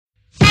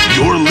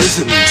You're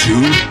listening to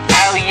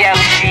How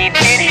Yoshi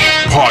Did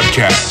It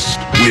Podcast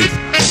with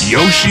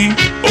Yoshi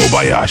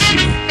Obayashi.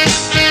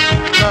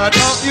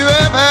 Don't you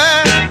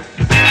ever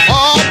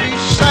all be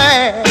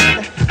sad.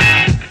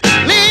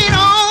 Lean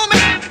on me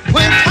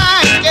when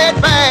times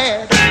get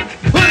bad.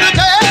 When the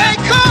day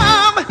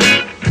come and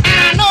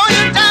I know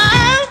you're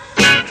down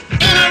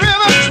in a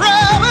river of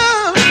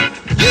trouble,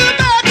 you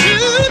got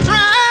to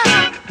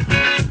drown.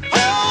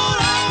 Hold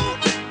on,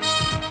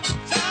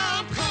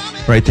 time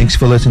coming. Right, thanks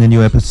for listening to a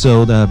new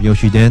episode of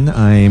Yoshi Den.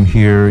 I'm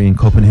here in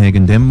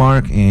Copenhagen,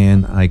 Denmark,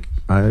 and I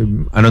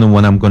don't know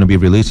when I'm going to be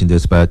releasing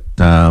this, but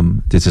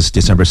this is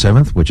December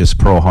 7th, which is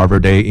Pearl Harbor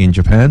Day in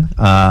Japan.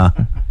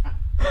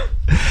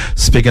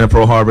 Speaking of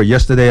Pearl Harbor,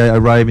 yesterday I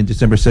arrived in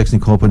December 6th in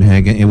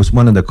Copenhagen. It was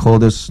one of the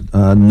coldest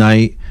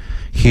night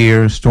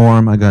here,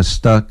 storm. I got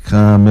stuck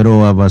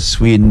middle of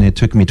Sweden. It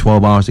took me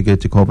 12 hours to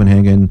get to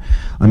Copenhagen.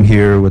 I'm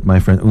here with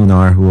my friend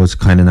Unar, who was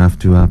kind enough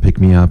to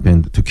pick me up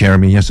and to carry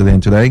me yesterday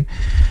and today.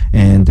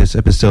 And this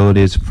episode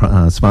is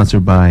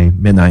sponsored by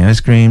Midnight Ice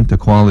Cream, the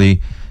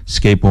quality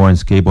skateboard and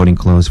skateboarding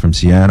clothes from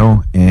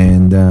Seattle.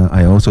 And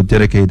I also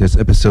dedicate this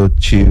episode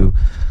to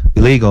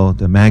Illegal,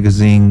 the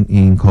magazine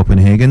in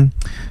Copenhagen.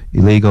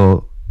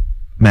 Illegal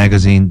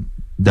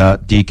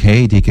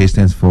magazine.dk. DK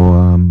stands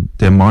for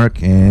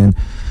Denmark. And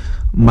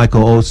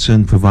Michael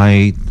Olsen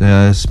provides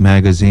this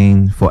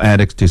magazine for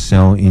addicts to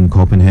sell in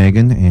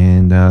Copenhagen.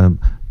 And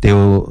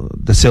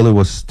the seller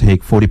will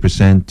take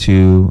 40%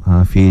 to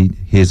feed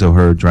his or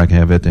her drug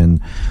habit.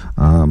 And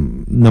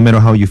no matter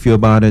how you feel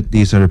about it,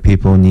 these other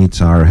people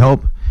needs our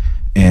help.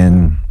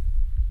 And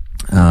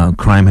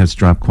crime has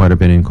dropped quite a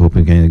bit in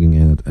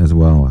Copenhagen as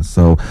well.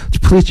 So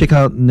please check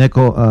out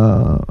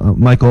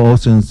Michael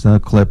Olsen's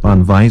clip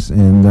on Vice,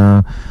 and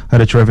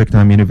had a terrific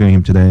time interviewing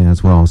him today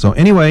as well. So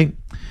anyway,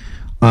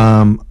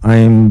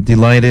 I'm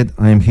delighted.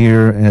 I'm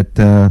here at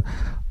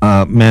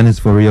Man is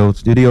For Real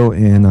studio,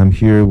 and I'm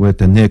here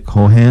with Nick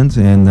Colhans.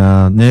 And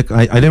Nick,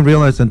 I didn't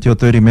realize until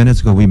 30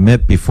 minutes ago we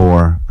met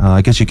before.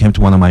 I guess you came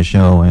to one of my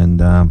show,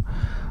 and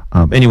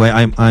anyway,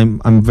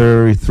 I'm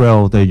very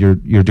thrilled that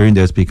you're doing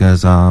this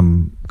because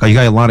you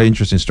got a lot of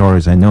interesting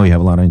stories. I know you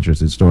have a lot of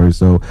interesting stories.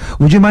 So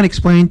would you mind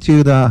explaining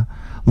to the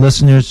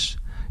listeners?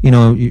 You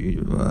know,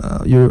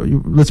 you're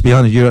let's be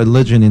honest, you're a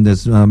legend in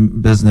this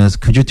business.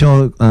 Could you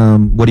tell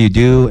what do you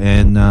do,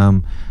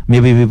 and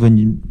maybe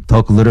even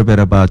talk a little bit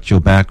about your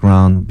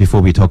background before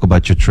we talk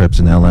about your trips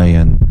in LA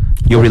and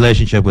your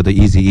relationship with the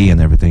Eazy-E and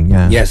everything?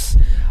 Yeah. Yes.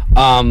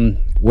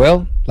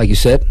 Well, like you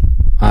said,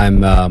 my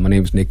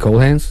name is Nick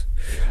Colhans,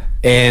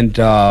 and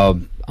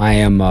I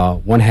am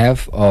one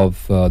half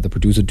of the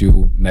producer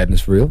duo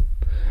Madness For Real.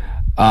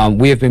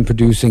 We have been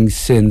producing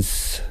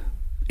since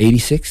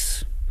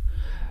 '86.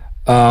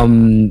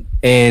 And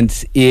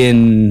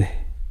in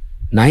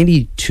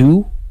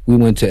 '92 we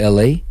went to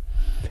LA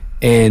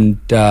and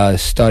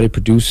started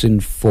producing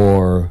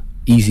for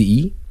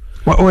Eazy-E.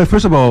 Well,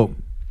 first of all,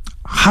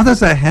 how does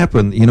that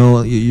happen? You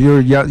know,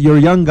 you're a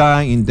young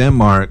guy in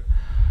Denmark.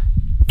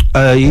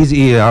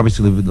 Eazy-E,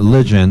 obviously the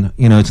legend.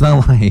 You know, it's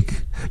not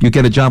like you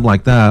get a job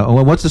like that.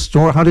 What's the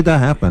story? How did that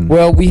happen?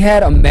 Well, we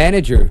had a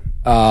manager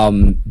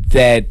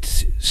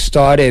that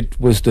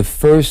was the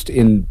first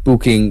in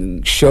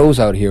booking shows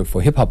out here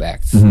for hip hop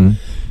acts. Mm-hmm.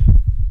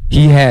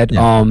 He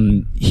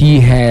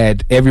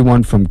had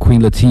everyone from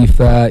Queen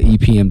Latifah,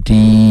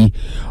 EPMD,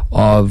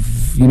 of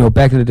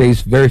back in the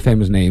days, very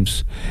famous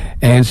names,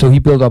 and so he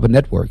built up a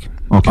network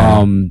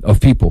of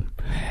people,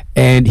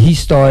 and he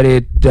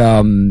started.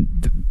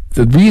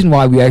 The reason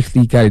why we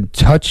actually got in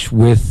touch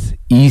with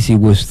Eazy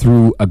was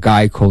through a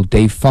guy called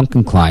Dave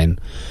Funkenklein.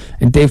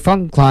 And Dave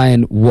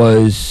Funkenklein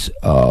was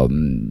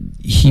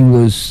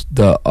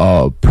the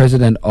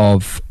president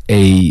of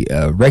a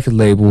record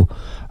label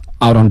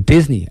out on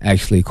Disney,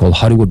 actually, called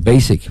Hollywood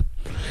Basic.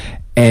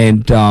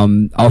 And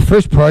our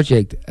first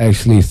project,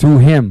 actually, through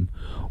him,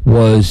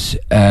 was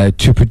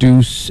to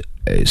produce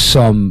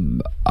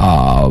some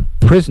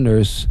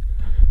prisoners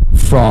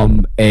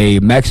from a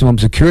maximum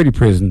security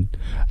prison,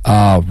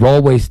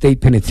 Rahway State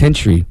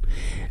Penitentiary,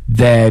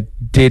 they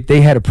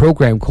had a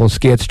program called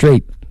Scared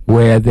Straight,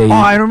 where they... Oh,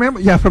 I remember.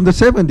 Yeah, from the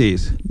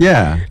 70s.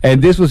 Yeah.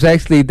 And this was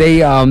actually,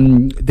 they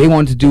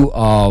wanted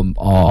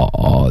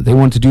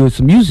to do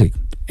some music.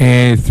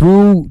 And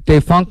through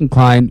Dave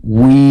Funkenklein,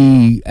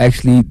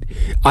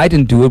 I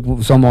didn't do it.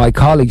 Some of my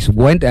colleagues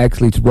went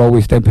actually to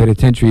Rahway State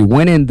Penitentiary,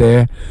 went in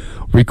there,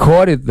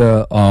 recorded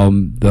a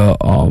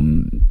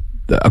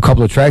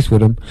couple of tracks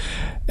with him,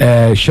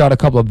 shot a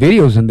couple of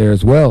videos in there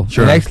as well.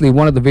 Sure. And actually,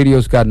 one of the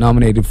videos got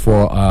nominated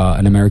for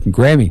an American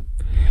Grammy.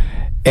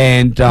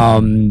 And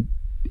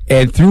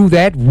through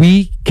that,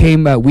 we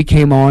came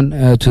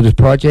on to this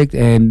project,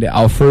 and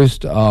our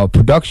first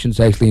productions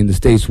actually in the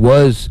States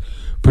was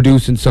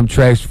producing some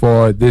tracks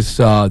for this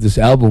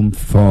album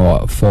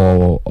for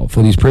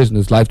these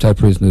prisoners, lifetime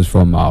prisoners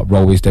from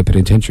Rollway State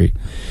Penitentiary.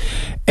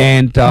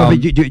 And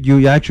but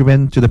you actually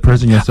went to the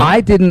prison yourself?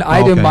 I didn't.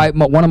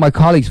 One of my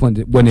colleagues went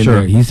in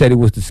there. He said it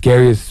was the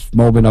scariest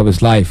moment of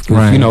his life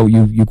because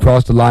you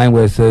cross the line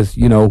where it says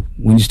when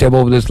you step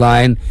over this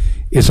line,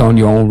 it's on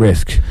your own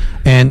risk.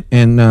 And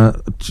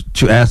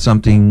to add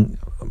something,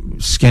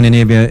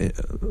 Scandinavia,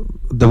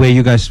 the way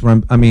you guys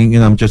run, I mean,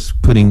 I'm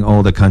just putting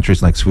all the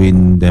countries like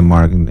Sweden,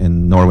 Denmark,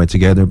 and Norway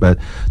together, but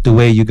the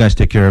way you guys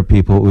take care of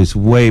people is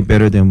way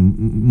better than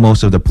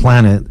most of the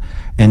planet.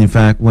 And in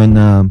fact, when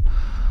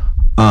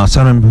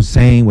Saddam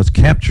Hussein was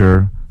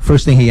captured,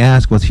 first thing he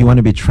asked was he wanted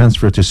to be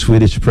transferred to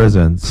Swedish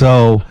prison.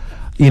 So,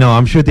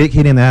 I'm sure he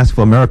didn't ask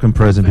for American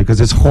prison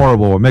because it's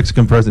horrible. Or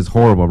Mexican prison is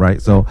horrible,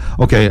 right? So,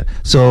 okay,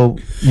 so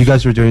you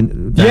guys were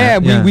doing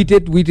that. Yeah, we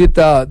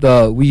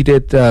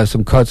did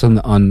some cuts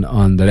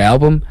on that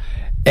album,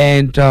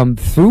 and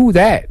through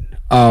that,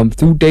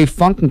 through Dave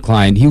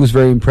Funkenklein, he was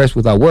very impressed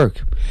with our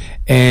work,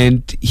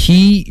 and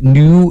he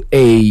knew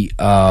a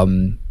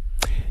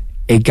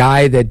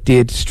guy that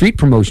did street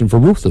promotion for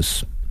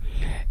Ruthless.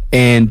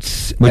 And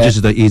which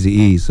is the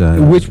Eazy-E's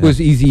which was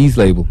Eazy-E's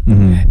label.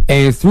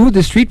 And through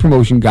the street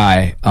promotion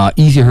guy,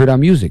 Eazy heard our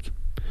music,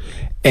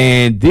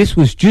 and this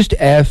was just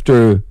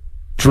after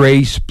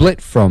Dre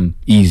split from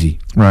Eazy,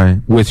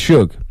 right, with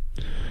Suge,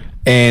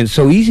 and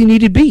so Eazy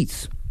needed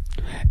beats,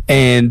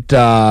 and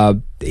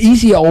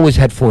Eazy always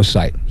had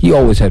foresight. He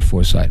always had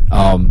foresight.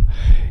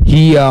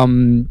 He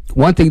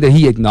one thing that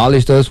he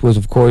acknowledged us was,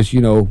 of course,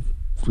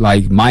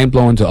 like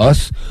mind-blowing to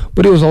us,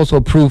 but it was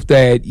also proof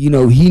that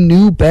he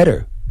knew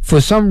better. For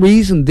some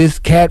reason, this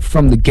cat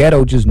from the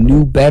ghetto just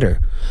knew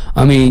better.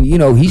 I mean,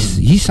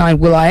 he signed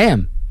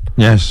Will.i.am.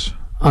 Yes.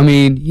 I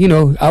mean,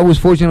 I was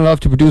fortunate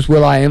enough to produce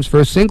Will.i.am's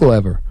first single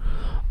ever.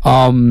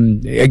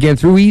 Again,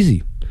 through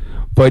Eazy.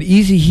 But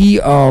Eazy,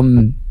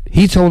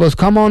 he told us,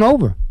 come on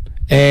over.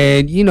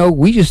 And,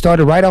 we just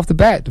started right off the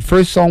bat. The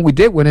first song we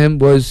did with him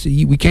was,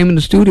 we came in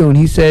the studio and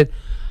he said,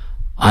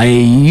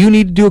 you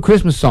need to do a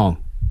Christmas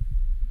song.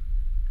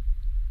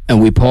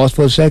 And we paused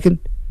for a second.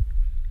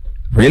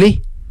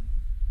 Really?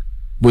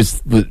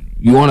 Was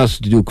you want us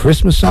to do a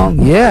Christmas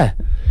song? Yeah.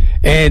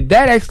 And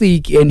that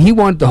actually, and he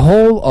wanted the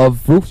whole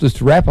of Ruthless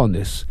to rap on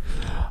this.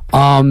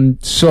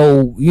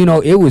 So,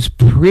 it was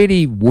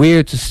pretty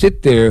weird to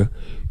sit there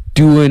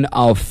doing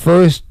our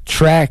first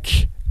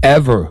track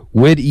ever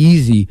with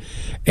Eazy.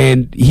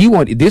 And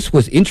this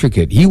was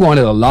intricate. He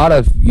wanted a lot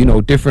of,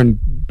 different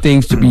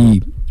things to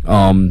be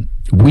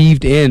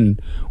weaved in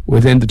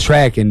within the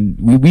track. And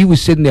we were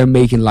sitting there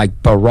making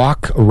like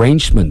Baroque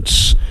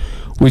arrangements,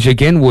 which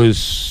again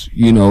was,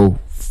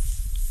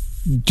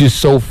 just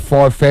so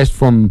far-fetched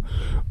from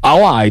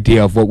our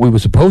idea of what we were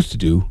supposed to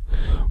do.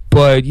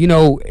 But,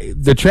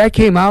 the track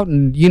came out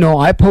and,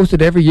 I post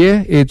it every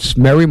year. It's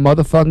Merry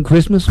Motherfucking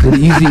Christmas with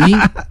Eazy-E.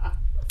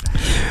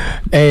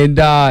 And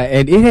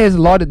it has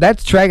a lot of, that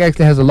track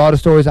actually has a lot of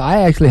stories.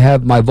 I actually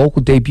have my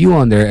vocal debut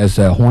on there as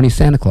Horny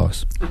Santa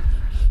Claus.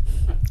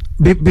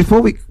 Before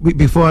we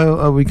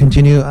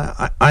continue,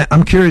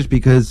 I'm curious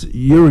because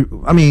you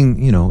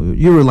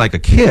were like a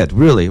kid,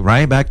 really,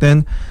 right, back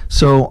then.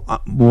 So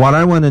what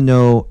I want to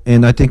know,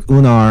 and I think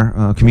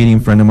Unar, a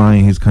comedian friend of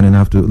mine, he's kind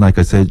enough to, like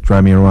I said,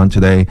 drive me around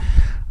today.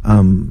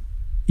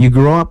 You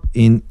grew up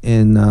in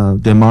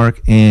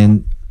Denmark,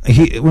 and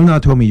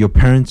Unar told me your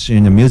parents are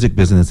in the music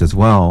business as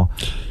well.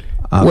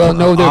 Well,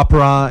 no,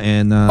 opera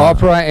and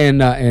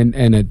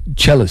a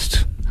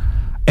cellist.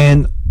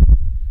 And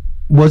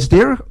was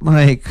there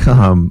like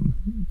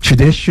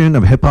tradition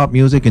of hip hop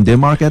music in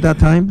Denmark at that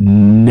time?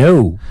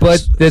 No,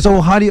 but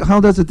so how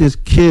does this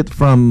kid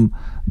from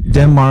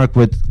Denmark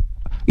with,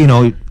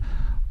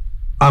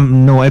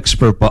 I'm no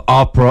expert, but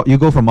opera, you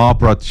go from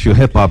opera to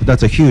hip hop,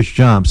 that's a huge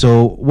jump.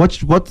 So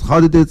how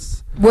did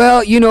this?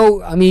 Well,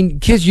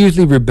 kids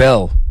usually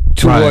rebel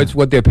towards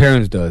what their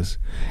parents does.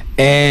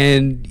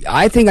 And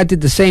I think I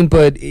did the same,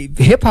 but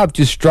hip-hop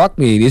just struck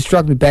me. It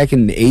struck me back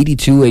in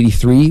 82,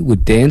 83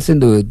 with dancing,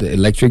 the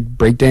electric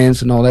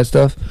breakdance and all that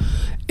stuff.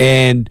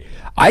 And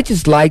I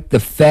just liked the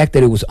fact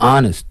that it was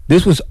honest.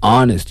 This was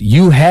honest.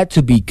 You had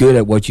to be good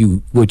at what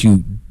you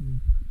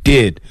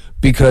did,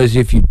 because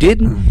if you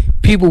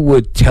didn't, people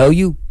would tell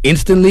you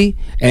instantly,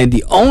 and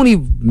the only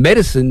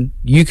medicine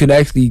you could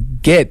actually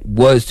get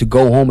was to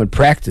go home and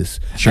practice.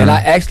 Sure. And I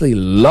actually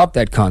loved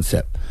that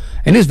concept.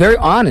 And it's very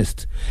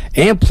honest.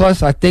 And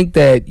plus, I think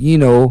that,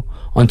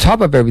 on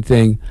top of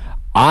everything,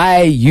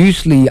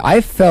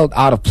 I felt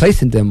out of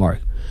place in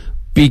Denmark.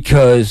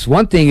 Because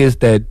one thing is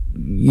that,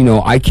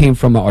 I came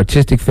from an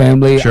artistic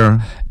family. Sure.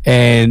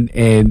 And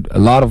a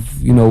lot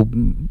of,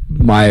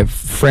 my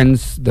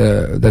friends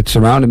that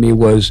surrounded me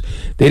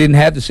they didn't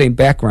have the same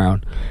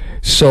background.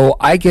 So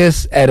I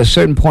guess at a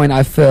certain point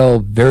I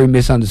felt very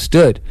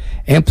misunderstood.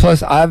 And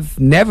plus, I've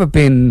never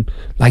been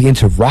like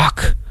into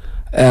rock.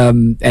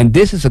 And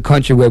this is a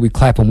country where we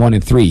clap on 1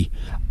 and 3.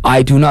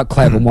 I do not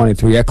clap on 1 and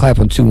 3. I clap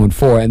on 2 and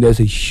 4. And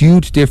there's a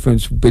huge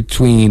difference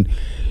between,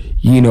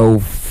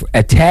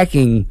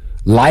 attacking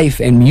life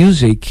and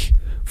music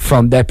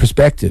from that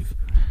perspective.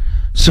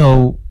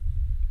 So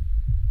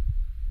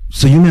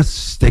you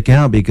must stick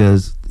out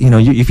because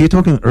if you're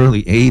talking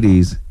early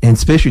 '80s, and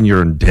especially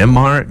you're in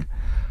Denmark.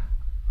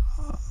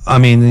 I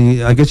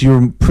mean, I guess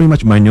you're pretty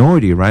much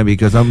minority, right?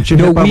 Because I'm sure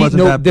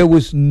there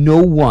was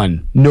no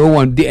one.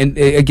 And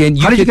again,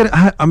 how did you get?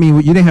 I mean,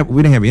 we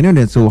didn't have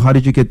internet, so how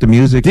did you get the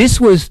music? This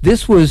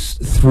was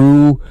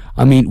through.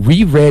 I mean,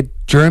 we read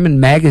German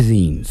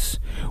magazines.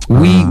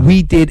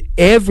 We did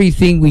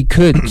everything we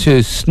could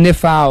to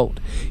sniff out,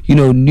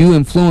 new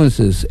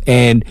influences,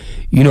 and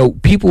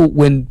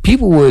when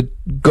people would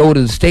go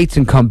to the States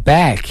and come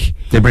back,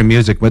 they bring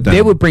music with them.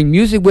 They would bring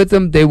music with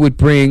them. They would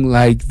bring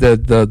like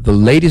the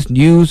latest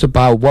news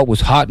about what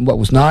was hot and what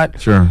was not.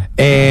 Sure.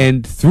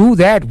 And through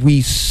that,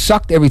 we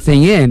sucked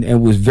everything in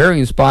and was very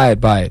inspired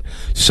by it.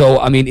 So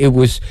I mean, it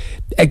was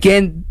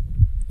again.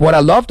 What I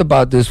loved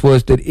about this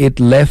was that it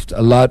left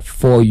a lot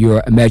for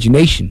your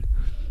imagination.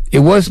 It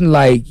wasn't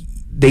like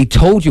they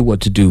told you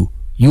what to do.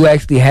 You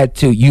actually had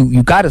to,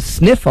 you got a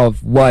sniff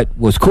of what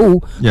was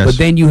cool, yes. But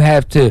then you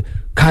have to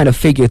kind of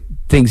figure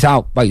things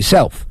out by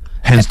yourself.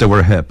 Hence the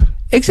word hip.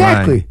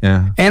 Exactly. Right.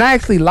 Yeah. And I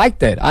actually like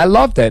that. I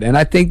love that. And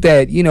I think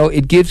that,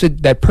 it gives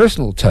it that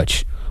personal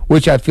touch,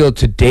 which I feel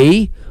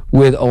today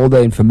with all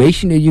the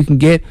information that you can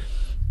get,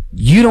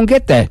 you don't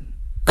get that.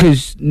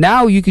 Because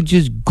now you can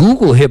just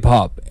Google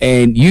hip-hop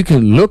and you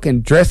can look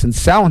and dress and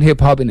sound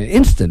hip-hop in an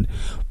instant,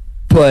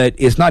 but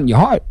it's not in your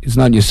heart, it's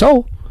not in your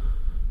soul.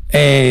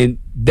 And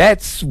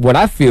that's what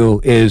I feel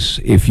is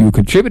if you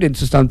contributed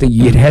to something,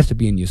 it has to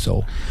be in your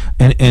soul.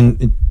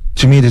 And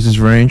to me, this is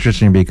very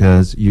interesting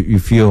because you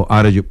feel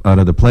out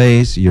of the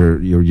place. You're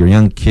a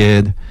young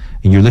kid,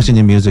 and you're listening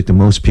to music that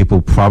most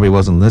people probably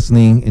wasn't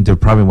listening, and they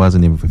probably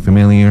wasn't even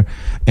familiar.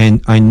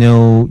 And I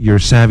know you're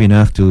savvy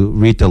enough to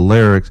read the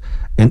lyrics.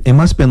 And it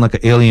must have been like an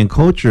alien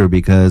culture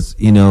because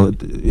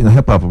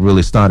hip hop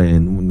really started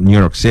in New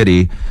York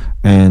City,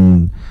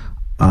 and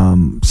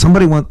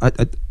somebody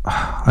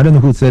I don't know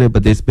who said it,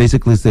 but they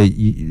basically say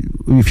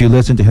if you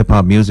listen to hip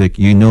hop music,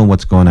 you know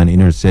what's going on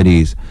in inner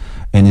cities,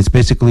 and it's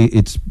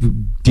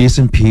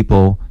decent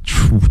people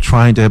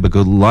trying to have a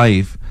good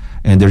life,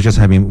 and they're just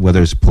having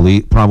whether it's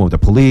problem with the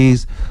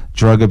police,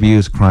 drug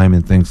abuse, crime,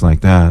 and things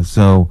like that.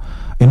 So.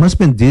 It must have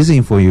been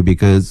dizzying for you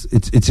because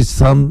it's just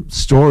some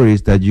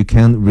stories that you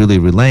can't really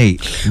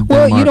relate.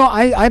 Well,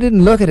 I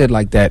didn't look at it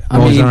like that. I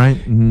mean, is that right?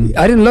 Mm-hmm.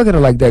 I didn't look at it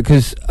like that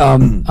because,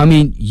 I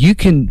mean, you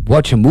can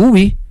watch a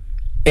movie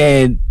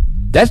and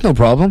that's no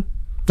problem.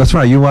 That's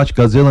right. You watch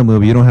Godzilla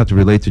movie, you don't have to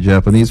relate to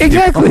Japanese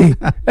exactly.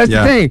 People. That's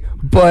the thing.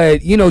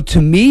 But,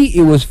 to me,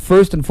 it was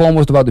first and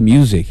foremost about the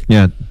music.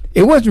 Yeah.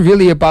 It wasn't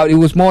really about, it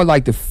was more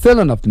like the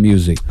feeling of the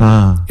music.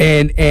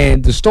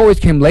 And the stories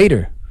came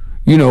later.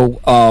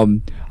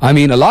 I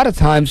mean, a lot of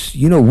times,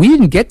 we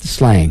didn't get the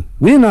slang.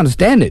 We didn't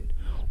understand it.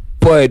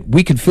 But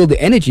we could feel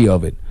the energy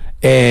of it.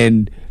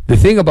 And the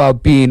thing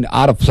about being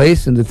out of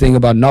place and the thing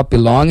about not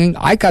belonging,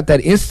 I got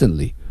that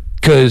instantly.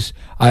 Because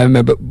I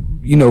remember,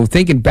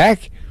 thinking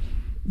back,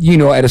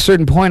 at a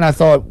certain point, I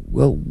thought,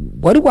 well,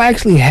 what do I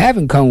actually have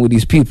in common with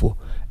these people?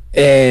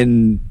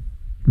 And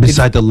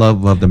beside the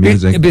love of the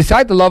music.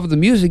 Beside the love of the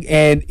music.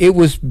 And it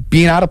was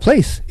being out of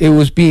place. It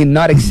was being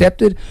not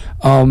accepted.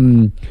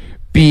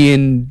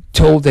 Being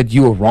told that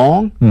you were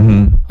wrong.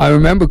 Mm-hmm. I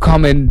remember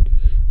coming,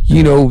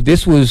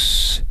 this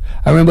was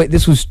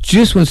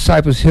just when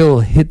Cypress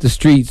Hill hit the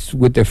streets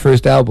with their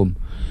first album.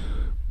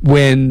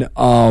 When,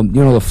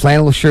 the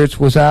flannel shirts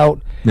was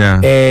out.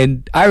 Yeah.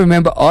 And I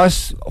remember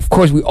us, of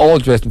course, we all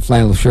dressed in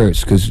flannel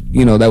shirts because,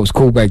 that was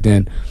cool back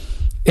then.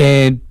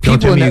 And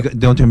people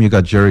don't tell me you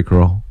got Jerry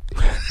Curl.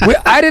 Well,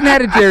 I didn't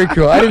have a Jerry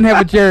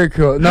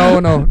curl.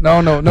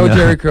 No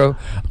Jerry curl.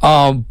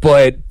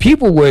 But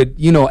people would,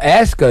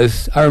 ask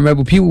us. I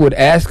remember people would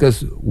ask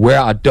us where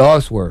our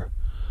dogs were,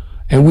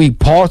 and we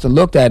paused and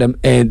looked at them,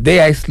 and they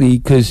actually,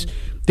 because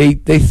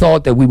they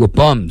thought that we were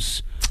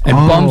bums, and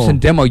bums in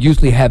Denmark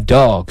usually have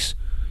dogs,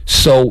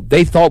 so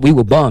they thought we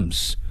were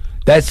bums.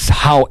 That's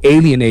how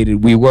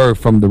alienated we were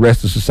from the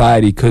rest of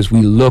society because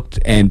we looked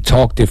and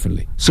talked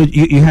differently. So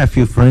you have a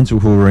few friends who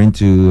were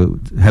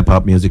into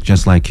hip-hop music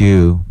just like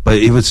you, but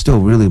it was still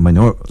really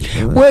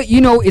minority. Well,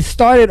 it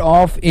started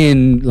off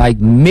in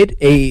like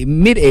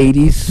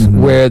mid-80s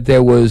mm-hmm. where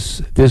there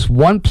was this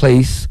one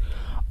place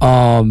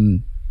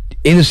in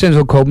the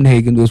central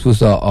Copenhagen. This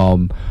was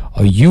a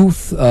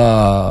youth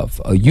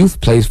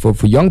place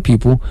for young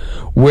people,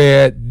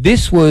 where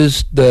this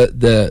was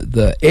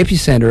the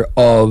epicenter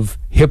of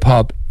hip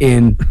hop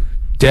in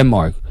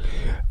Denmark.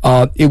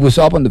 It was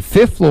up on the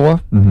 5th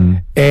floor, mm-hmm.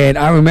 and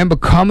I remember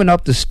coming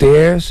up the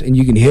stairs, and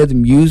you can hear the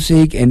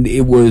music, and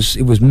it was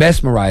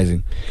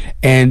mesmerizing,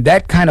 and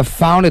that kind of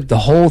founded the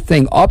whole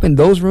thing up in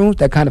those rooms.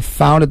 That kind of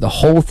founded the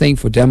whole thing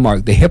for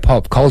Denmark. The hip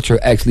hop culture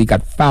actually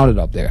got founded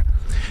up there.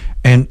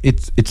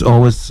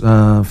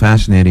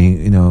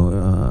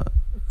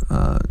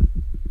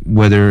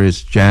 whether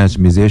it's jazz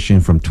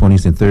musician from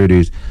 20s and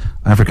 30s,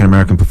 African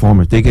American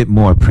performers, they get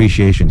more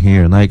appreciation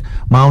here. Like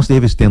Miles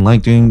Davis didn't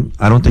like doing.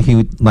 I don't think he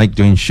would like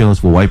doing shows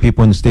for white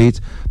people in the States,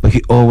 but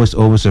he always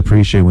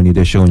appreciated when he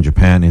did a show in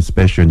Japan, and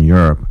especially in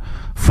Europe,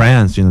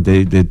 France.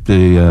 They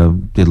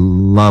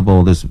love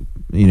all this,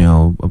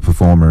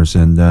 performers,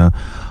 and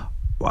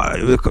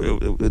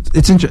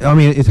it's interesting. I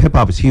mean, hip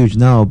hop is huge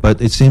now,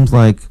 but it seems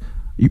like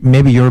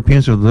maybe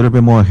Europeans are a little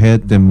bit more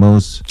ahead than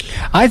most.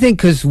 I think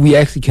because we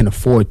actually can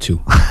afford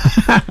to.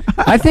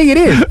 I think it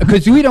is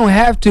because we don't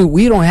have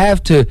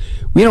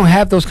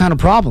those kind of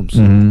problems.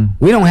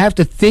 Mm-hmm. We don't have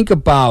to think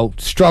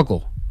about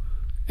struggle,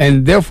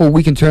 and therefore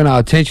we can turn our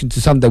attention to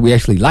something that we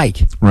actually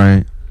like.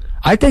 Right.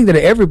 I think that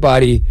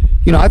everybody,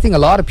 I think a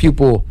lot of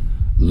people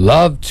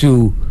love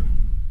to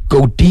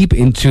go deep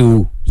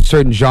into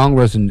certain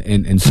genres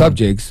and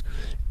subjects.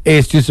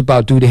 It's just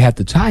about, do they have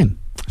the time?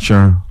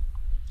 Sure.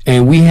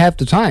 And we have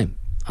the time.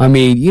 I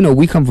mean,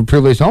 we come from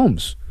privileged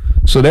homes.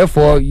 So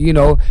therefore,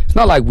 it's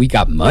not like we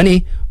got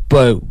money,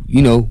 but,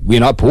 we're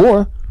not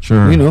poor.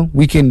 Sure.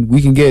 We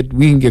can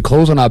get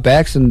clothes on our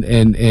backs and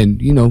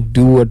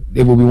do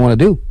whatever we want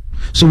to do.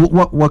 So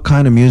what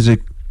kind of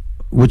music,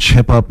 which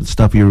hip hop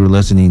stuff you were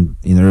listening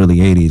in the early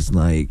 80s?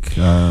 Like,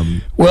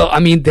 well, I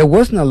mean, there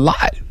wasn't a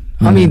lot.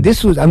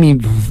 Mm-hmm. I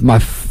mean, my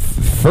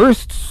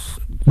first.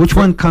 Which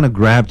one kind of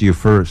grabbed you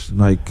first?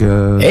 Like,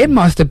 it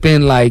must have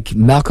been like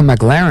Malcolm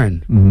McLaren,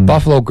 Mm-hmm.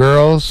 Buffalo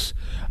Girls,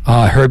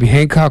 Herbie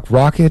Hancock,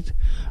 Rocket.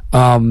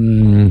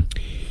 Herbie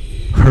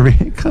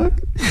Hancock?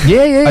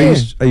 Yeah.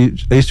 I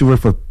used to work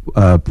for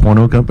a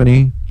porno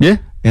company. Yeah.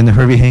 And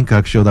Herbie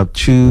Hancock showed up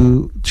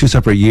two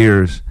separate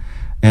years,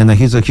 and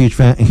he's a huge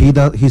fan. And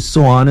he's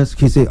so honest.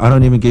 He said, "I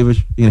don't even give a."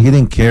 He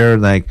didn't care.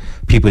 Like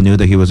people knew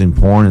that he was in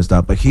porn and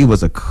stuff, but he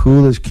was the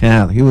coolest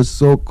cat. He was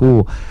so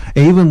cool.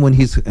 And even when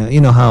he's,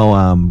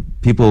 how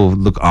people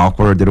look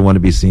awkward, they don't want to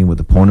be seen with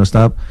the porno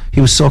stuff.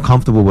 He was so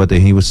comfortable with it.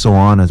 He was so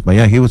honest. But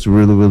yeah, he was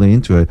really, really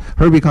into it.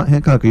 Herbie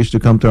Hancock used to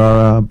come to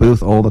our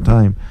booth all the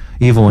time.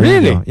 Evil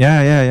Really? Angel.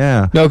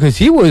 Yeah. No, because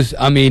he's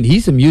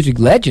a music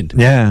legend.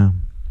 Yeah.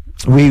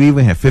 We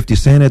even had 50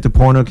 Cent at the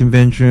porno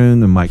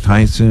convention, and Mike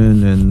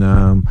Tyson, and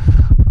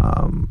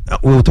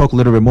we'll talk a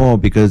little bit more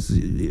because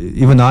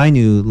even I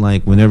knew,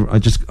 like, whenever I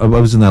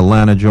was in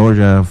Atlanta,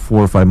 Georgia,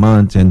 4 or 5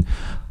 months, and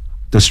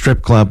the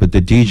strip club at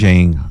the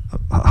DJing,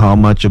 how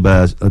much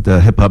about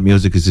the hip hop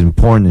music is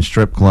important in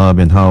strip club,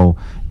 and how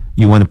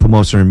you want to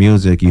promote certain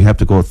music, you have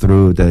to go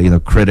through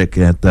the critic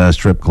at the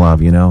strip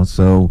club,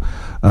 So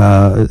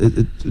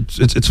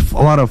it's a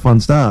lot of fun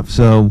stuff.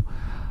 So.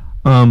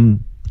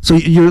 So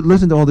you're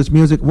listening to all this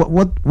music.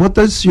 What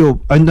does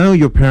I know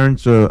your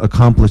parents are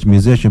accomplished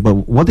musicians, but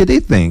what did they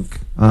think?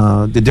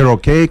 They're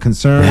okay,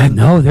 concerned? Yeah,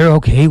 no, they're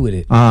okay with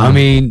it.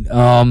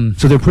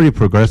 So they're pretty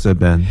progressive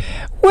then.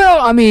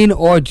 Well,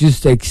 or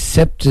just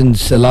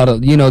acceptance. A lot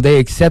of they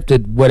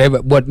accepted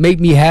what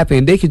made me happy,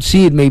 and they could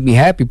see it made me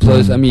happy.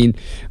 Plus,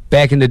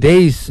 back in the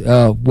days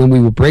when we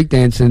were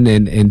breakdancing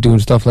and doing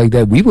stuff like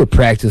that, we would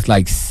practice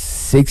like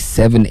 6,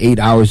 7, 8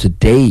 hours a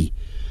day.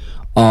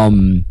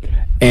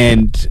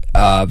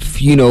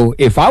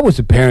 If I was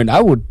a parent,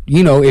 I would,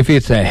 if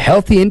it's a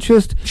healthy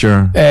interest,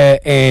 sure,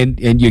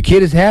 and your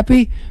kid is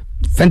happy,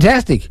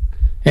 fantastic.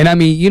 And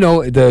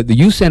the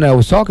youth center I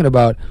was talking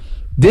about,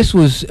 this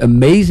was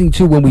amazing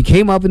too. When we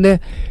came up in there,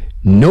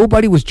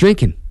 nobody was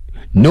drinking,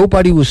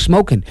 nobody was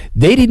smoking.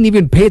 They didn't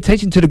even pay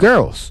attention to the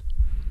girls.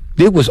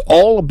 It was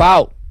all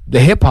about the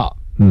hip hop.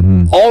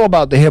 Mm-hmm. All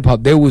about the hip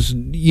hop. There was,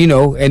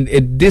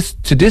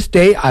 to this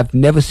day, I've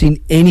never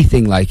seen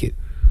anything like it.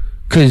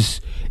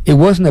 Because it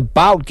wasn't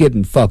about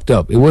getting fucked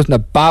up. It wasn't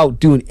about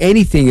doing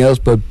anything else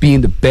but being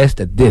the best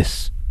at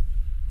this.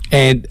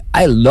 And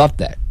I love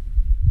that.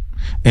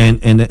 And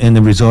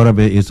the result of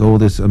it is all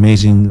this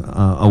amazing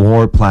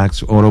award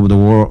plaques all over the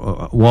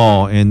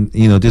wall. And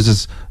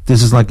this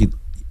is like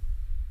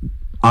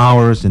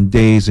hours and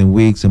days and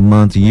weeks and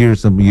months and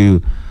years of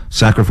you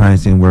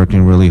sacrificing,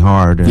 working really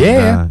hard.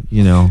 And,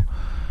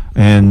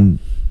 and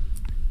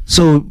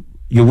so.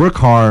 You work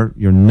hard,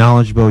 you're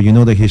knowledgeable, you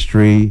know the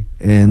history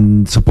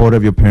and support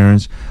of your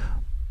parents.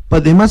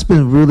 But it must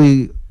have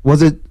been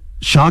was it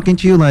shocking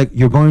to you? Like,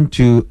 you're going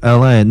to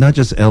LA, not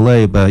just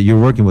LA, but you're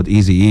working with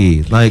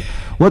Eazy-E. Like,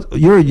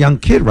 you're a young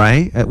kid,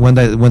 right? When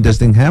this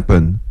thing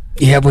happened.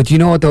 Yeah, but you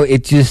know what though?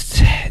 It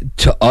just,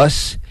 to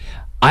us,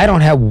 I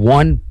don't have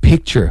one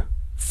picture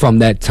from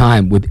that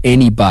time with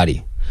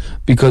anybody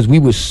because we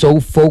were so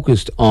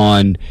focused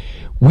on.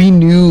 We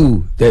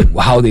knew that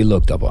how they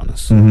looked up on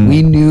us. Mm-hmm.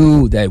 We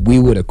knew that we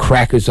were the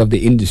crackers of the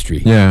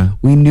industry. Yeah.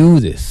 We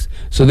knew this.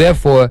 So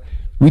therefore,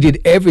 we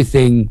did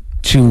everything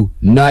to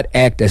not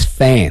act as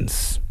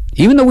fans.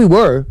 Even though we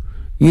were,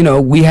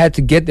 we had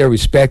to get their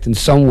respect in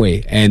some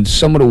way. And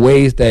some of the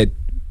ways that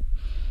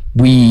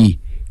we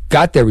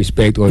got their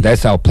respect, or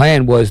that's our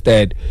plan, was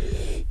that,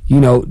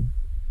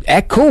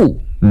 act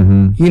cool.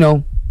 Mm-hmm.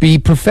 Be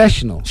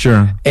professional.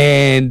 Sure.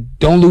 And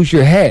don't lose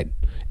your head.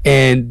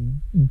 And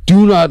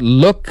do not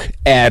look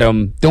at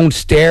them. Don't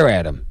stare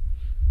at them.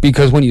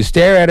 Because when you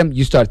stare at them,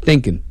 you start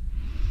thinking.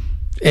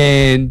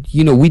 And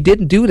we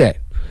didn't do that.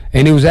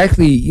 And it was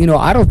actually,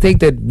 I don't think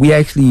that we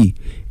actually,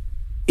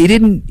 it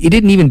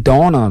didn't even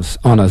dawn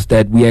on us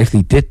that we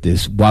actually did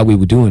this while we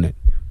were doing it,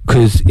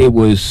 because it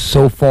was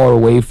so far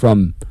away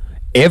from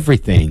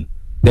everything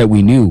that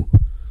we knew.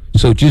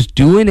 So just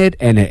doing it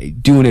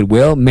and doing it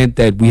well meant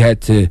that we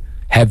had to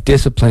have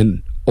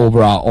discipline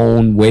over our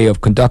own way of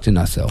conducting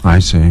ourselves. I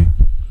see.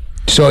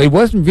 So it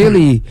wasn't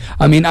really,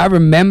 I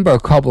remember a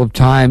couple of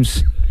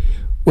times,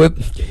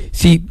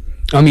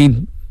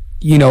 again,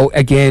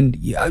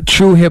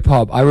 true hip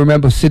hop. I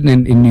remember sitting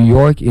in New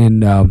York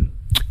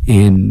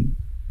in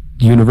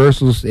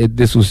Universal's.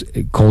 This was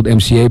called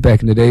MCA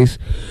back in the days.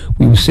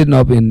 We were sitting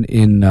up in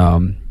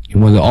one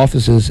of the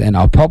offices, and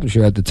our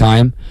publisher at the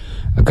time,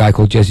 a guy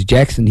called Jesse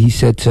Jackson, he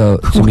said to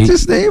me, what's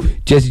his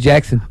name? Jesse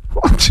Jackson.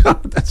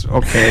 That's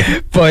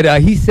okay.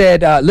 But he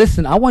said,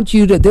 listen, I want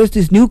you to, there's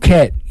this new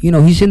cat,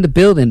 he's in the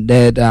building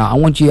that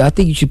I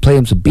think you should play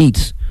him some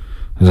beats.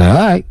 I was like, all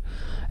right.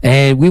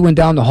 And we went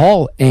down the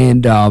hall,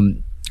 and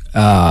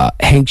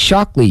Hank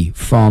Shockley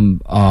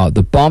from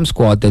the Bomb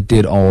Squad that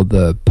did all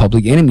the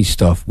Public Enemy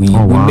stuff, we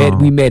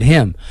met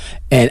him,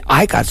 and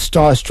I got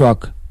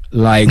starstruck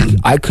like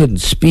I couldn't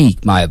speak.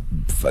 I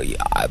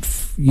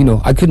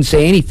couldn't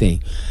say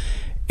anything.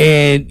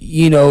 And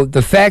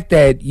the fact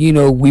that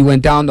we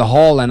went down the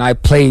hall and I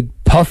played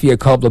Puffy a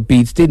couple of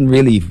beats didn't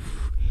really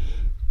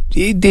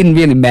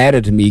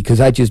matter to me, because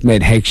I just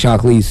met Hank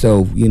Shockley,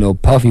 so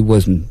Puffy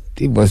wasn't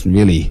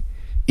really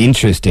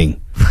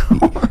interesting.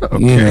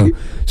 Okay.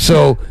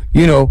 So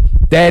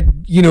that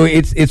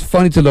it's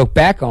funny to look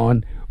back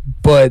on,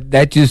 but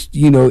that just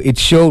it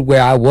showed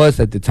where I was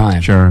at the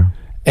time. Sure.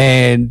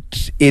 And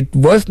it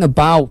wasn't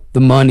about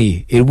the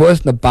money. It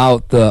wasn't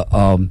about the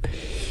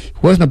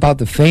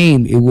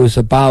fame. It was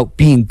about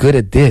being good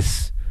at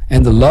this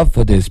and the love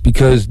for this,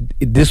 because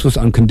this was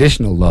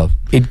unconditional love.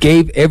 It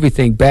gave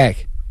everything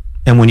back.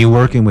 And when you're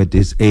working with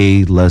these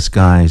A-list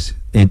guys,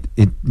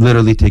 it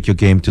literally take your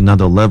game to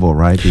another level,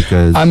 right?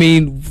 Because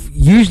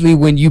usually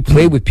when you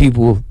play with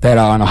people that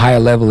are on a higher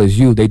level as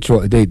you, they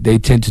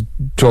tend to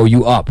draw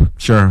you up.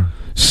 Sure.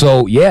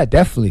 So yeah,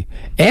 definitely.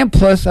 And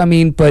plus,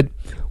 but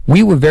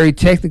we were very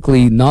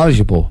technically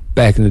knowledgeable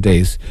back in the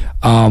days.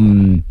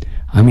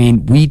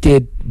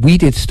 We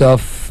did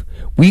stuff.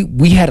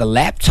 We had a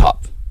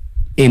laptop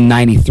in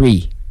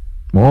 '93.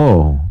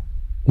 Whoa.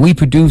 We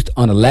produced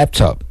on a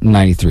laptop in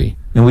 '93.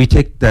 And we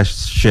take that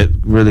shit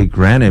really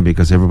granted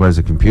because everybody's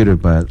a computer,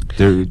 but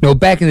no,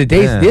 back in the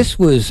days, this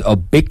was a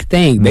big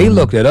thing. They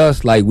looked at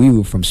us like we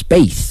were from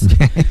space.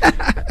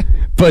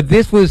 But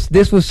this was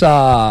we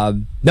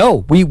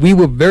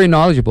were very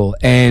knowledgeable,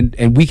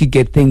 and we could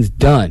get things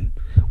done.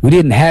 We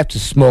didn't have to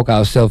smoke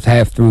ourselves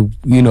half through,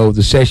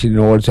 the session in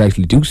order to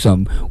actually do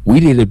something. We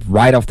did it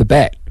right off the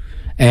bat,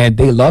 and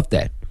they loved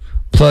that.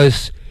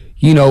 Plus,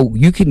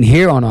 you couldn't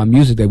hear on our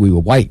music that we were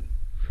white,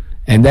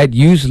 and that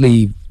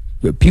usually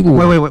people.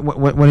 Wait.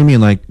 What do you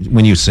mean? Like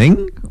when you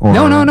sing? Or?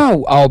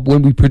 No.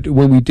 When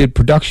we did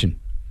production.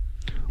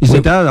 Is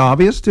it that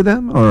obvious to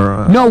them,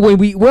 or no?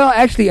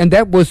 Actually, and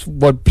that was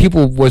what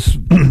people was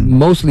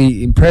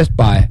mostly impressed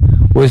by,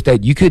 was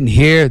that you couldn't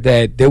hear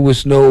that there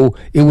was no.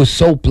 It was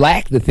so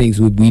black, the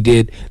things we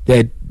did,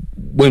 that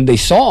when they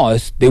saw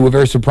us, they were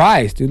very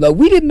surprised. They're like,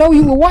 we didn't know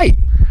you were white.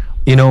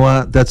 You know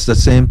what? That's the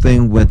same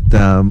thing with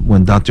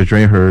when Dr.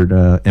 Dre heard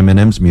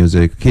Eminem's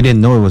music. He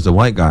didn't know it was a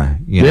white guy.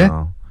 You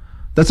know,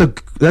 that's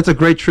a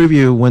great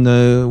tribute when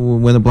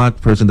a black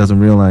person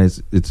doesn't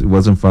realize it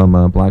wasn't from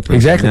a black person.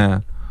 Exactly. Yeah.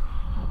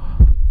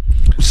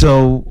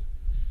 So,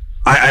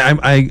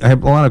 I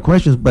have a lot of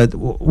questions, but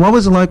what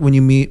was it like when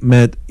you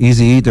met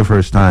Eazy-E the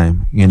first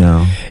time?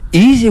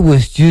 Eazy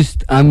was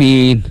just,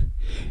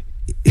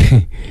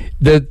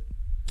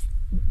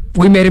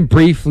 we met him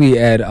briefly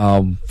at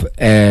and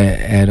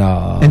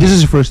this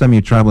is the first time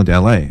you traveled to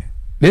LA.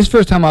 This is the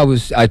first time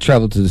I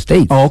traveled to the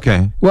States. Oh,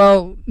 okay.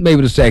 Well,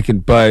 maybe the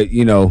second, but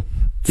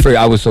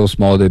I was so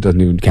small that it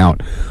doesn't even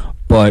count.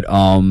 But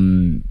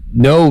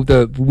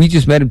we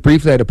just met him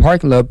briefly at a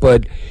parking lot.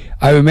 But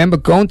I remember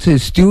going to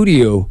his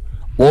studio,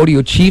 Audio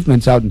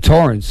Achievements, out in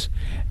Torrance,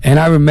 and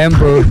I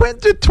remember we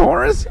went to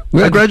Torrance.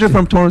 I graduated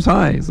from Torrance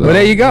High. So, well,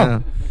 there you go. Yeah.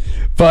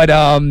 But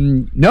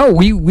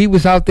we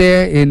was out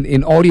there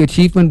in Audio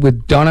Achievement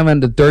with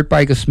Donovan the Dirt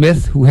Biker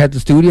Smith, who had the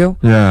studio.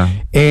 Yeah.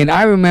 And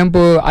I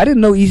remember I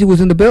didn't know Eazy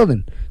was in the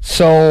building,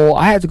 so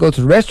I had to go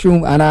to the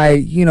restroom, and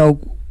I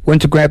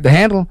went to grab the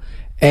handle,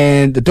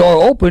 and the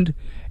door opened.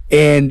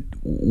 And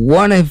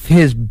one of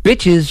his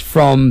bitches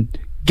from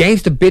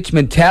Gangsta Bitch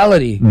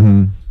Mentality,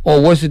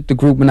 or was it the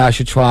group Menage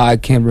a Trois? I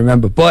can't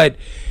remember. But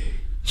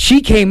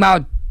she came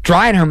out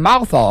drying her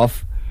mouth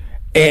off,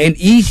 and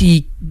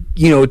Eazy,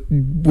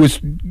 was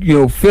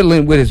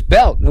fiddling with his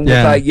belt and was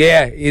like,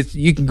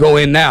 you can go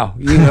in now,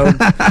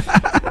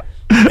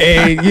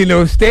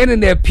 And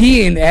standing there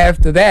peeing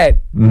after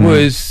that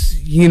was,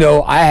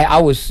 I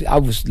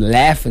was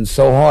laughing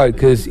so hard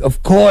because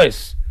of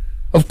course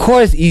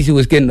Eazy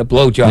was getting a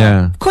blowjob.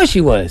 Yeah. Of course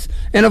she was.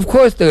 And of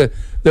course the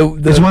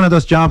it's one of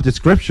those job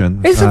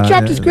descriptions. It's a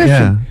job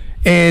description.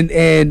 Yeah.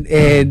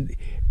 And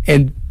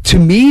And to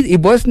me,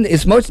 it wasn't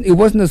as much. It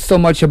wasn't so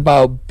much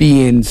about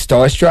being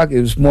starstruck.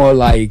 It was more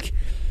like,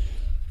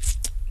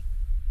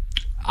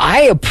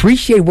 I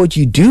appreciate what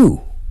you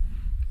do,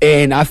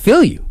 and I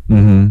feel you.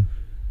 Mm-hmm.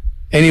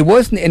 And it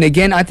wasn't. And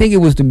again, I think it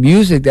was the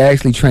music that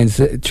actually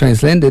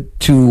transcended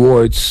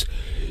towards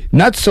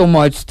not so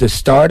much the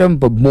stardom,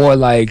 but more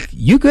like,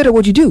 you're good at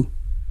what you do.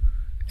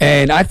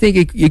 And I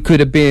think it could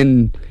have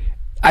been.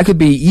 I could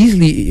be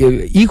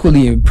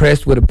equally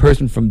impressed with a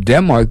person from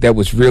Denmark that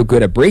was real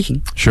good at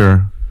breaking.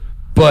 Sure.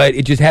 But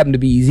it just happened to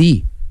be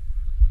easy.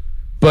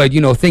 But,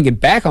 thinking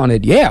back on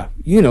it, yeah,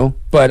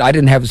 but I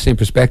didn't have the same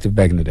perspective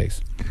back in the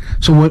days.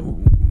 So what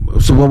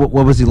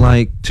was he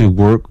like to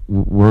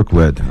work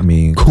with? I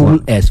mean, cool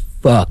as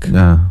fuck.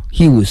 Yeah.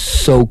 He was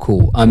so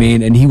cool. I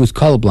mean, and he was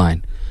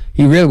colorblind.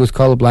 He really was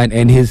colorblind.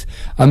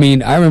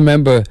 And I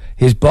remember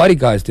his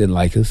bodyguards didn't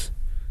like us.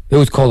 It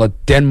was called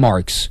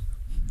Denmarks.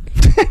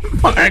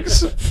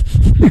 Marks.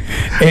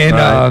 And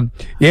right.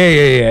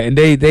 yeah, and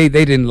they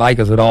didn't like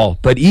us at all.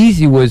 But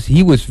he was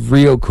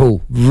real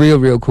cool,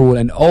 real cool,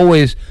 and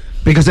always,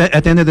 because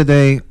at the end of the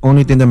day,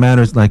 only thing that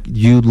matters, like,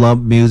 you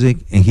love music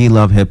and he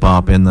loved hip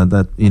hop, and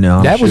that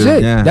was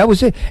it. Yeah. That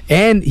was it.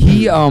 And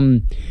he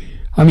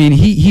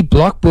he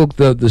block booked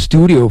the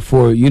studio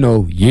for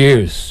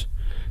years,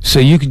 so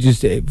you could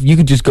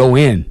just go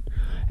in,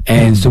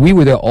 and so we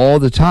were there all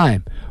the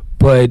time.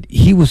 But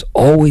he was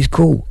always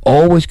cool,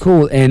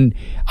 and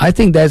I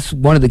think that's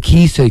one of the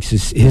keys to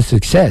his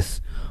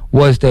success,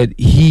 was that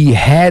he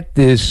had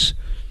this.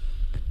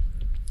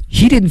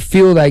 He didn't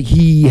feel like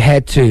he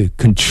had to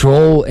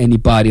control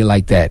anybody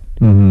like that.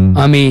 Mm-hmm.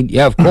 I mean,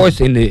 yeah, of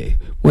course,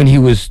 when he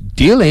was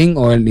dealing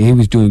or he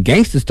was doing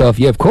gangster stuff,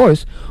 yeah, of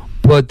course.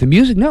 But the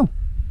music, no.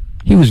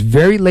 He was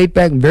very laid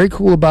back and very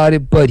cool about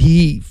it. But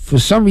he, for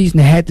some reason,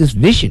 had this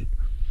vision,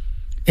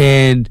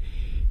 and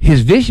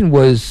his vision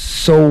was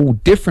so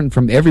different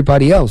from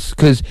everybody else,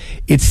 because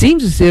it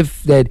seems as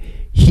if that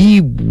he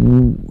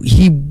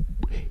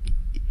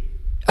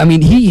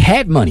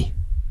had money.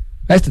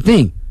 That's the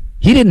thing.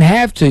 He didn't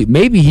have to.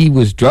 Maybe he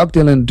was drug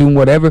dealing, doing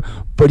whatever,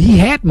 but he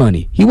had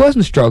money. He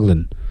wasn't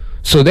struggling.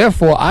 So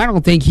therefore, I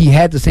don't think he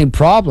had the same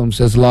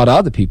problems as a lot of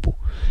other people,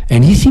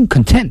 and he seemed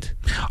content.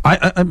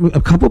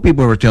 A couple of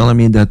people were telling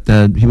me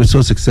that he was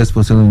so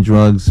successful selling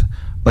drugs,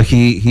 but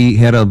he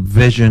had a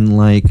vision,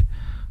 like,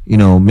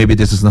 maybe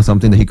this is not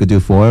something that he could do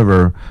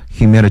forever.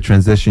 He made a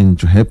transition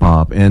to hip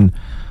hop, and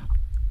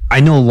I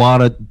know a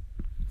lot of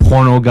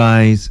porno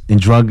guys and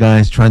drug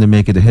guys trying to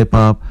make it to hip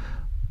hop,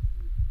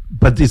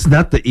 but it's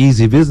not the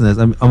easy business.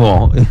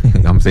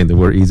 I'm saying the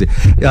word easy,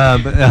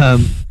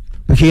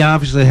 but he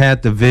obviously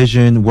had the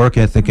vision, work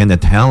ethic, and the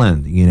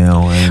talent.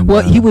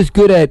 And, he was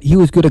good at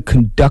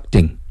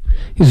conducting.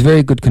 He was a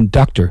very good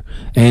conductor,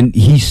 and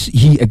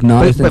he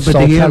acknowledged and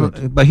saw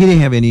talent. But he didn't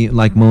have any,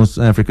 like most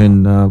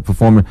African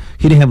performers.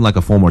 He didn't have like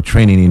a formal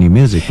training in any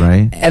music,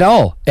 right? At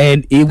all.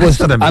 And it was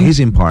the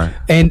amazing part.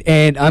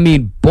 And I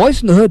mean,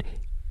 Boys in the Hood,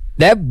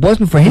 that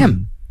wasn't for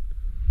him.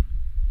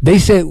 They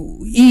said,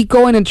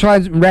 go in and try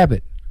and rap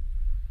it.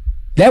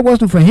 That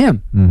wasn't for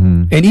him.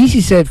 Mm-hmm.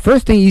 And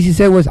first thing Easy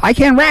said was, I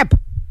can't rap.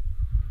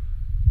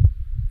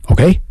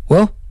 Okay,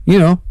 well,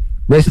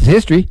 rest is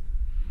history.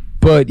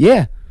 But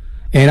yeah.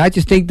 And I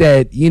just think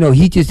that, he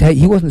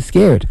wasn't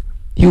scared.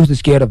 He wasn't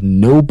scared of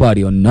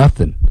nobody or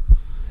nothing.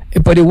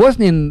 But it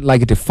wasn't in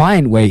like a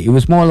defiant way. It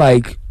was more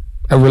like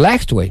a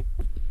relaxed way.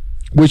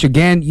 Which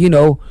again, he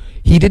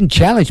didn't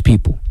challenge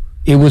people.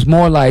 It was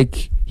more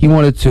like he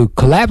wanted to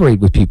collaborate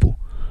with people.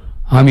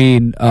 I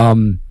mean,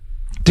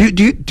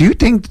 do you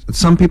think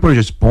some people are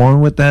just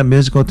born with that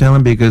musical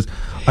talent? Because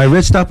I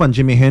read stuff on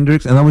Jimi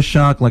Hendrix, and I was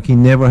shocked. Like, he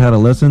never had a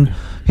lesson.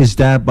 His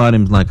dad bought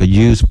him like a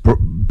used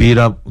beat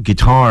up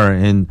guitar,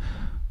 and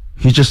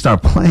he just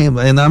started playing.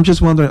 And I'm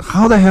just wondering,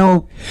 how the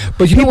hell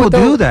people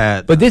do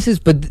that? But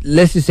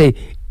let's just say,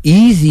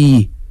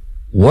 Easy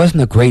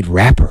wasn't a great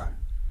rapper.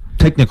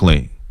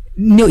 Technically,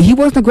 no, he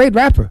wasn't a great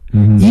rapper.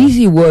 Mm-hmm.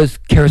 Easy was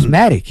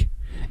charismatic.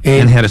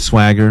 And had a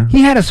swagger.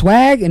 He had a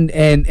swag, and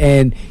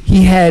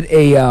he had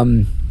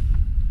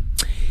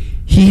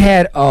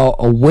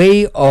a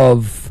way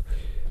of,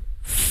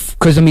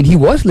 because he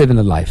was living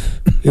a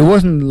life. It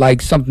wasn't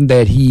like something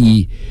that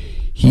he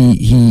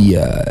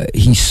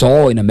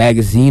saw in a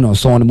magazine or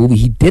saw in a movie.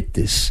 He did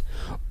this,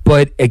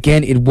 but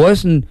again, it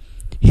wasn't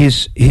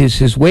his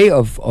way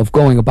of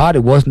going about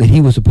it. Wasn't that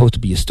he was supposed to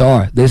be a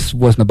star. This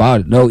wasn't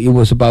about it. No, it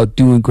was about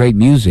doing great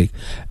music,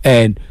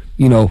 and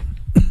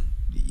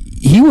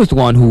he was the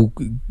one who,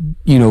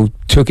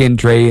 took in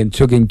Dre and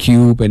took in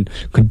Cube and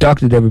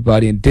conducted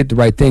everybody and did the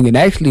right thing. And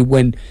actually,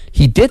 when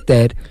he did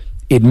that,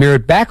 it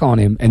mirrored back on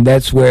him, and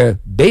that's where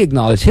they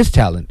acknowledged his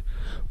talent,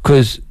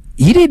 because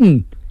he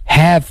didn't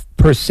have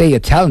per se a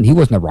talent. He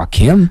wasn't a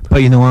Rakim.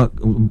 But you know what?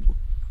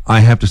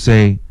 I have to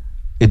say,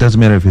 it doesn't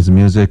matter if it's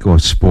music or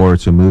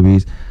sports or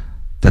movies.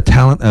 The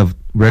talent of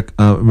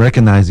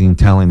recognizing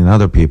talent in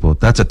other people,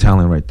 that's a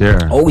talent right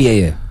there. Oh,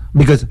 yeah.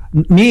 Because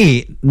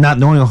me not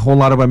knowing a whole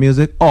lot about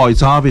music,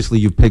 it's obviously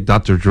you picked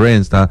Dr. Dre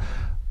and stuff.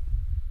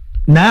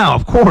 Now,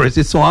 of course,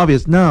 it's so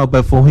obvious now,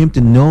 but for him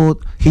to know,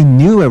 he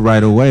knew it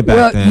right away back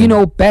Well, then. you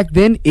know, back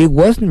then it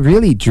wasn't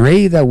really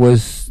Dre that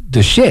was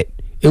the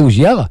shit. It was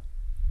Yella.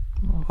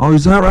 Oh,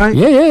 is that right?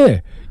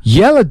 Yeah.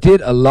 Yella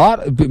did a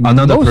lot.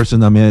 Another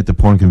person I met at the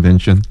porn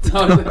convention.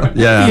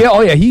 Yeah. Yeah,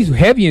 oh yeah, he's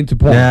heavy into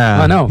porn.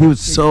 Yeah. I know. He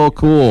was so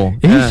cool.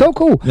 He's Yeah. so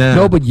cool. Yeah.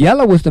 No, but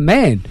Yella was the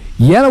man.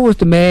 Yella was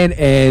the man,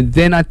 and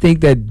then I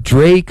think that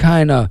Dre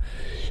kind of,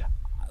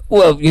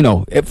 well, you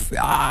know, if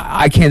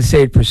I can't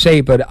say it per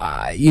se, but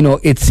you know,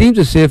 it seems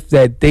as if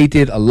that they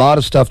did a lot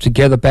of stuff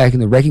together back in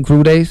the Wrecking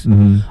Crew days.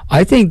 Mm-hmm.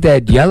 I think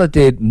that Yella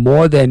did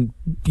more than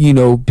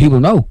people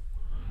know,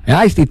 and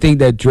I actually think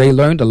that Dre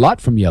learned a lot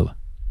from Yella.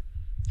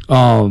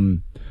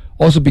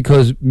 Also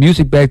because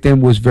music back then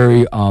was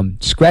very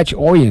scratch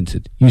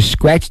oriented. You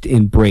scratched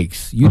in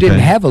breaks. You didn't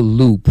Okay. have a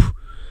loop.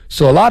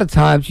 So a lot of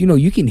times,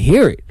 you can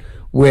hear it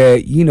where,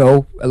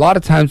 a lot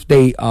of times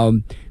they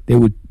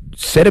would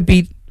set a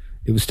beat,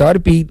 they would start a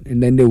beat,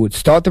 and then they would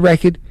start the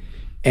record,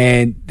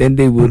 and then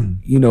they would,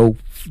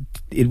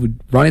 it would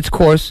run its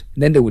course,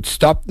 and then they would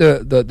stop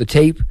the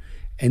tape,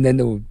 and then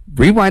they would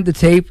rewind the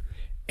tape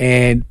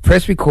and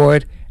press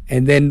record,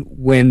 and then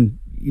when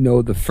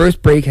the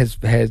first break has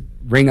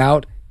ring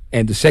out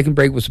and the second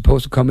break was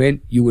supposed to come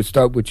in, you would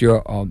start with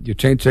your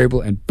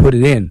turntable and put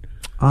it in.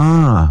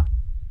 Ah.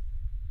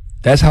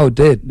 That's how you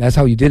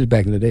did it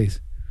back in the days,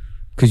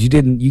 because you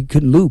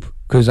couldn't loop,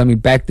 because I mean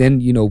back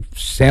then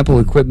sample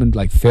equipment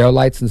like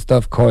Fairlights and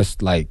stuff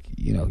cost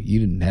you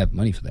didn't have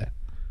money for that.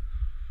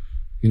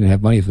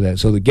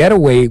 So the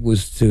getaway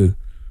was to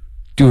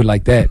do it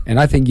like that, and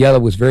I think Yella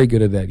was very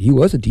good at that. He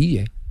was a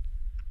DJ.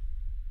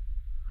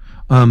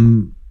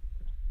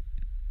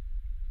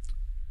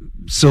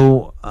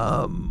 So,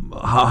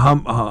 how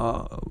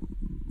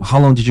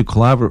long did you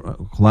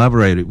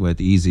collaborate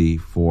with Easy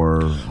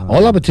for?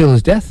 All up until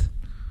his death.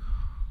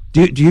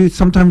 Do you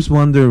sometimes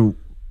wonder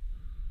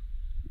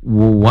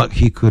what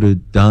he could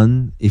have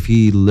done if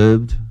he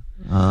lived?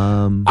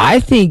 I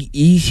think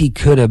Easy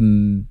could have.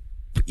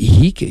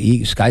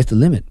 Sky's the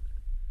limit.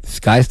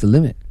 Sky's the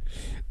limit.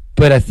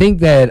 But I think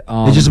that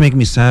it just makes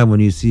me sad when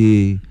you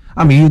see.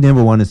 I mean, you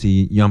never want to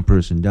see a young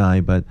person die,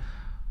 but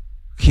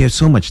he has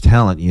so much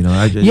talent,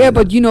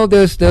 but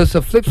there's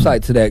a flip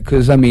side to that,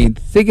 because I mean,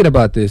 thinking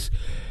about this,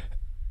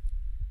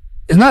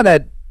 it's not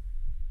that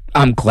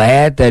I'm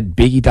glad that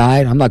Biggie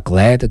died. I'm not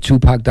glad that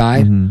Tupac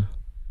died,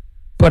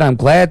 but I'm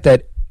glad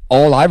that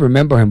all I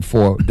remember them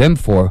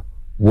for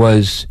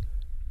was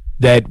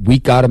that we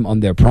got them in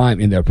their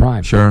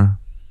prime. Sure.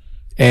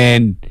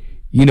 And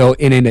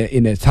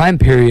in a time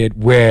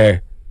period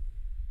where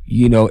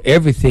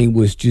everything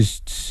was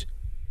just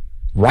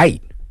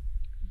right,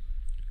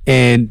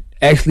 and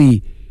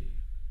actually,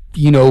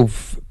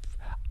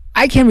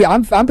 I can't.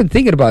 I've been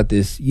thinking about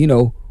this.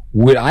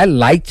 Would I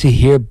like to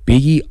hear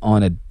Biggie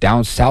on a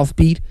down south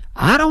beat?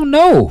 I don't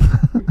know.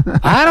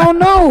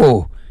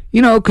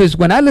 Because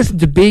when I listen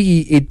to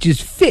Biggie, it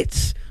just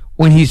fits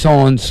when he's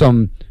on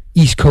some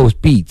East Coast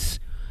beats,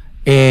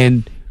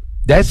 and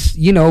that's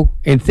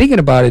And thinking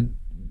about it,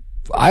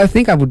 I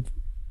think I would.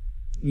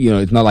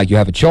 It's not like you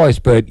have a choice,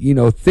 but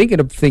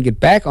thinking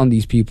back on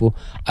these people,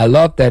 I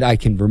love that I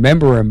can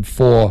remember them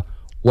for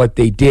what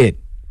they did.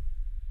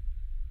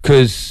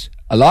 Because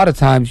a lot of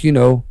times,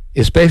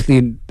 especially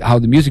in how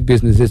the music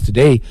business is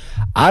today,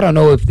 I don't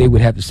know if they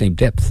would have the same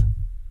depth.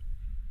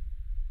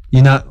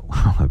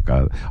 Oh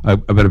God, I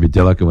better be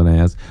delicate when I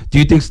ask. Do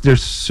you think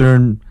there's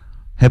certain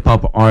hip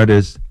hop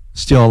artists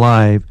still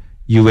alive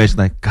you wish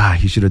God,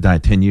 he should have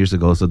died 10 years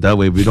ago, so that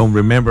way we don't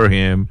remember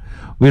him.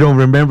 We don't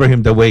remember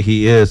him the way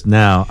he is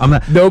now. I'm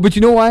not. No, but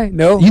you know why?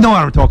 No. You know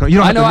what I'm talking about. You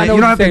don't I know you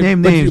don't have to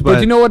name names,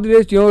 but you know what it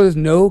is? You know what it is?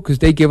 No, because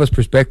they give us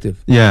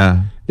perspective.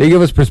 Yeah. They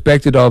give us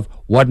perspective of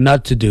what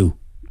not to do.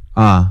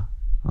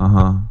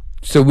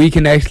 So we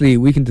can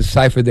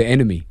decipher the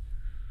enemy.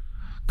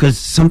 Because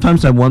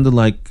sometimes I wonder,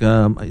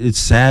 it's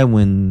sad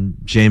when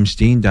James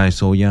Dean died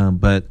so young,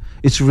 but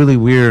it's really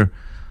weird.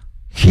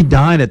 He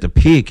died at the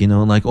peak,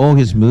 all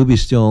his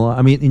movies still.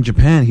 I mean, in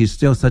Japan, he's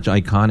still such an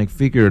iconic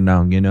figure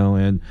now,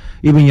 and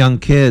even young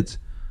kids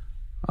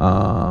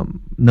know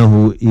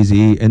who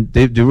Eazy-E, and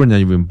they were not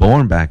even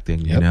born back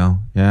then, Yeah.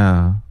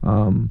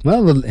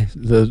 Well,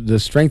 the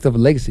strength of a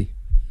legacy.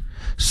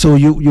 So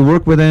you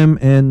work with him,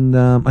 and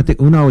I think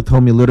Unao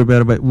told me a little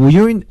bit about. Were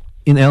you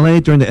in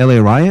LA during the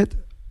LA riot,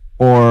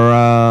 or?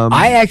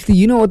 I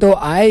actually,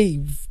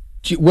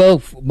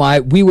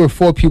 we were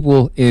 4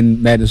 people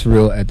in Madness for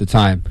Real at the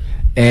time,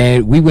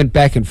 and we went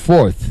back and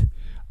forth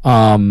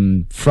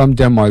from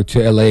Denmark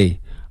to LA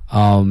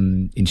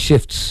in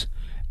shifts.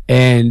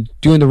 And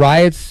during the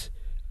riots,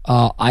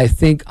 I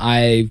think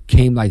I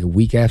came a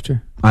week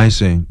after. I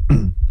see.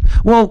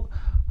 Well,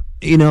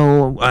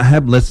 I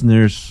have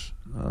listeners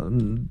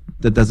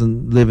that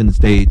doesn't live in the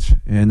States,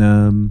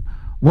 and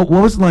what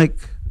was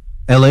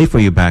LA for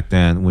you back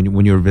then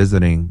when you were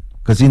visiting?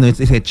 Because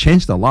it had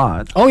changed a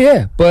lot. Oh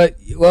yeah, but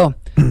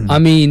I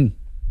mean,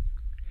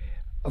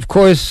 of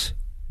course.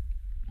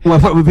 Well,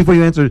 before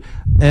you answer,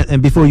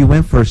 and before you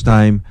went first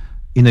time,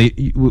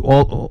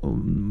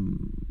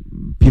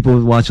 people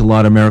who watch a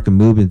lot of American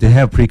movies, they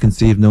have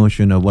preconceived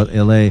notion of what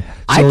LA.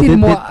 I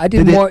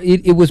did more.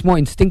 It was more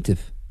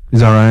instinctive. Is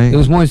that right? It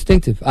was more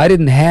instinctive. I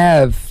didn't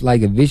have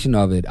like a vision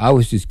of it. I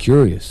was just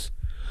curious.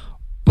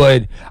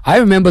 But I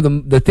remember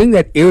the thing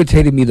that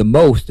irritated me the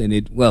most, and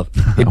it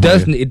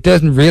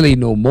doesn't really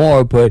no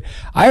more. But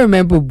I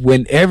remember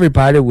when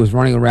everybody was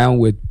running around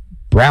with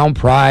brown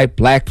pride,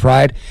 black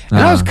pride, and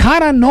I was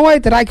kind of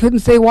annoyed that I couldn't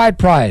say white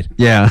pride.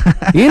 Yeah.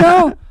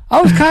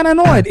 I was kind of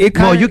annoyed.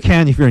 Well, you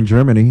can if you're in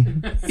Germany.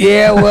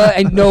 Yeah,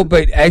 well,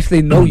 but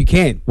actually, no, you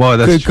can't. Well,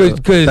 that's true.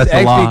 That's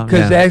the law.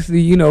 Because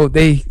actually,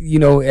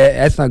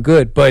 that's not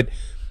good. But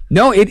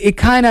no, it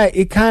kind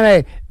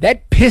of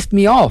that pissed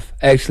me off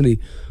actually.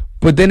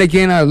 But then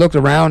again, I looked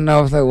around and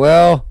I was like,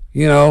 well,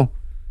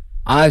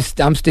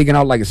 I'm sticking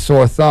out like a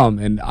sore thumb,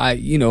 and I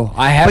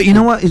have. But you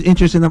know what is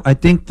interesting? I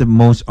think the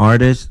most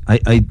artists,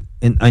 I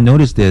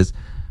noticed this,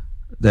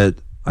 that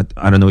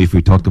I don't know if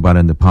we talked about it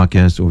in the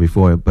podcast or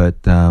before, but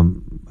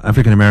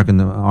African American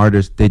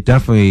artists, they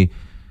definitely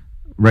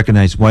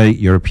recognize white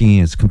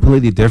Europeans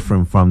completely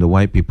different from the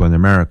white people in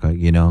America,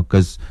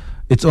 because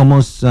it's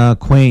almost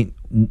quaint,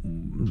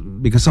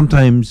 because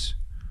sometimes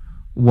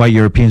white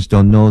Europeans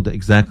don't know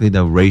exactly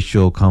the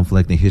racial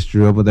conflict and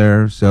history over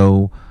there.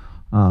 So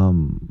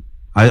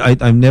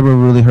I've never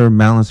really heard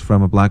malice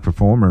from a black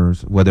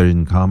performers, whether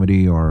in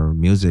comedy or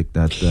music,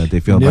 that they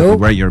feel about the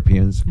white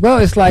Europeans. Well,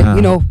 it's like,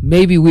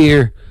 maybe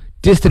we're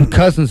distant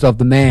cousins of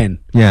the man.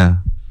 Yeah.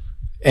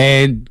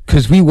 And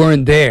because we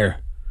weren't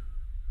there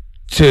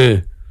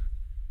to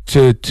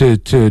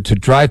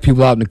drive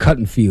people out in the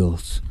cotton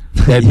fields.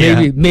 That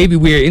maybe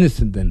we're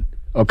innocent then,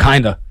 or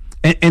kinda.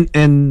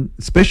 And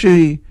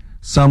especially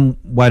some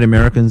white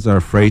Americans are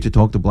afraid to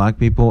talk to black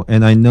people,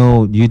 and I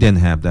know you didn't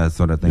have that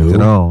sort of thing at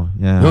all.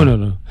 Yeah.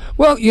 No.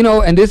 Well,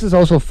 and this is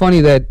also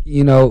funny that,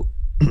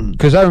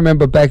 because I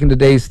remember back in the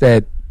days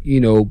that,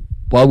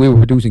 while we were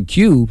producing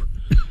Cube,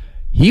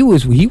 he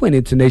went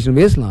into Nation of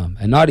Islam,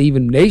 and not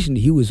even Nation,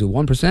 he was a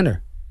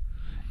 1%er.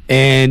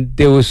 And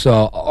there was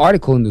an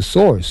article in The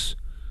Source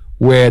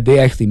where they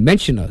actually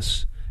mentioned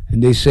us,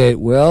 and they said,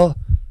 well,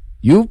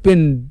 you've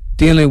been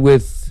dealing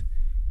with,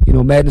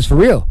 Madness for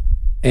Real.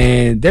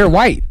 And they're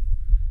white.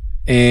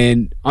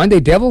 And aren't they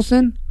devils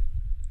then?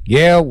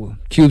 Yeah, well,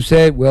 Cube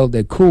said, well,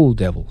 they're cool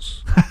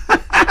devils.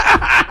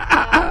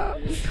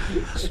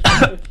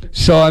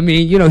 So, I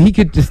mean, he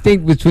could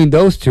distinguish between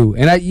those two.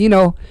 And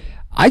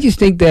I just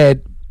think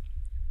that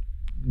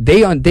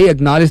they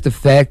acknowledged the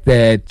fact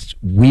that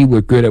we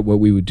were good at what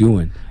we were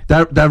doing.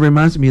 That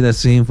reminds me of that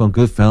scene from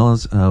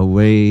Goodfellas,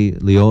 Ray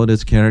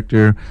Liotta's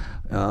character.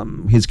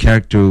 His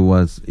character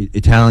was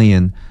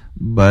Italian,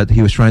 but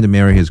he was trying to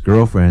marry his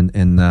girlfriend,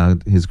 and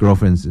his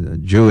girlfriend's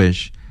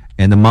Jewish,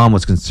 and the mom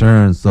was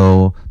concerned.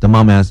 So the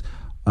mom asked,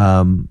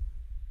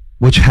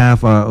 which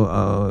half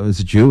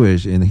is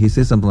Jewish? And he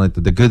said something like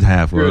the good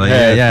half. Or like,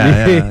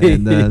 yeah.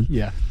 And,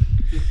 yeah.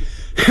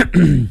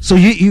 So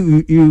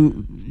you,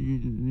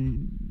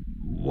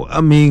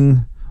 I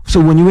mean, so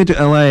when you went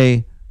to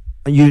LA,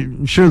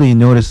 you surely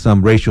noticed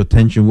some racial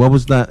tension. What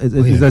was that?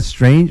 Is that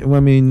strange? I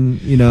mean,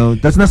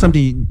 that's not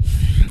something.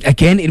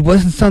 Again, it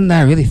wasn't something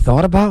I really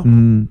thought about.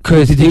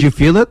 Cause did you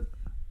feel it?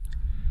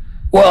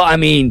 Well, I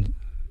mean,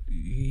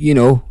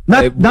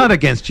 not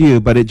against you,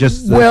 but it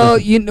just.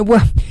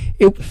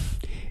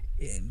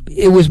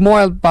 It was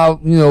more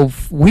about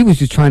we was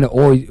just trying to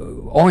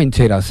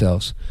orientate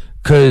ourselves,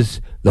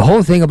 because the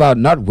whole thing about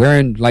not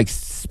wearing like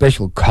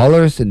special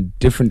colors in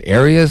different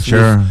areas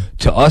was,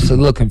 to us, a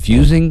little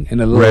confusing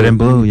and a little red and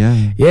blue,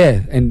 and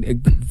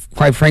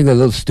quite frankly a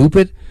little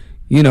stupid,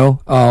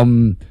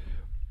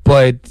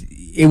 but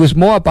it was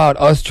more about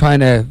us trying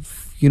to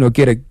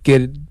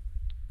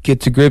get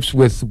to grips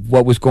with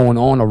what was going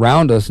on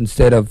around us,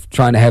 instead of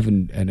trying to have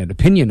an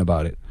opinion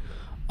about it.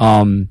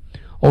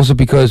 Also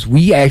because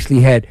we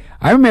actually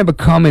I remember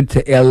coming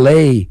to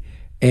LA,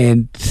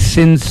 and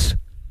since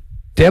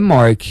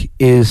Denmark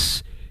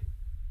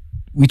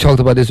we talked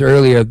about this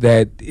earlier,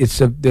 that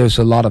there's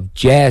a lot of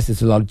jazz.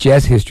 There's a lot of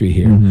jazz history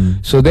here.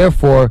 Mm-hmm. So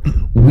therefore,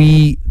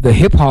 the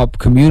hip hop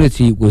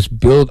community was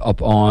built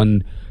up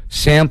on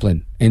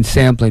sampling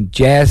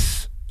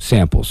jazz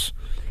samples.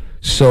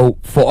 So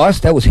for us,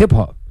 that was hip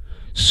hop.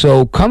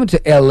 So coming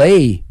to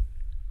LA,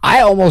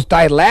 I almost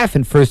died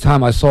laughing first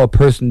time I saw a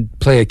person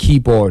play a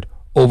keyboard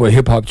over a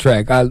hip hop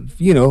track. I was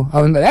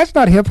like, that's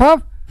not hip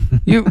hop.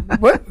 You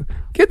what?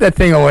 Get that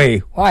thing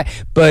away. Why?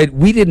 But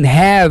we didn't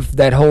have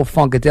that whole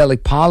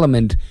Funkadelic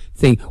Parliament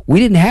thing.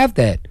 We didn't have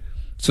that.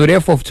 So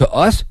therefore, to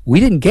us, we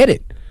didn't get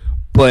it.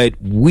 But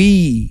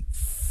we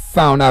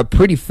found out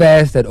pretty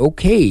fast that,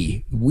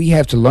 okay, we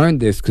have to learn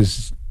this,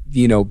 because,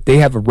 they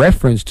have a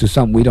reference to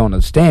something we don't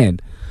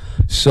understand.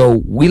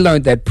 So we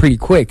learned that pretty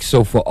quick.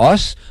 So for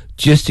us,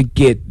 just to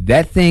get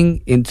that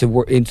thing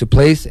into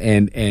place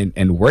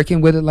and working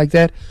with it like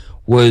that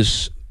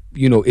was,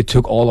 it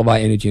took all of our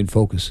energy and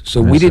focus.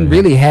 So we didn't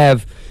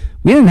have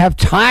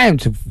time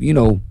to,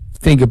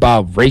 think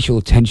about racial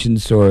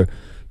tensions or,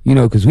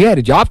 because we had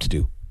a job to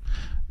do.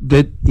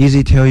 Did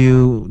Easy tell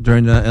you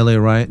during the LA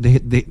riot?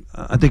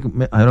 I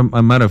think I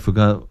might have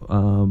forgot.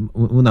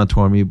 Una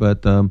told me,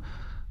 but did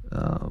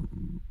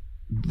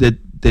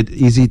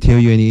Easy tell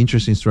you any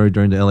interesting story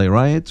during the LA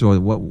riots, or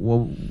what?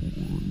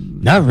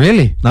 Not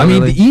really. Not I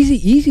mean, really?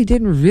 the Easy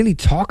didn't really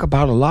talk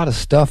about a lot of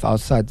stuff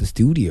outside the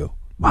studio.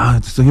 Wow,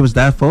 so he was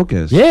that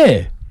focused.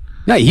 Yeah.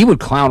 No, he would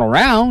clown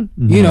around,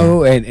 you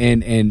know,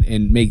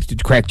 and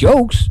make crack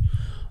jokes.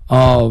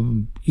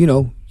 You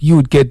know, you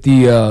would get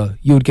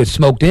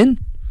smoked in.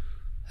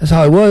 That's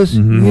how it was.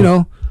 You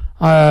know,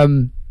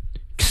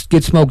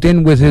 get smoked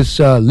in with his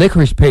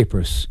licorice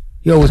papers.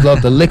 He always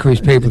loved the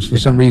licorice papers for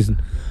some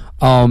reason.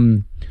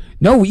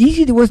 No,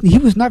 Easy he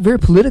was not very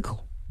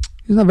political.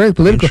 He was not very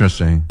political.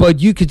 Interesting.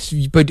 But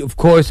of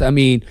course, I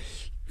mean,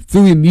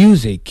 through the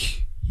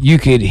music, you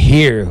could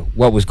hear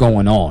what was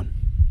going on.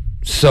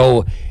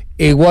 So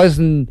it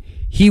wasn't.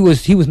 He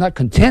was not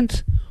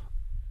content,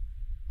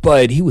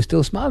 but he was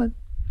still smiling.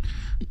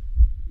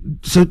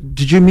 So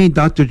did you meet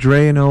Dr.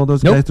 Dre and all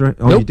those guys? Oh,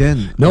 Nope. you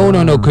didn't? No.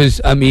 Because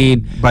I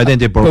mean, by then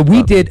they broke But we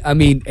up. did. I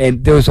mean,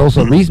 and there was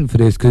also a reason for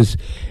this because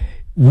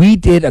we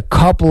did a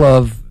couple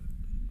of,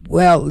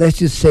 well, let's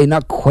just say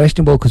not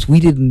questionable because we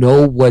didn't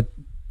know what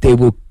they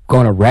were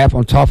going to rap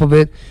on top of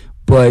it.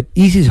 But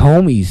Easy's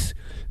homies,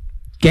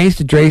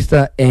 Gangsta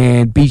Dresta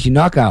and BG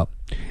Knockout,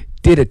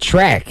 did a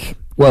track.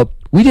 Well,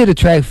 we did a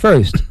track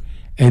first,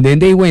 and then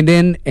they went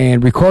in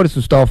and recorded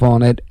some stuff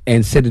on it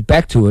and sent it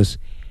back to us.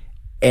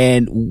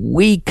 And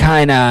we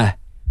kind of,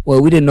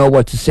 we didn't know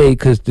what to say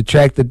because the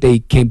track that they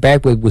came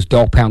back with was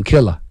Dog Pound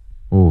Killer.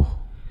 Oh.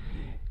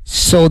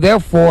 So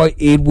therefore,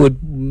 it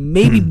would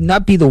maybe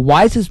not be the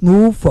wisest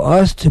move for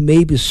us to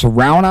maybe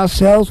surround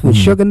ourselves with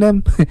Suge and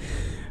them.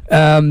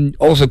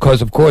 Also,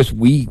 because of course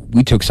we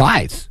took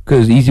sides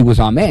because Easy was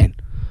our man.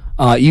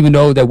 Even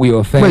though that we were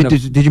a fan. Wait,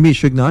 of, did you meet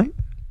Suge Knight?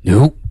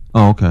 Nope.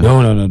 Oh, okay.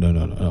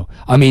 No.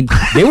 I mean,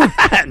 they were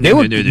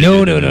no,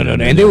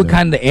 and they were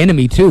kind of the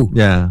enemy too.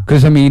 Yeah.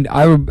 Because I mean,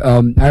 I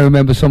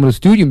remember some of the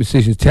studio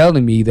musicians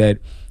telling me that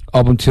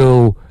up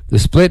until the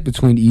split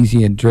between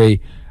Easy and Dre,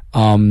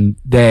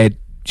 that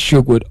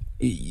Suge would,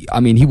 I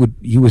mean, he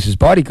was his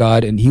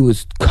bodyguard, and he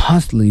was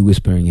constantly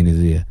whispering in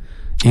his ear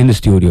in the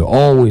studio,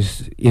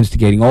 always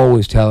instigating,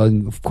 always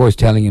telling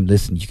him,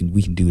 listen,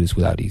 we can do this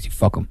without Easy.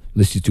 Fuck him.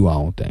 Let's just do our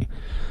own thing.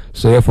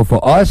 So therefore,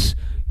 for us,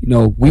 you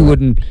know, we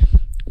wouldn't.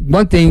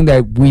 One thing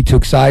that we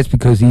took sides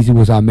because Easy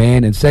was our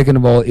man, and second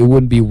of all, it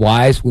wouldn't be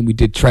wise when we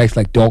did tracks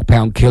like Dog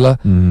Pound Killer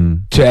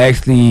to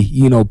actually,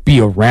 you know, be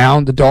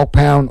around the Dog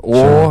Pound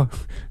or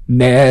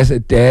Nas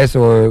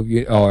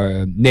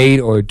or Nate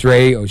or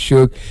Dre or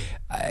Suge.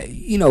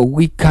 You know,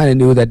 we kind of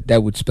knew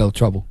that would spell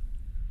trouble.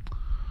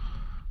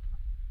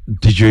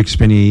 Did you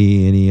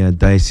experience any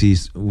dicey?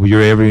 Were you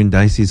ever in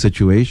dicey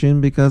situation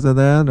because of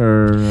that,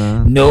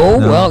 or No,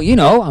 well, you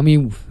know, I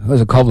mean,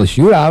 there's a couple of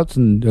shootouts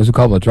and there's a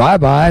couple of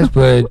drive-bys,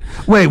 but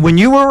wait, when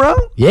you were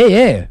around?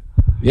 yeah.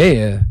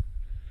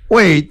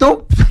 Wait,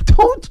 don't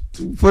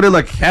put it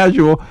like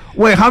casual.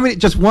 Wait, how many?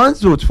 Just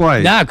once or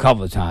twice? Not a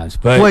couple of times,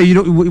 but Wait,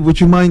 would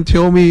you mind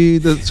tell me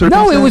the circumstance?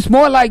 no, it was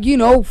more like, you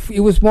know,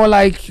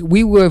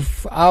 we were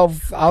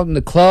out in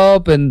the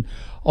club, and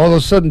all of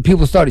a sudden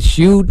people started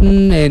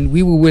shooting, and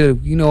we were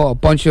with, you know,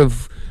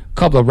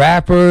 couple of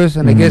rappers,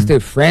 and I guess their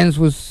friends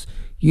was,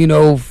 you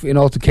know, in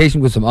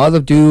altercation with some other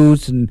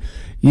dudes, and,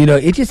 you know,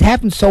 it just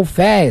happened so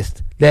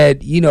fast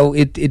that, you know,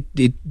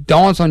 it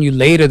dawns on you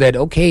later that,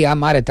 okay, I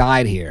might have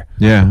died here.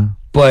 Yeah.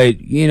 But,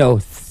 you know,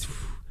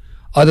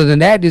 other than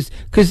that, is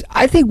because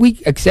I think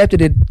we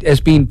accepted it as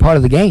being part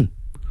of the game.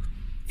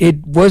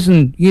 It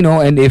wasn't, you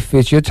know, and if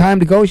it's your time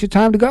to go, it's your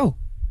time to go.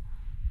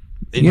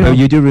 You know,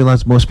 you do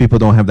realize most people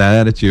don't have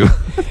that attitude.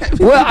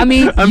 Well, I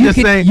mean, I'm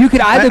just saying. You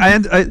could either.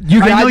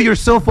 I know you're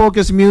so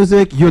focused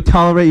music, you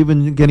tolerate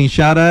even getting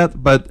shot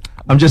at, but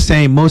I'm just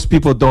saying most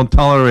people don't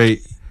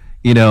tolerate,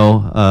 you know.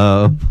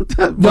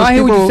 No, I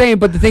hear what you're saying,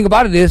 but the thing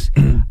about it is,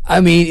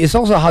 I mean, it's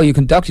also how you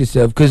conduct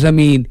yourself. Because I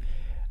mean,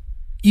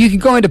 you can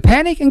go into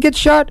panic and get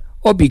shot,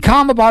 or be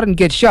calm about it and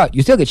get shot.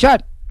 You still get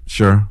shot.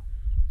 Sure.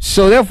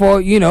 So therefore,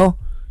 you know,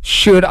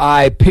 should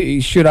I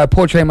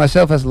portray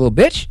myself as a little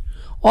bitch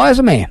or as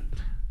a man?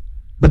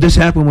 But this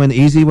happened when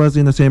Easy was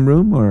in the same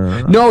room,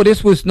 or No,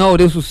 this was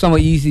some of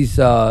Easy's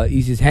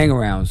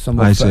hang-arounds, some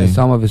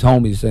of his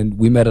homies, and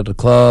we met at a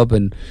club,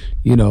 and,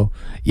 you know,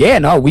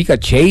 we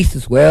got chased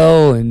as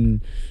well,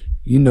 and,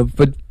 you know,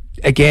 but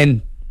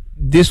again,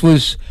 this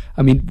was,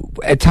 I mean,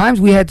 at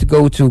times we had to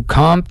go to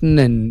Compton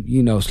and,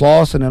 you know,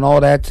 Slauson and all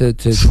that to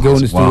go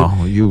in the studio.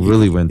 Wow, you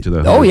really went to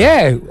the. Oh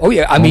yeah.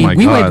 I mean, my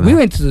we God.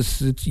 went to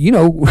the, you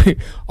know,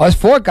 us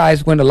four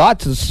guys went a lot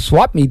to the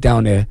swap meet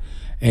down there,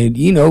 and,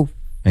 you know.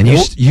 And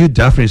you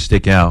definitely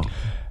stick out.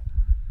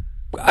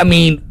 I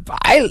mean,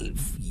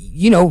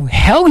 you know,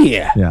 hell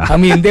yeah. Yeah. I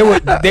mean,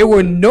 there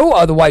were no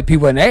other white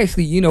people, and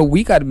actually, you know,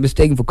 we got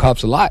mistaken for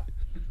cops a lot.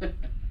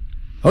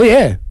 Oh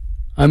yeah.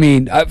 I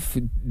mean,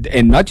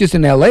 and not just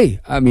in L.A.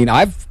 I mean,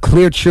 I've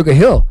cleared Sugar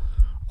Hill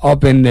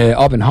up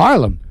in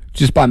Harlem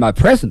just by my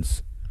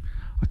presence.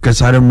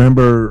 Because I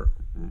remember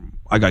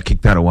I got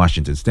kicked out of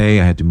Washington State.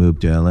 I had to move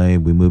to LA.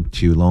 We moved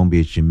to Long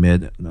Beach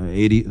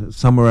in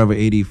somewhere over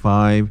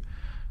 85.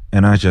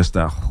 And I just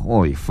thought,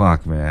 holy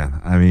fuck, man.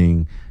 I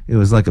mean, it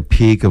was like a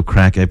peak of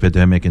crack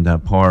epidemic in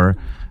that part.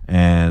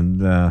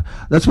 And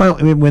that's why,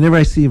 I mean, whenever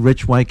I see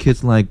rich white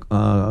kids like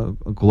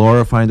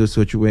glorifying the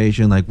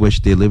situation, like wish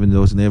they live in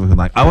those neighborhoods,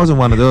 like I wasn't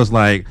one of those,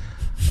 like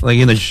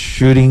in the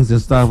shootings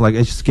and stuff, like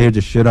it scared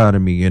the shit out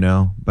of me, you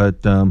know.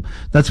 But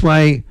that's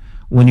why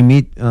when you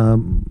meet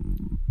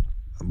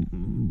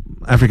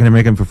African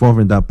American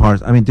performers in that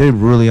part, I mean, they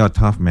really are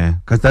tough,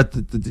 man. Because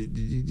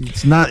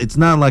it's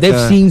not like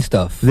they've seen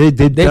stuff. They've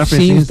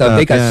definitely seen stuff.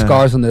 They got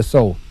scars on their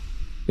soul.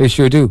 They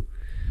sure do.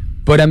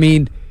 But I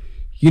mean,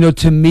 you know,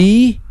 to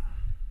me,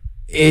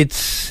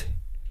 it's.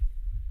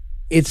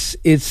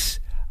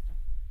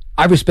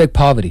 I respect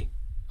poverty.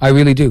 I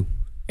really do,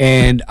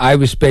 and I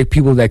respect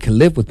people that can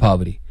live with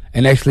poverty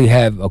and actually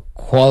have a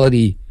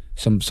quality,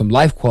 some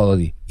life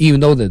quality, even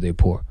though they're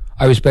poor.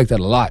 I respect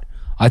that a lot.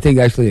 I think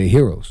actually they're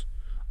heroes.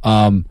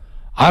 I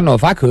don't know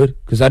if I could,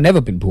 because I've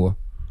never been poor.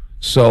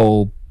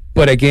 So,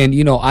 but again,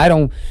 you know, I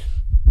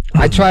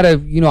try to,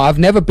 you know, I've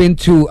never been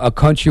to a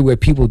country where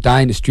people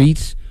die in the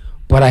streets,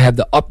 but I have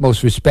the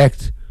utmost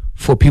respect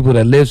for people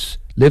that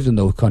lived in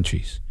those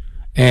countries.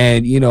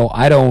 And, you know,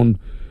 I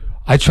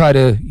try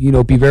to, you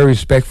know, be very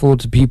respectful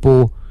to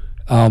people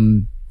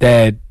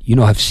that, you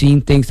know, have seen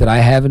things that I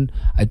haven't.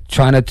 I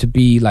try not to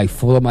be like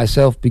full of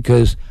myself,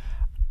 because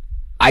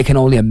I can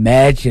only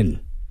imagine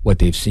what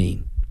they've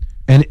seen.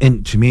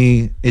 And to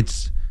me,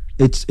 it's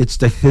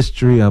the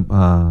history of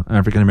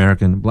African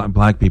American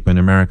black people in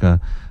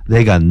America.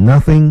 They got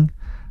nothing,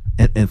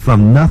 and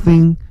from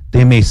nothing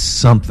they made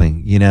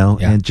something, you know.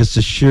 Yeah. And just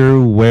a sheer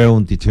will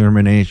and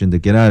determination to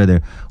get out of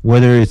there,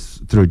 whether it's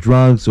through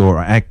drugs or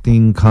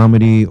acting,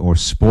 comedy, or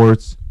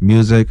sports,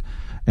 music.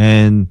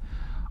 And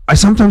I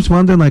sometimes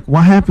wonder, like,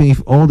 what happened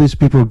if all these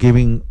people were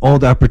giving all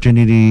the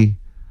opportunity,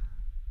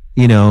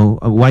 you know,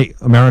 white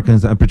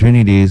Americans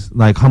opportunities,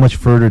 like how much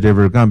further they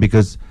would have gone,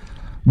 because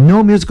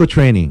no musical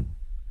training.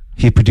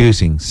 He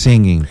producing,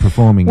 singing,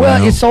 performing. Well,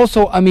 you know? it's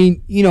also, I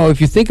mean, you know,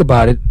 if you think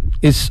about it,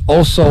 it's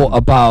also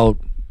about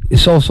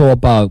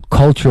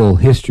cultural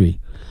history.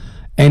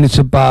 And it's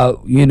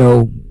about, you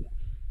know,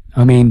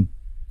 I mean,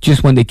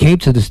 just when they came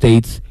to the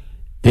States,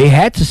 they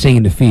had to sing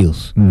in the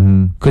fields.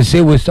 Because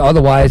it was,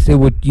 otherwise they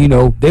would, you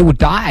know, they would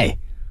die.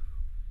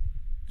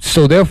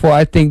 So therefore,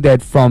 I think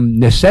that from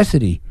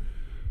necessity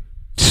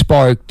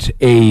sparked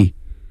a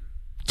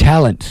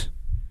talent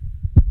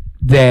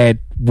that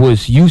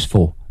was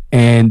useful,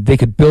 and they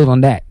could build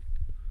on that.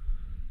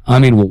 I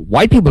mean, well,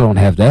 white people don't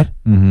have that.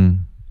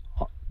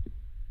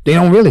 They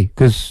don't really,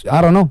 because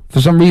I don't know,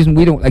 for some reason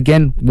we don't.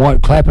 Again,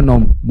 clapping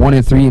on 1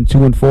 and 3 and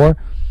 2 and 4.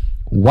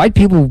 White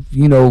people,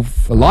 you know,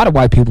 a lot of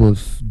white people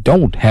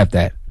don't have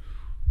that.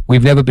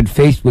 We've never been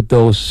faced with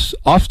those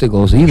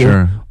obstacles either.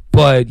 Sure.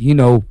 But you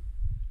know,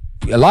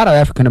 a lot of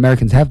African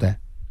Americans have that.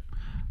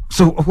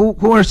 So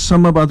who are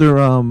some of other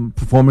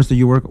performers that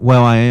you work?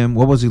 Well, I Am.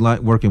 What was he like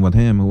working with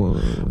him?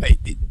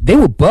 They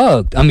were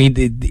bugged. I mean,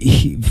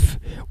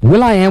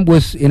 Will I Am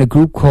was in a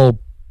group called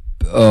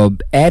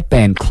Ad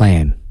Band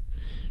Clan.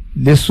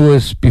 This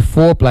was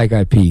before Black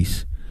Eyed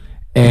Peas,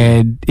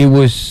 and it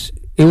was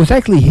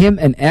actually him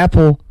and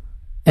Apple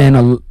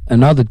and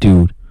another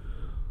dude.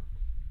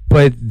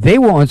 But they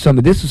were on some.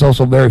 This is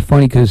also very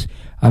funny, because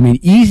I mean,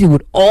 Easy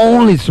would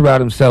only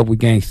surround himself with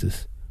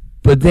gangsters.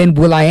 But then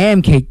Will I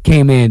Am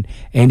came in,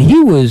 and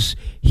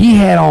he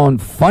had on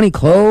funny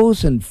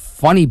clothes and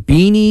funny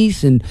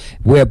beanies and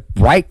wear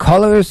bright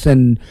colors,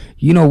 and,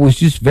 you know, was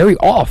just very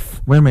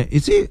off. Wait a minute,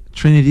 is he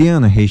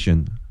Trinidadian or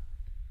Haitian?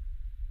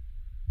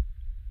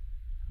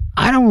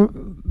 I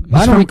don't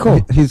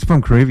recall. He's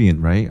from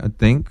Caribbean, right? I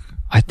think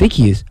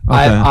he is. Okay.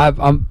 I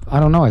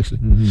don't know actually.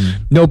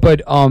 No,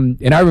 but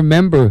and I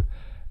remember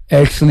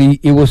actually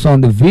it was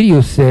on the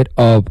video set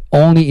of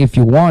Only If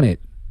You Want It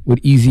with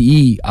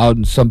Eazy-E out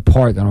in some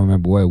park, I don't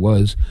remember where it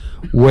was,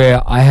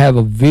 where I have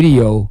a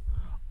video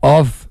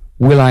of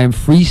Will I Am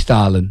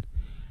freestyling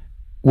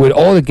with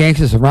all the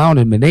gangsters around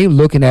him, and they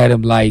looking at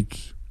him like,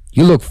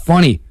 you look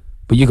funny,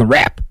 but you can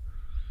rap.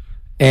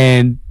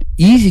 And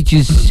Easy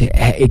just,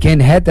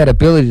 again, had that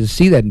ability to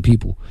see that in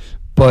people.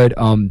 But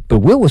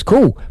Will was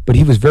cool, but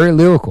he was very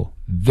lyrical.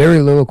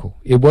 Very lyrical.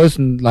 It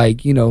wasn't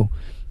like, you know,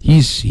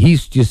 he's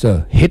just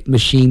a hit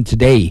machine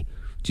today.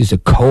 Just a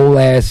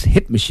cold-ass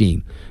hit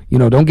machine. You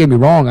know, don't get me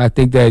wrong. I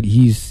think that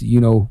he's, you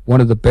know,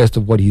 one of the best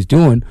of what he's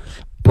doing.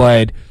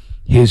 But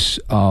his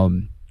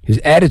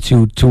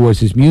attitude towards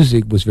his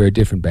music was very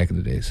different back in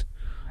the days.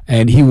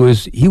 And he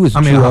was.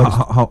 I mean,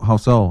 how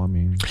so? I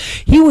mean,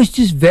 he was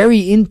just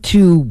very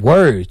into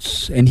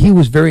words, and he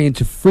was very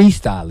into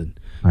freestyling.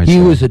 He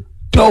was a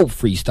dope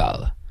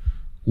freestyler,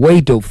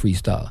 way dope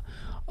freestyler.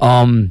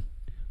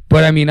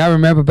 But I mean, I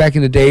remember back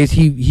in the days,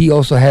 he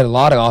also had a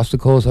lot of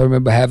obstacles. I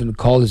remember having to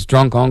call his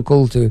drunk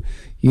uncle to,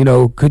 you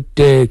know, could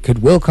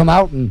Will come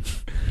out and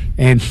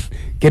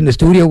get in the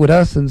studio with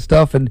us and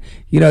stuff. And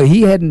you know,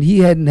 he hadn't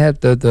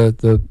had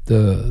the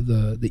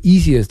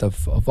easiest of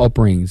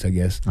upbringings, I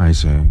guess. I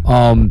see.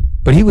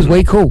 But he was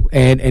way cool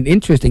and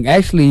interesting.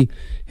 Actually,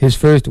 his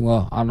first,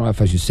 well, I don't know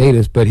if I should say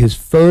this, but his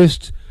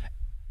first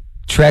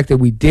track that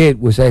we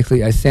did was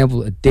actually, I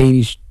sampled a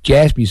Danish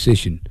jazz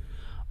musician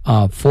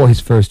for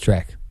his first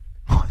track.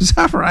 Is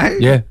that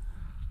right? Yeah.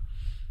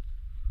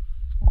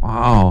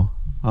 Wow.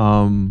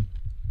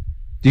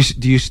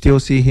 Do you still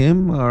see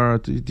him, or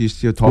do you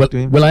still talk to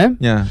him? Will I am?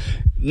 Yeah.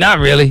 Not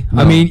really.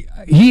 No. I mean,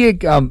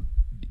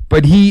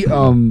 but he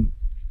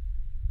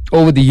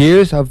over the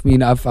years, I've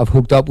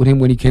hooked up with him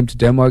when he came to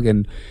Denmark,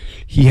 and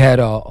he had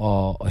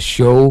a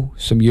show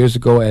some years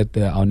ago at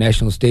our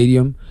national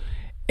stadium,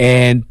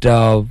 and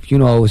I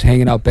was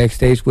hanging out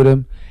backstage with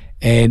him,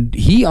 and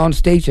he on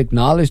stage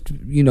acknowledged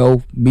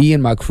me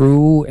and my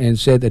crew and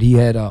said that he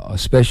had a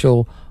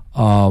special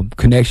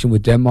connection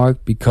with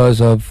Denmark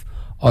because of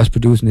us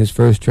producing his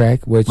first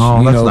track, which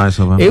that's nice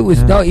of him. It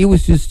was he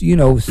was just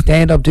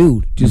stand up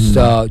dude, just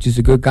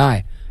a good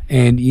guy,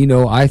 and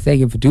I thank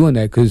him for doing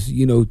that because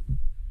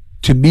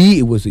to me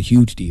it was a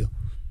huge deal.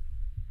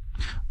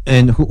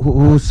 And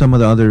who's some of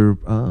the other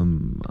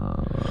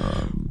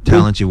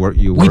talents you work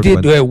we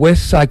did with?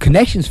 West Side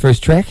Connection's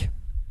first track,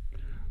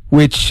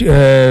 which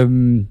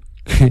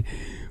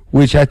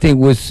which I think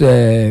was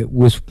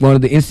one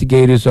of the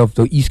instigators of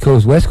the East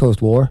Coast West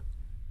Coast war.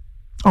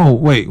 Oh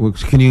wait,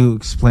 can you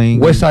explain?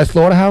 West Side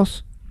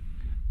Slaughterhouse.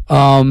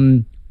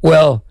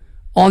 Well,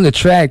 on the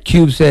track,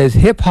 Cube says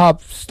hip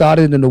hop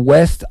started in the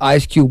West.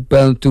 Ice Cube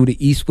bellowed through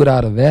the East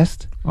without a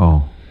vest.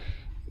 Oh.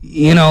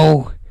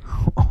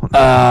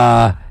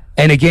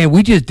 And again,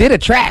 we just did a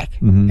track,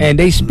 and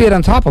they spit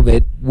on top of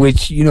it.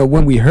 Which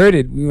when we heard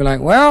it, we were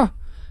like, "Well,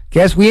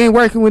 guess we ain't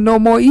working with no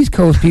more East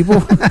Coast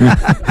people."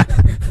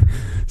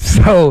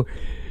 So,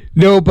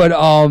 no, but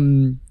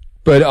on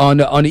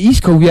the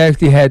East Coast, we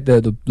actually had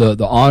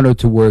the honor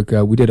to work.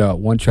 We did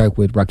one track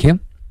with Rakim.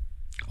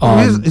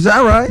 Is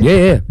that right?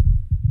 Yeah.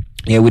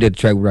 We did a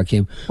track with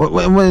Rakim.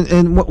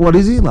 What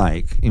is he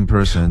like in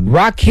person?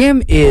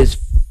 Rakim is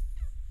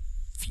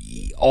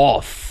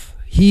off.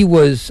 He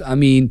was. I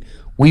mean,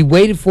 we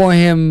waited for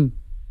him,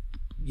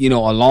 a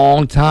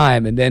long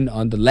time, and then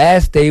on the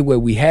last day where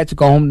we had to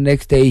go home the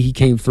next day, he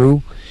came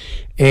through,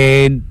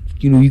 and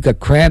you got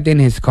cramped in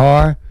his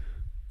car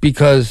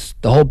because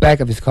the whole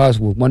back of his car was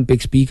one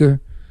big speaker,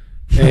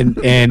 and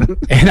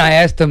I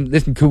asked him,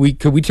 listen, could we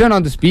turn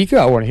on the speaker?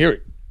 I want to hear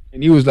it.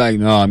 And he was like,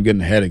 no, I'm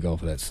getting a headache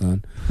off of that,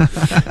 son.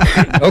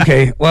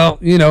 Okay, well,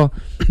 no,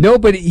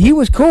 but he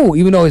was cool,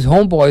 even though his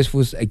homeboys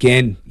was,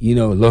 again,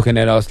 looking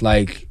at us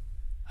like,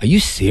 are you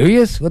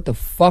serious? What the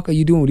fuck are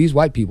you doing with these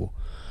white people?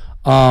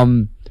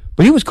 But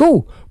he was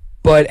cool.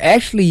 But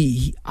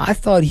actually, I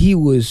thought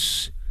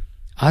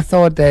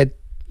that,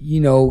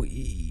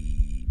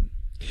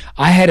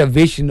 I had a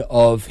vision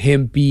of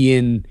him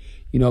being,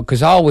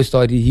 because I always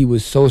thought he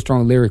was so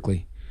strong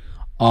lyrically.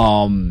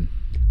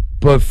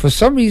 But for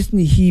some reason,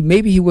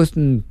 he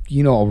wasn't,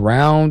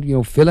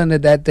 around, feeling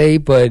it that day.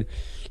 But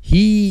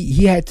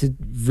he had to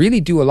really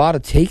do a lot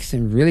of takes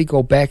and really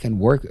go back and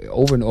work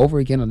over and over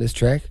again on this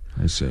track.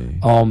 I see.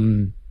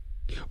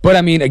 But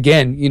I mean,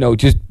 again,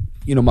 just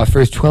my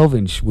first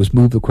 12-inch was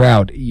 "Move the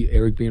Crowd,"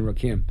 Eric B. and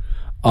Rakim.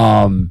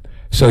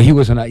 So that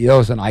was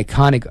an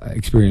iconic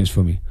experience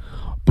for me.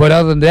 But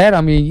other than that, I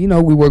mean,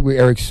 we worked with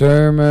Eric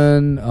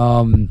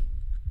Sermon.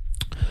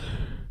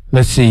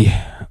 Let's see.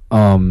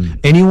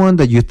 Anyone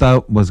that you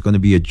thought was going to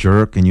be a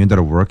jerk and you ended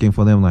up working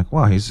for them, like,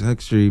 wow, he's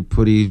actually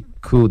pretty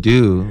cool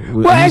dude.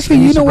 Well,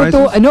 actually, you know what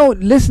though?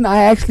 Listen,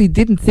 I actually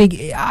didn't think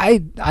I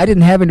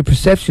didn't have any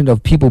perception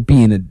of people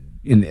being a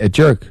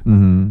jerk.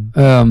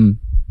 Mm-hmm.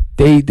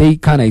 They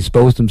kind of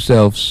exposed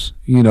themselves,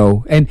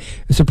 and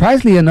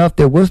surprisingly enough,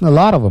 there wasn't a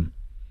lot of them.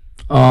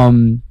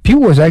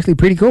 People was actually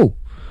pretty cool.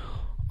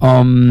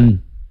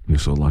 You're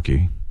so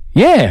lucky.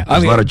 Yeah,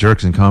 There's a lot of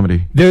jerks in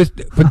comedy.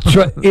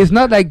 It's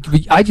not like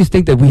I just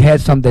think that we had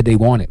something that they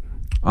wanted.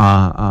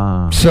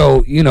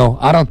 So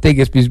I don't think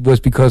it was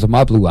because of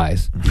my blue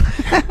eyes.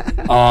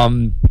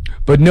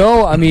 But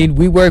no, I mean,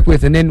 we worked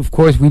with, and then of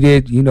course we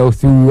did,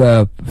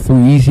 through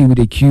Easy, we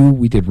did Q,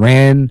 we did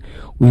Ran,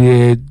 we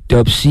did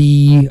Dub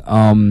C.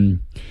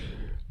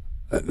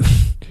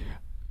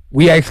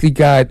 We actually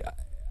got,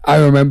 I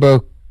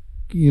remember,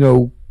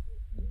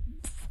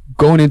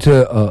 going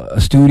into a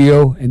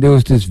studio, and there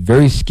was this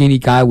very skinny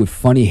guy with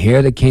funny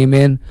hair that came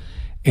in,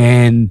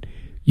 and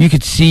you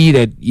could see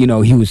that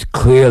he was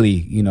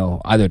clearly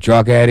either a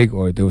drug addict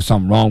or there was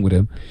something wrong with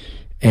him,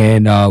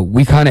 and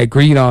we kind of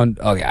agreed on,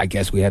 okay, I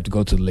guess we have to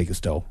go to the liquor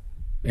store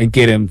and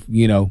get him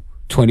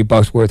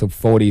 $20 worth of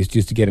 40s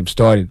just to get him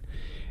started.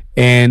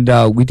 And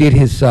we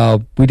did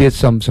some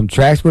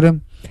tracks with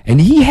him,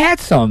 and he had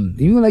some.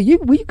 He was like, you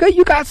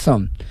got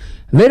some.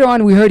 Later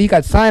on, we heard he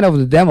got signed over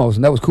the demos,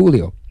 and that was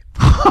Coolio.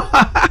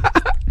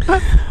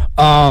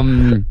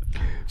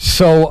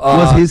 So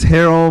was his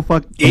hair all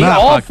fucked? He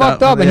all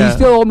fucked up, and he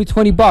still owed me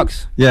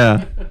 $20.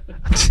 Yeah.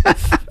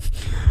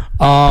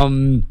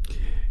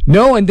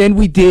 No, and then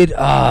we did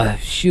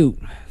Coolio.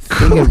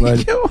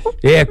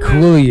 Yeah,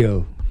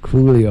 Coolio.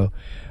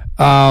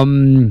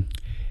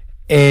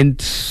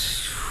 And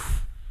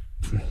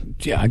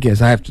I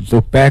guess I have to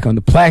look back on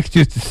the plaques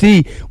just to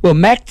see. Well,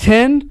 Mac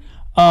 10.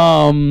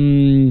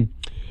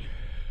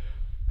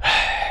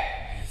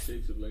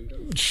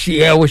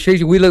 Yeah, well,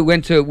 we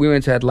went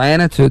to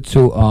Atlanta to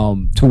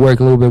work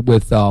a little bit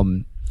with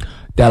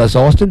Dallas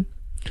Austin,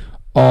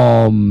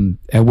 and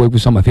work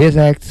with some of his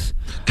acts.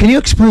 Can you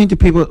explain to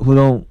people who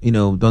don't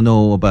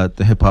know about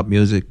the hip hop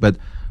music, but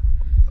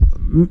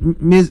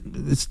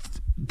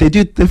they do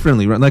it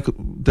differently, right? Like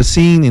the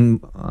scene in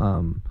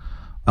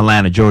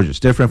Atlanta, Georgia, is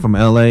different from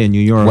LA and New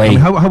York. I mean,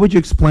 how would you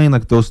explain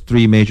like those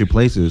three major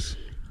places?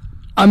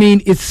 I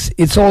mean,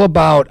 it's all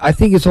about. I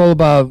think it's all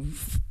about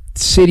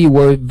city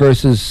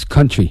versus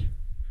country.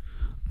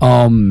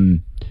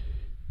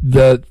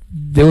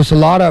 There was a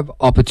lot of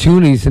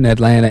opportunities in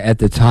Atlanta at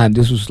the time.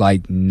 This was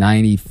like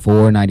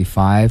 94,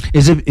 95.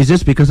 Is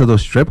this because of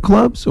those strip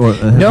clubs or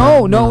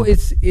no,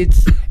 it's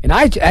and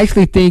I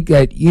actually think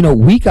that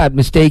we got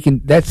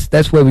mistaken.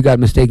 That's where we got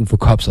mistaken for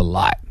Cups a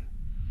lot,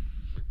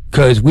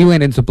 because we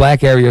went into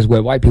black areas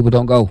where white people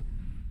don't go.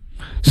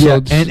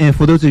 So and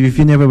for those of you, if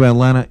you never been to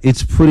Atlanta,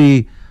 it's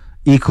pretty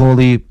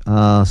equally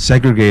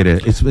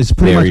segregated. It's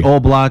pretty much all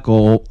black,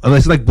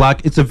 it's like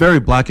black. It's a very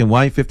black and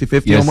white,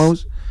 50-50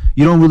 almost.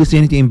 You don't really see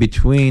anything in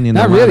between in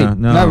Atlanta.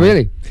 Not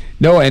really.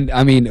 No, and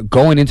I mean,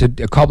 going into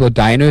a couple of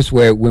diners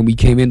where when we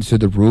came into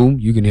the room,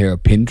 you can hear a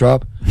pin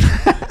drop.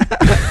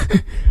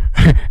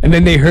 And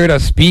then they heard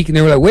us speak, and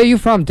they were like, "Where are you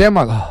from?"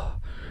 Denmark. Oh.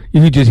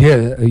 You could just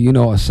hear,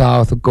 a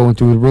South going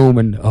through the room,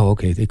 and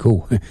okay, they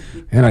cool.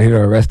 They're not here to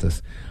arrest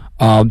us.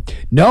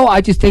 No, I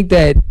just think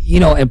that,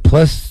 and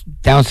plus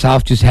down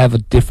South just have a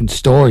different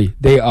story.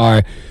 They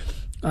are,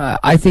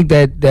 I think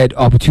that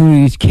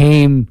opportunities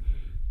came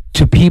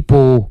to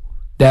people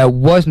that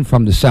wasn't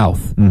from the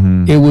South.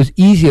 Mm-hmm. It was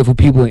easier for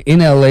people in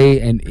LA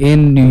and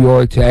in New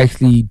York to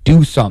actually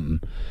do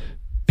something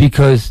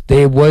because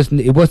it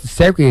wasn't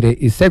segregated.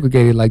 It's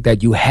segregated like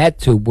that. You had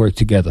to work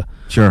together.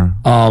 Sure.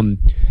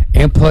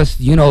 And plus,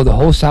 the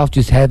whole South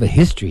just have a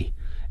history,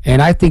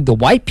 and I think the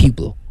white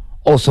people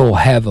also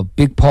have a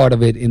big part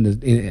of it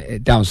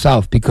in down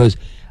South, because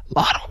a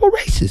lot of them are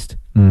racist.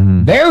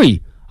 Mm-hmm.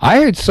 Very.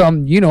 I heard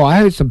some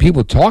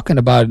people talking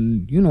about it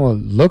and,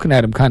 looking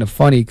at them kind of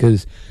funny,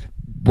 because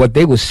what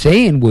they were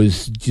saying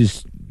was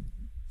just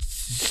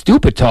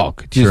stupid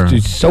talk,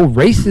 just so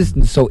racist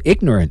and so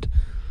ignorant.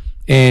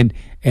 And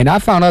I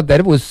found out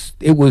that it was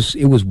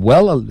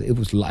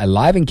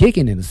alive and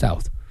kicking in the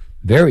South,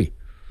 very.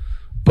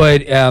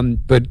 But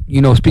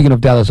speaking of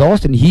Dallas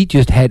Austin, he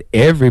just had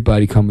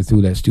everybody coming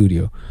through that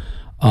studio.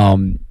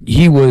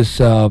 He was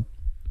the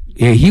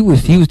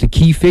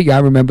key figure. I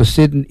remember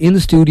sitting in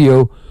the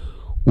studio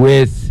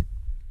with.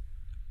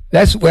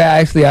 That's where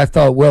actually I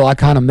thought, well, I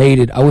kind of made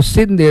it. I was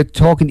sitting there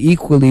talking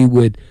equally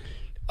with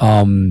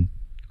Dallas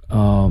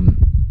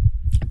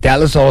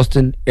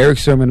Austin, Eric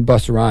Sermon, and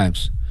Busta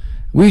Rhymes.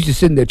 We was just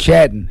sitting there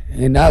chatting,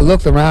 and I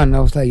looked around and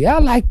I was like, yeah, I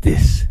like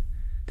this.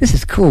 This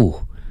is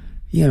cool.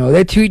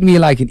 They treat me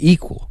like an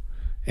equal.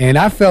 And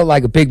I felt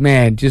like a big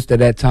man just at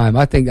that time.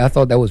 I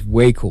thought that was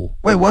way cool.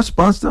 Wait, what's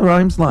Busta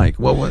Rhymes like?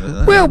 Well,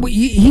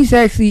 he's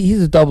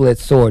a double-edged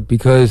sword,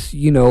 because,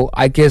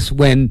 I guess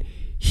when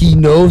he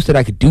knows that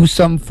I could do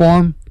something for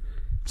him.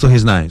 So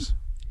he's nice.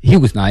 He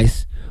was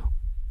nice.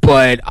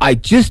 But I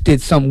just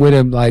did something with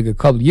him like a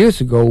couple of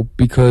years ago,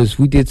 because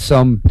we did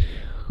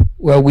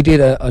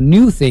a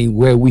new thing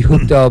where we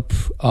hooked up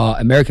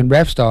American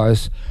rap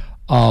stars.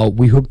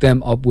 We hooked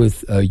them up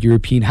with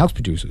European house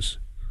producers.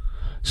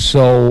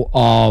 So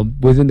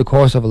within the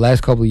course of the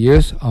last couple of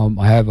years,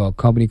 I have a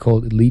company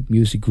called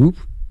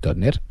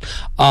EliteMusicGroup.net,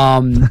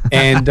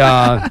 and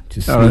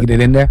just sneaking it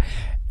in there.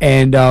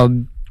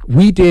 And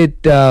we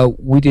did a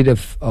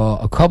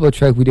couple of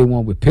tracks. We did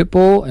one with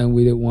Pitbull and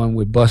we did one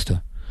with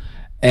Busta.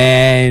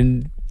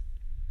 And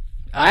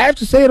I have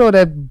to say though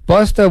that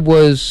Busta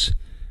was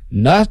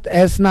not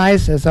as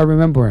nice as I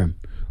remember him.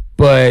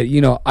 But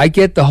I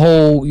get the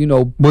whole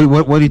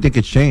What do you think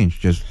it's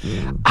changed?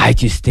 I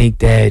just think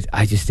that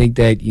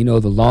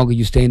the longer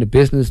you stay in the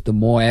business, the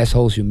more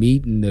assholes you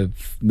meet, and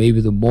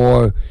maybe the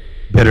more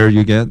better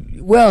you get.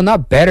 Well,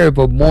 not better,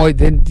 but more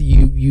than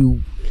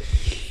you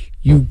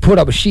put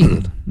up a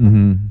shield,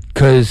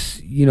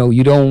 because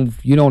you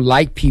don't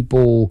like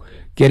people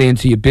getting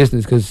into your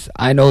business, because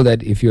I know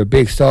that if you're a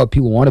big star,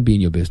 people want to be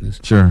in your business.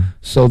 Sure.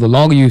 So the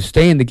longer you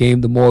stay in the game,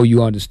 the more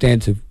you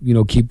understand to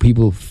keep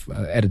people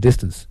at a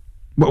distance.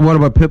 What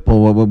about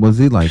Pitbull? What was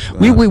he like?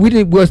 We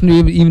wasn't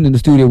even in the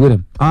studio with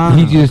him.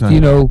 He just he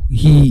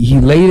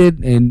laid it,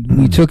 and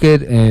we took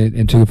it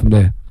and took it from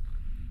there.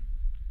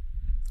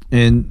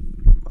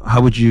 And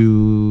how would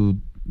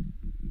you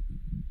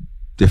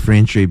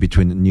differentiate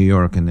between New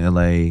York and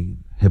LA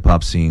hip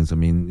hop scenes? I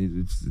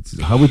mean,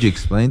 how would you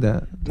explain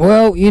that?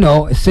 Well,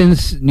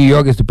 since New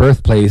York is the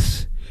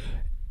birthplace,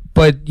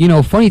 but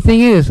funny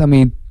thing is, I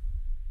mean,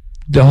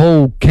 the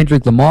whole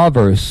Kendrick Lamar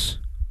verse,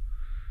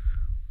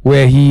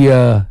 where he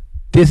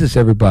disses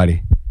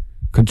everybody,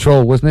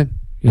 Control, wasn't it?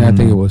 Yeah, I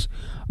think it was.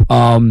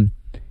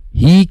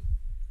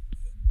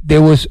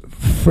 there was.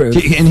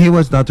 And he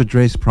was Dr.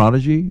 Dre's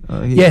prodigy.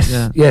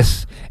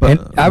 Yes. But,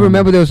 And I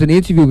remember there was an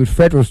interview with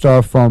Fredro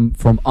Starr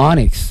from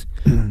Onyx,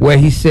 where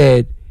he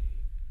said,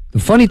 "The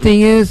funny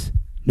thing is,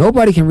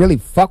 nobody can really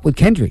fuck with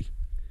Kendrick.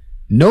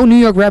 No New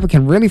York rapper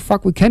can really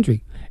fuck with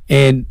Kendrick.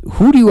 And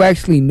who do you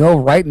actually know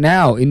right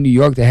now in New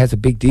York that has a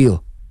big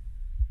deal?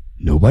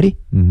 Nobody.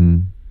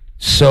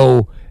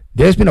 So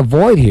there's been a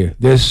void here.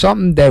 There's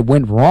something that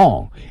went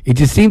wrong. It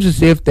just seems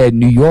as if that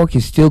New York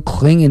is still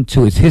clinging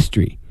to its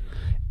history,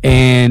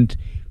 and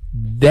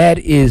that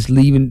is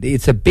leaving.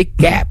 It's a big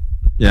gap.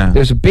 Yeah.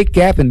 There's a big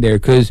gap in there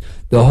because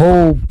the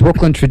whole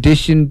Brooklyn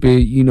tradition,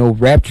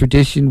 rap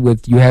tradition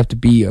with you have to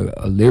be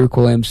a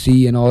lyrical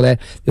MC and all that.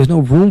 There's no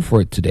room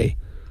for it today.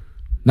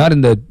 Not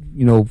in the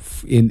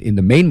in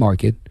the main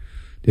market.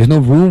 There's no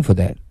room for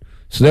that.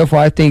 So therefore,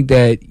 I think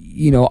that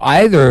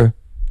either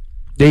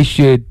they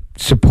should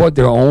support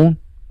their own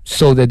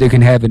so that they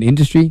can have an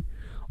industry,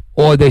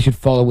 or they should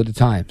follow with the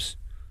times.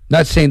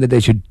 Not saying that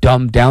they should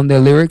dumb down their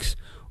lyrics,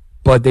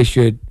 but they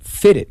should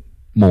fit it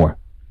more.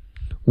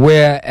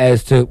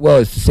 Whereas it's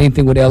the same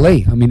thing with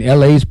LA. I mean,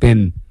 LA's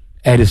been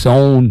at its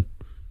own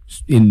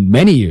in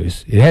many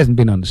years. It hasn't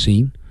been on the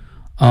scene.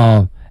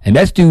 And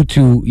that's due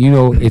to,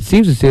 it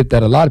seems as if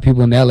that a lot of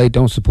people in LA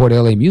don't support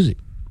LA music.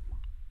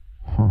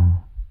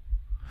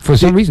 For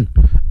some reason.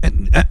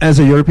 And as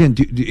a European,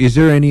 is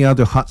there any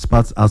other hot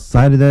spots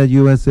outside of the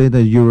USA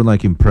that you were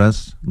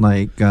impressed?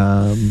 Well,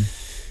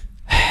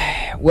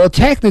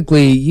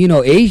 technically,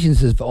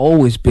 Asians have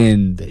always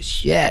been the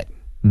shit.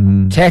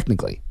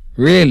 Technically.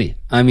 Really.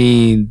 I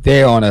mean,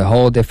 they're on a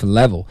whole different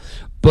level.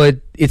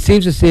 But it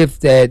seems as if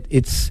that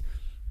it's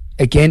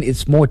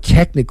more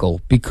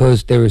technical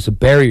because there is a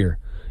barrier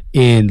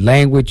in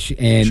language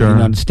and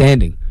in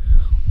understanding.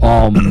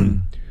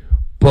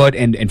 But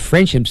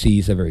French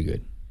MCs are very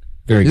good.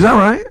 Very Is good. that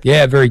right?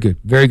 Yeah, very good.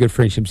 Very good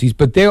French MCs.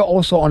 But they're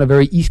also on a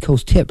very East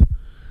Coast tip.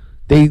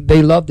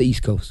 They love the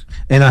East Coast.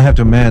 And I have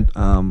to admit,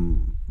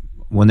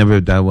 whenever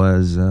that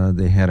was,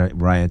 they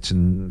had riots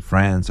in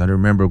France. I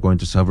remember going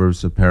to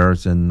suburbs of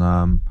Paris, and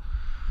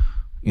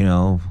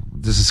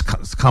this is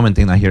a common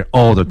thing I hear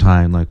all the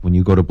time. Like when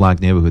you go to black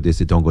neighborhood, they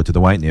say don't go to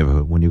the white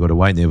neighborhood. When you go to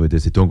white neighborhood, they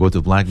say don't go to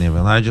the black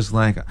neighborhood. And I just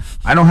I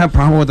don't have a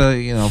problem with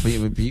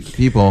the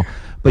people,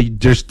 but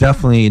there's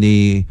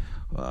definitely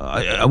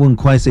I wouldn't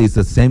quite say it's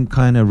the same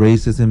kind of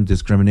racism,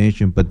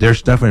 discrimination, but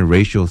there's definitely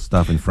racial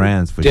stuff in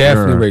France for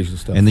Definitely sure. racial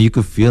stuff. And you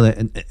could feel it.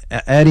 And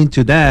adding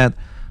to that,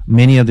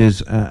 many of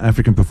these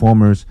African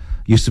performers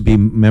used to be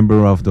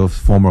member of those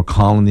former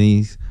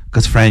colonies,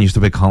 because France used to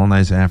be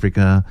colonized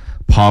Africa,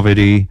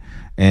 poverty,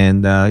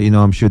 and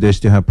I'm sure they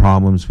still have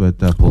problems with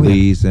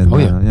police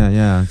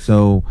and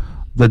So,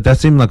 but that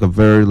seemed like a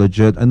very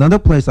legit. Another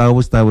place I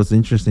always thought was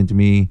interesting to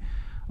me.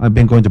 I've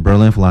been going to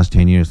Berlin for the last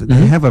 10 years.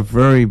 They have a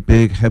very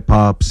big hip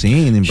hop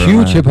scene in Berlin.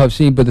 Huge hip hop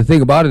scene, but the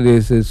thing about it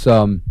is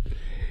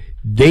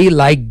they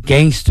like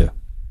gangster.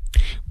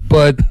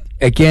 But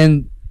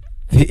again,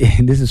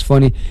 and this is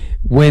funny,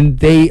 when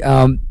they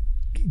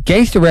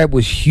gangster rap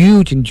was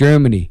huge in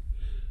Germany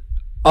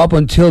up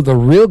until the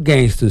real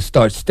gangsters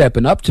start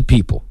stepping up to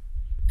people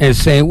and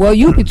saying, well,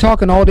 you be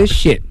talking all this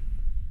shit,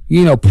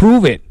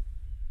 prove it,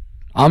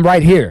 I'm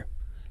right here.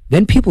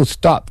 Then people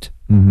stopped.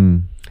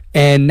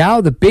 And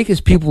now the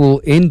biggest people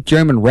in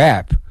German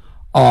rap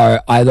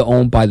are either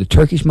owned by the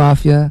Turkish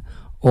mafia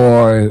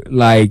or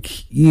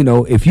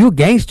if you're a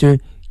gangster,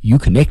 you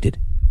connected.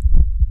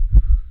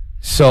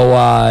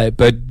 So,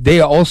 but they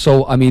are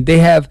also, they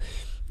have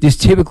this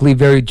typically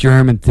very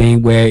German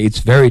thing where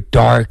it's very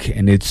dark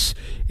and it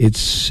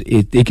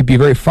can be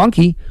very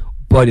funky,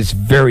 but it's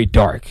very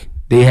dark.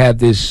 They have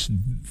this,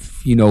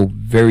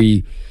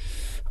 very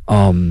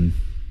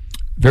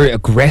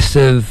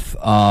aggressive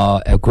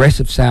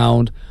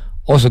sound.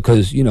 Also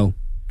because,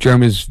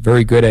 German's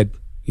very good at,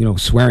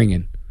 swearing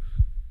in.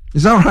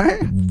 Is that right?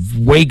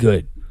 Way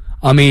good.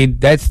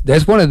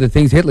 That's one of the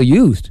things Hitler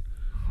used.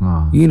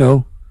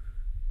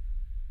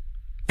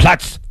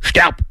 Platz,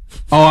 Staub.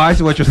 Oh, I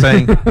see what you're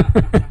saying.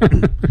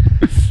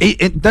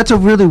 That's a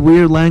really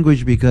weird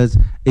language because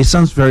it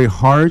sounds very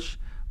harsh.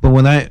 But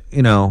when I,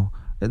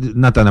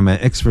 not that I'm an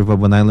expert, but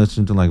when I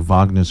listen to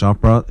Wagner's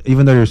opera,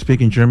 even though you're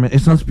speaking German,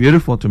 it sounds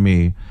beautiful to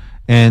me.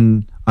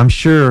 And I'm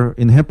sure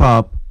in hip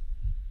hop,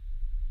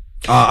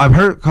 I've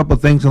heard a couple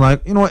of things and I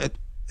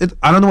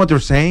don't know what they're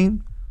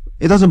saying.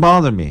 It doesn't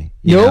bother me.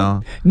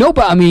 No,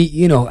 but I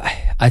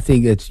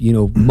think it's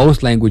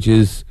most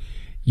languages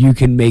you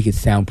can make it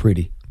sound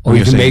pretty. Or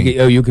you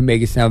can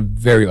make it sound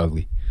very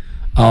ugly.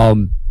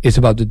 It's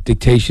about the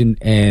dictation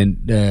and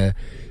the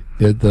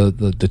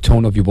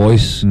tone of your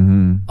voice.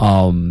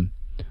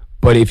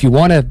 But if you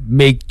want to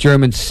make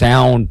German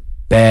sound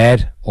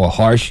bad or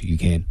harsh, you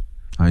can.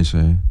 I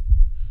see.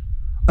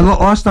 And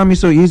last time you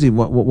so easy.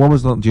 What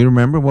was the? Do you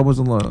remember? What was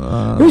the?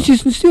 It was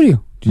just in the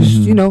studio.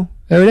 Just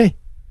every day,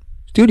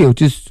 studio,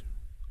 just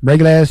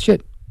regular ass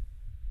shit.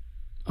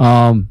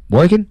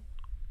 Working.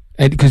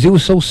 And because it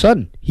was so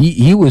sudden,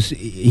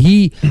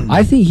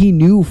 I think he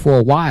knew for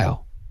a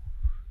while,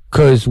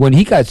 because when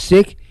he got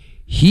sick,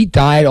 he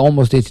died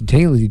almost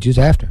instantaneously just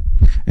after.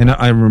 And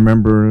I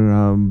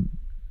remember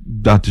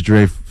Dr.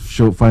 Dre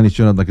finally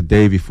showed up like a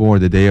day before,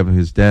 the day of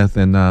his death,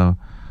 and that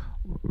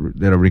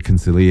a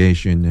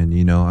reconciliation.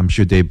 And I'm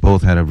sure they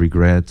both had a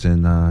regret.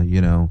 And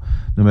no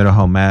matter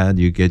how mad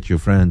you get your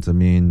friends, I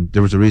mean,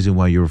 there was a reason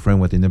why you were a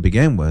friend with them to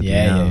begin with.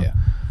 Yeah.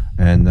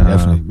 And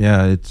Definitely.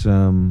 it's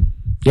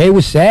Yeah, it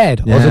was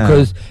sad. Yeah. Also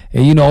because,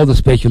 all the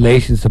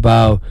speculations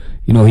about,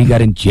 he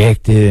got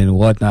injected and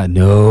whatnot.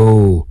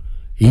 No.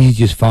 He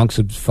just fucked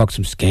some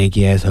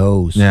skanky ass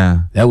hoes.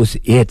 yeah. That was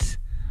it.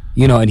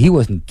 And he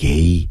wasn't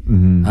gay.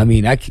 Mhm. I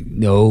mean,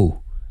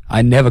 no.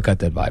 I never got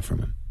that vibe from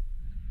him.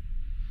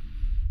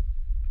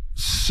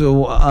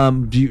 So,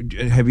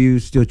 have you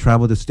still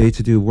traveled the States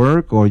to do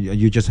work, or are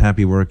you just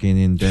happy working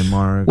in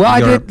Denmark? Well, I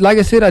did, like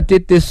I said, I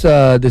did this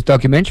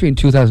documentary in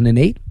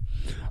 2008.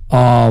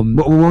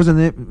 What was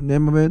the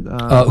name of it?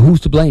 Who's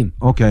to Blame?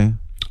 Okay.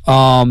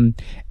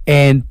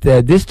 And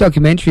this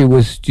documentary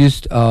was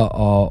just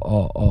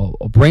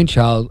a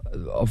brainchild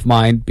of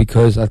mine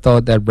because I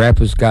thought that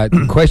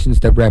questions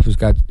that rappers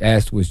got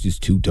asked was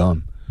just too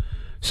dumb.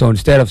 So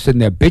instead of sitting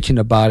there bitching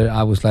about it,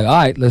 I was like, all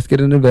right, let's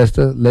get an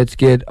investor. Let's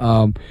get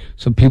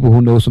some people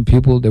who know some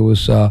people. There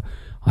was I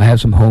have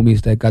some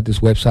homies that got this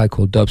website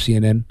called Dub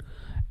CNN,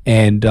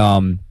 and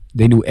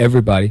they knew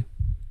everybody.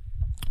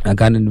 I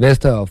got an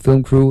investor, a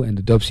film crew, and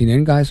the Dub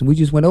CNN guys, and we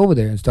just went over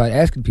there and started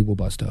asking people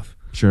about stuff.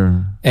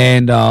 Sure.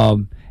 And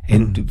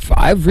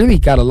I've really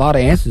got a lot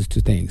of answers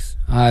to things.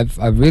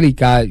 I've really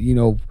got,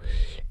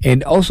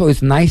 and also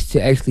it's nice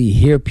to actually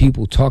hear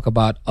people talk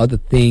about other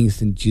things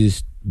than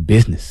just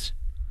business.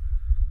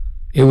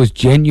 It was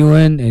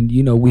genuine, and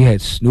we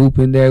had Snoop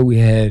in there, we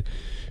had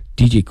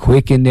DJ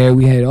Quick in there,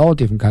 we had all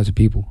different kinds of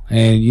people,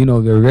 and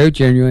they're very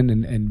genuine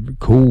and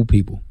cool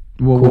people.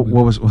 What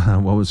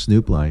was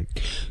Snoop like?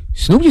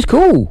 Snoop is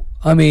cool.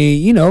 I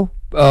mean,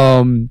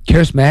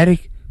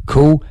 charismatic,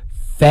 cool,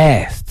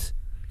 fast,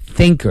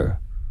 thinker.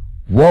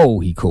 Whoa,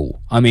 he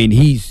cool. I mean,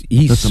 he's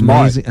That's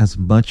smart. amazing. As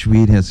much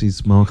weed as he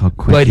smoked, how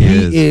quick But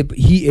he is.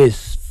 he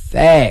is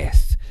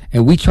fast.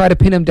 And we tried to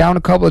pin him down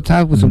a couple of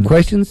times with some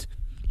questions.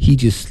 He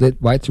just slid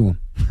right through him.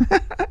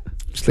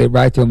 Slid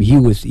right through him. He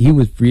was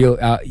real.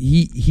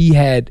 He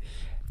had.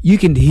 You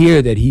can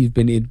hear that he's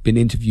been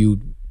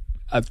interviewed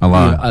a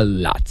lot. A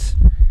lot.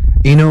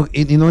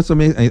 It's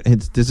amazing.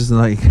 This is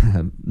like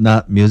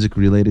not music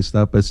related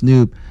stuff, but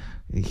Snoop,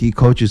 he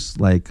coaches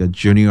like a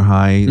junior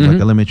high, like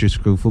elementary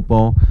school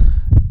football.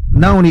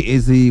 Not only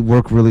is he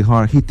work really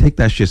hard, he take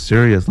that shit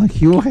serious. Like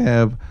he will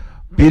have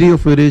video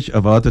footage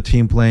of other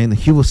team playing.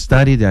 He will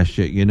study that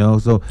shit,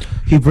 So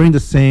he bring the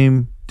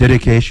same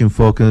dedication,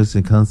 focus,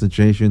 and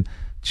concentration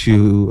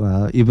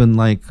to even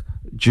like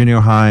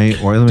junior high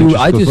or elementary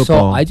school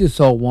football. I just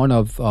saw one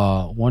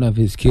of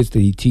his kids that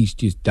he teaches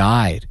just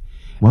died.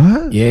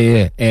 What?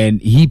 Yeah,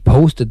 and he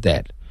posted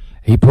that.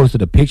 He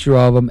posted a picture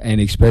of him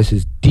and expressed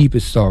his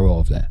deepest sorrow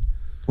of that.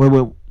 Wait,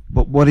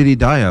 but what did he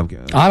die of?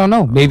 I don't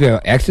know, maybe an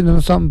accident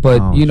or something.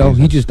 But Oh, he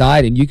Jesus. just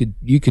died, and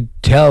you could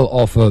tell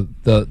off of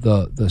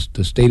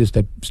the status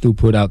that Stu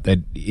put out that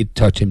it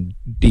touched him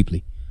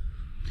deeply.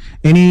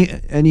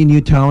 Any new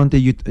talent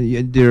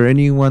that there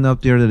anyone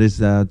out there that is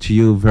to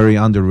you very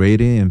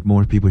underrated and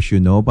more people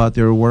should know about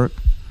their work,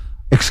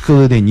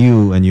 excluding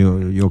you and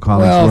your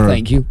colleagues' Well, work?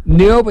 thank you.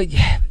 No, but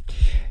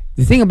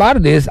the thing about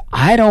it is,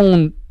 I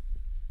don't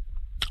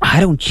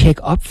check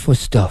up for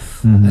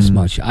stuff as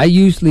much. I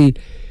usually,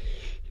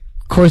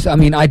 of course, I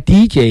mean, I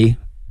DJ,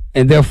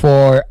 and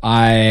therefore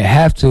I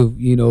have to,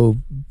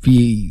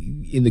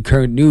 be in the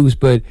current news.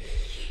 But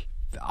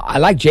I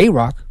like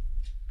J-Rock.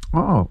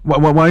 Oh,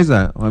 why is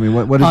that? I mean,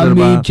 what is I it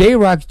mean, about?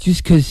 J-Rock,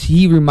 just because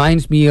he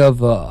reminds me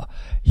of,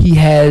 he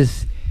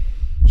has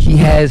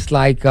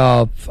like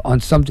on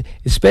some,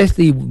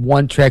 especially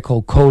one track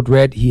called Code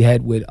Red he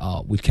had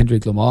with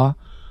Kendrick Lamar,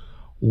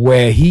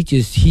 where he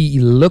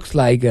looks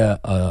like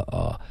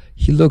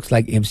he looks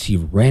like MC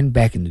Ren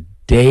back in the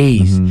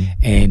days,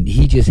 and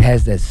he just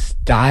has that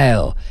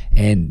style,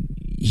 and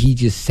he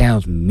just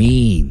sounds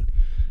mean,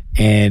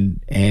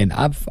 and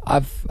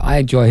I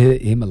enjoy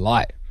him a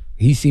lot.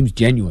 He seems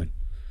genuine,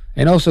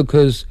 and also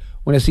because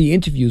when I see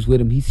interviews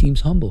with him, he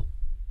seems humble.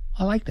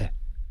 I like that.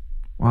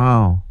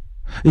 Wow,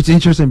 it's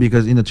interesting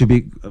because to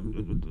be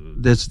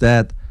there's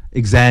that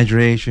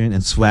exaggeration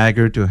and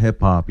swagger to hip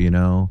hop,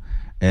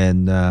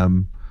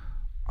 and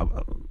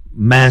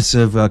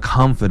massive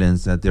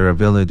confidence at their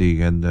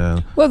ability and.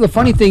 Well, the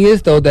funny thing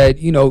is though that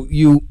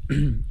you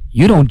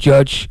don't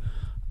judge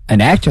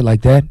an actor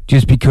like that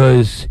just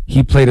because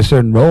he played a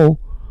certain role.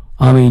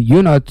 I mean,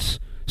 you're not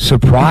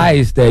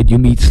surprised that you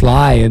meet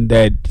Sly and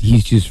that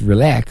he's just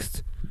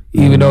relaxed,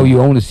 even though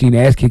you only seen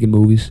ass kicking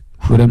movies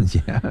with him.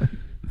 Yeah.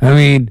 I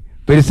mean,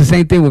 but it's the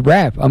same thing with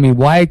rap. I mean,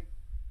 why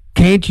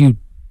can't you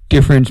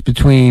difference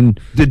between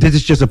This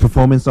is just a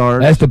performance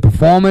art. that's the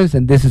performance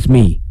and this is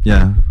me?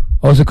 Yeah.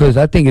 Also, because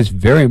I think it's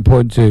very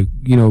important to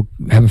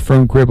have a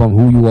firm grip on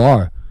who you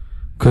are,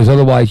 because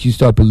otherwise you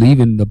start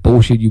believing the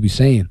bullshit you be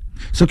saying.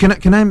 So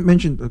can I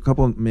mention a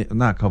couple,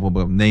 not a couple,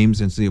 but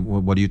names and see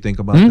what do you think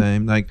about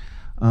them? Like,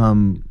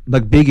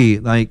 like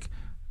Biggie, like.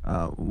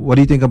 What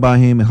do you think about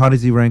him? How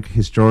does he rank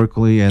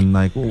historically? And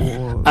like,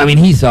 I mean,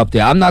 he's up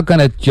there. I'm not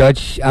gonna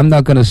judge. I'm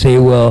not gonna say,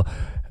 well,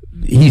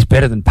 he's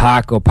better than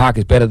Pac or Pac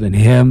is better than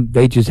him.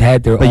 They just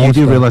had their. But own you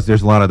do stuff. realize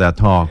there's a lot of that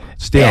talk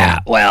still. Yeah,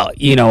 well,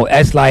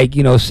 that's like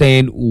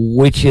saying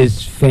which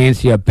is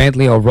fancier,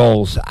 Bentley or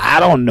Rolls. I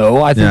don't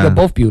know. I think Yeah. they're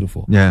both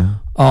beautiful. Yeah.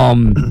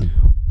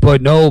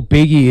 But no,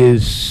 Biggie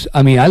is.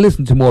 I mean, I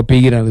listen to more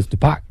Biggie than I listen to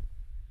Pac.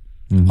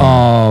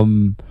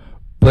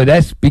 But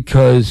that's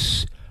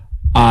because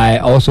I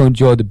also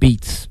enjoy the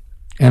beats,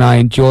 and I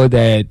enjoy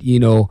that.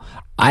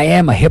 I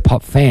am a hip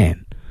hop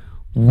fan,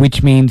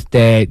 which means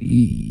that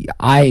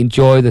I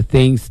enjoy the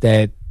things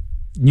that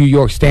New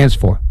York stands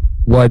for,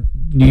 what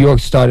New York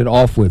started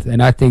off with,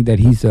 and I think that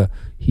he's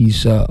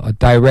a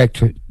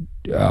direct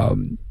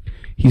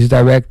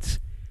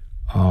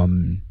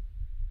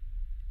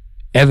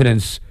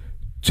evidence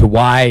to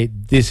why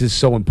this is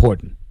so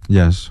important.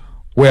 Yes.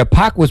 Where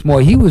Pac was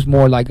more, he was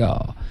more like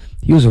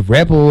he was a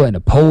rebel and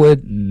a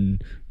poet,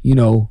 and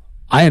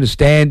I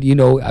understand.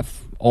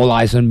 All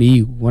Eyes on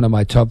Me, one of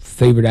my top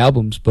favorite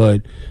albums,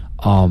 but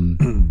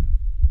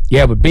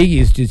yeah, but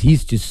Biggie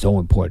he's just so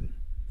important,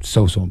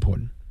 so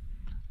important.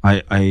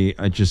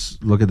 I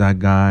just look at that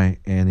guy,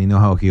 and you know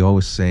how he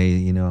always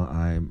say,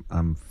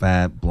 I'm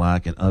fat,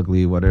 black, and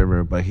ugly,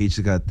 whatever, but he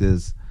just got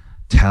this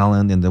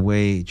talent and the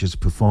way he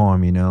just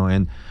perform,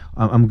 and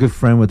I'm a good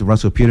friend with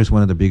Russell Peters,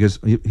 one of the biggest.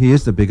 He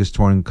is the biggest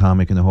touring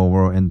comic in the whole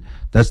world, and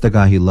that's the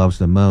guy he loves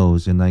the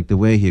most. And like the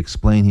way he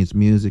explain his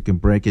music and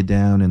break it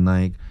down, and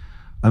like,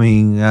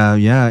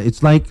 yeah,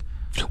 it's like.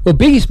 Well,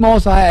 Biggie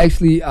Smalls, I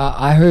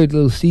heard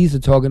Little Caesar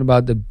talking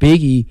about the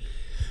Biggie.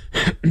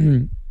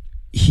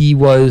 He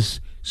was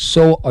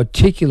so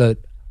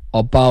articulate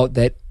about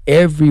that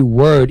every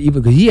word,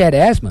 even because he had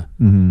asthma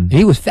and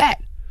he was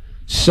fat,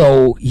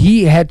 so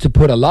he had to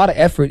put a lot of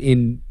effort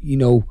in,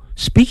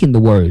 speaking the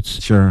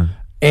words. Sure.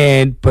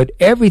 But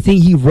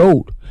everything he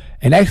wrote,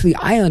 and actually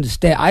I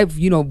understand.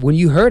 When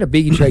you heard a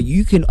Biggie track,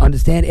 you can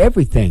understand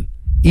everything,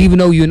 even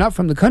though you're not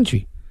from the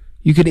country.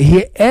 You could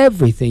hear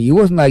everything. It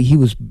wasn't like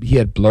he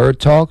had blurred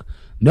talk.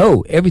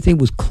 No, everything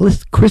was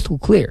crystal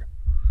clear,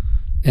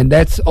 and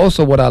that's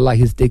also what I like,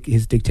 his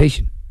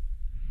dictation.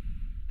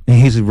 And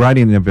his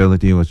writing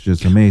ability was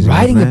just amazing.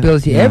 Writing wasn't it?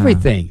 ability, Yeah.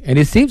 everything, and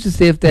it seems as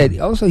if that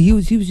also he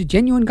was a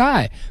genuine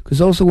guy. Because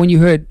also when you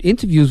heard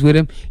interviews with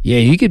him,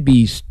 yeah, he could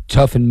be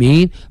tough and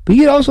mean, but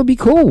he could also be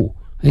cool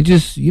and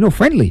just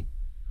friendly.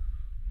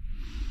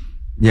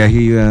 Yeah,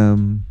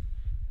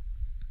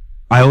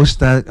 I always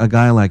thought a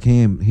guy like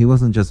him, he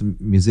wasn't just a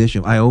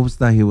musician. I always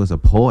thought he was a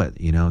poet.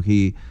 He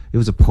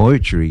was a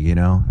poetry.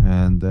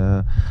 And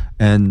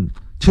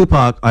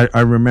Tupac,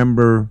 I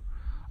remember.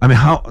 I mean,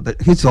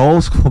 he's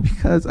old school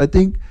because I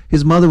think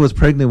his mother was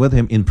pregnant with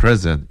him in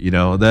prison.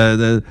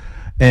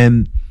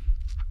 And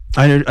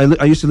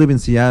I used to live in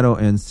Seattle,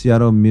 and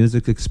Seattle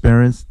Music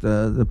Experience.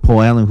 The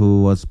Paul Allen,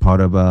 who was part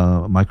of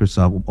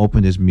Microsoft,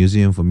 opened his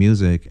museum for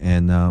music,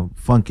 and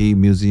funky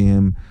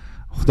museum.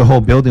 The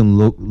whole building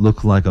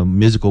looked like a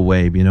musical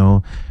wave,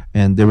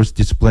 and there was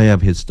display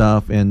of his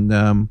stuff, and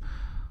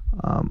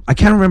I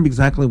can't remember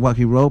exactly what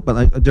he wrote,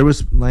 but there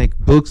was like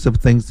books of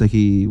things that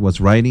he was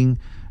writing.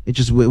 It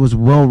was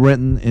well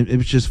written. It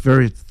was just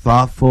very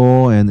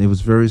thoughtful, and it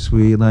was very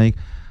sweet. Like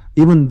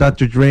even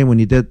Dr. Dre, when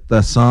he did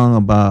the song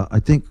about, I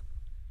think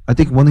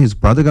one of his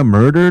brother got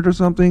murdered or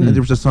something, and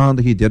there was a song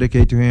that he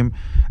dedicated to him.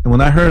 And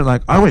when I heard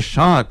it, I was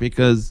shocked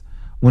because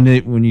when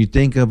you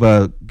think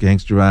about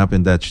gangster rap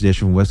and that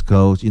traditional West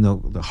Coast,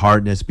 the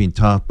hardness, being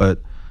tough,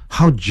 but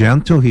how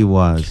gentle he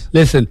was.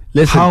 Listen.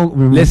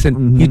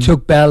 He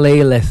took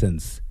ballet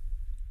lessons.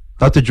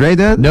 Dr. Dre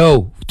did?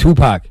 No,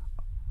 Tupac.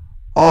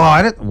 Oh,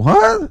 I didn't.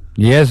 What?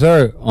 Yes,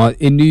 sir.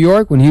 In New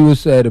York, when he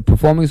was at a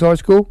performing arts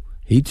school,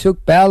 he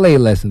took ballet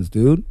lessons,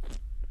 dude.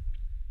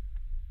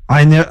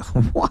 I never.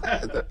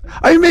 What?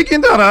 Are you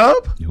making that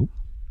up? Nope.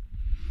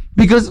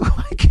 Because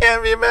I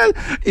can't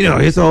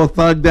imagine. He's all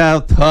thugged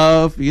out,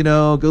 tough.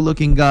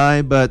 Good-looking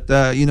guy, but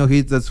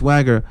he's a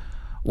swagger.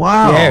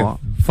 Wow. Yeah.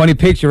 Funny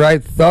picture,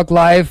 right? Thug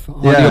life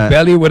on your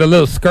belly with a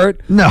little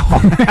skirt. No.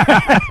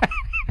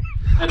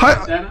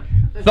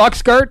 Thug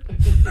skirt.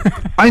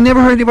 I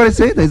never heard anybody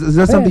say this. Is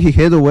that something he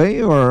hid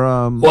away, or?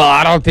 Well,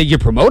 I don't think you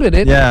promoted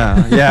it.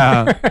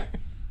 Yeah.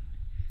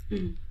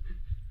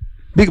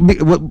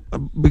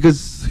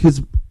 Because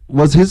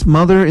his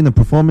mother in the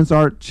performance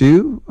art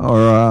too,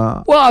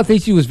 or? Well, I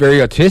think she was very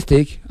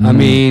artistic. I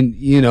mean,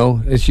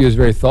 she was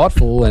very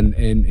thoughtful, and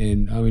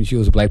I mean, she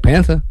was a Black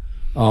Panther.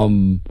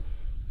 No,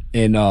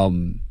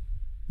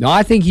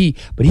 I think he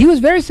was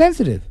very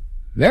sensitive.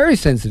 Very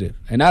sensitive,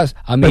 and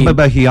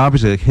but he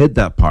obviously hid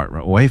that part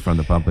away from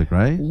the public,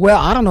 right? Well,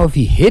 I don't know if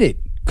he hid it,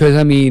 because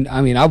I mean,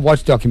 I've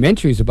watched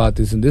documentaries about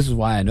this, and this is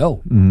why I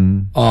know.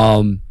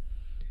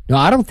 No,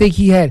 I don't think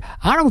he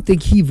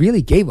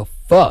really gave a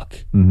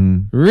fuck,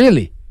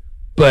 really,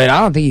 but I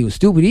don't think he was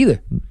stupid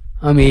either.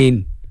 I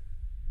mean,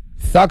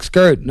 Thug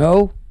Skirt,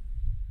 no,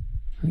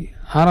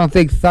 I don't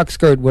think Thug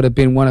Skirt would have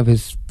been one of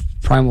his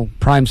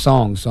prime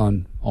songs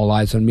on All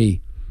Eyes on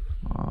Me.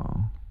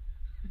 Oh.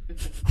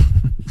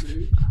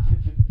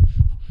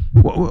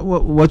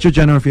 What's your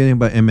general feeling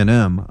about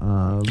Eminem?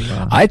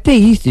 I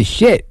think he's the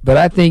shit, but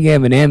I think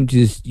Eminem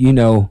just,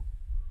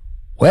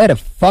 where the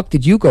fuck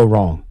did you go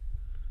wrong?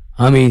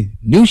 I mean,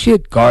 new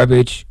shit,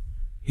 garbage,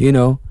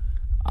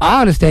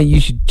 I understand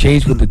you should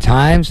change with the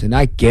times, and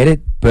I get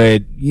it,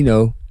 but,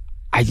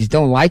 I just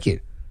don't like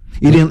it.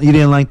 You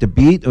didn't like the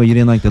beat, or you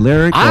didn't like the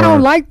lyric? I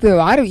don't like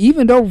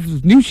even though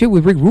new shit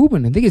with Rick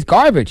Rubin, I think it's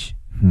garbage.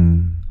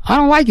 I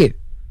don't like it.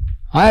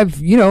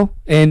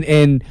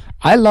 And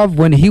I love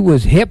when he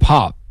was hip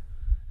hop,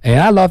 and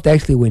I loved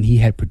actually when he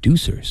had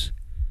producers,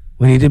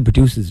 when he didn't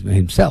produce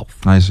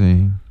himself. I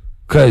see.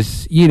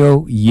 Because, you're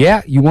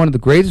one of the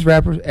greatest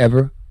rappers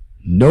ever,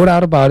 no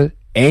doubt about it,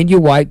 and you're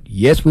white.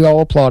 Yes, we're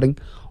all applauding.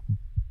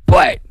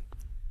 But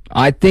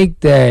I think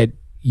that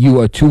you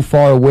are too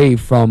far away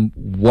from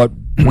what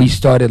we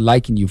started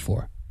liking you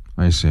for.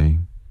 I see.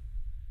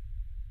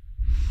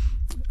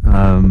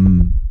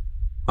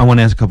 I want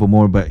to ask a couple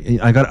more, but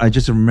I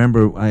just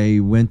remember I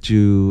went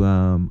to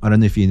I don't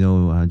know if you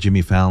know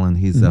Jimmy Fallon.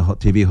 He's a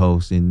TV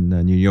host in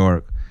New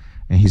York,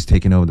 and he's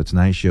taking over the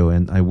Tonight Show.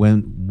 And I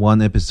went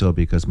one episode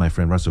because my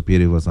friend Russell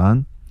Peters was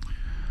on,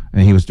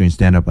 and he was doing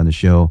stand up on the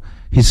show.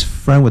 He's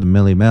friend with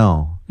Millie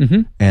Mel,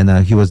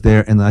 and he was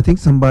there. And I think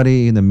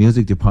somebody in the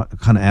music department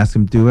kind of asked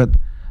him to do it.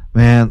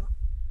 Man,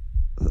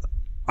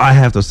 I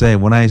have to say,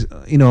 when I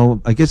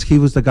guess he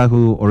was the guy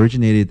who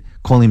originated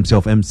calling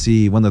himself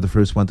MC, one of the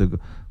first one to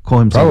call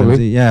himself Probably.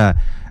 MC. Yeah,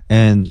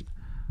 and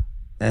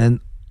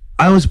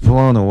I was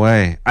blown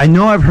away. I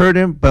know I've heard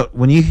him, but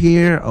when you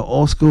hear an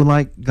old school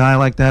guy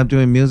like that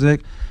doing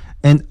music,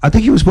 and I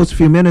think he was supposed to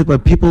be a few minutes,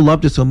 but people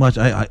loved it so much.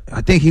 I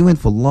think he went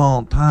for a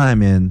long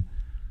time, and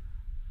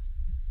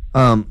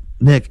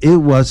Nick, it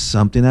was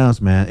something else,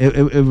 man. It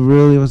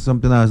really was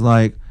something else.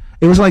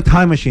 It was like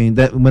Time Machine.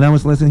 That when I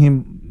was listening to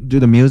him do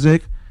the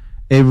music,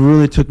 it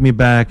really took me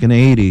back in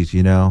the 80s,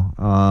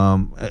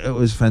 It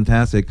was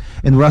fantastic.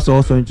 And Russ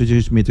also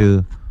introduced me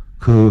to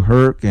Kool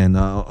Herc and,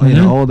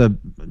 all the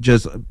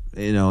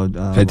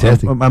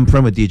Fantastic. I'm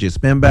friend with DJ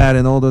Spinbad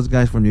and all those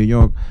guys from New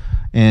York.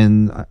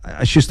 And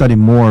I should study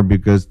more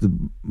because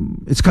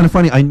it's kind of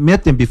funny. I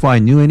met them before I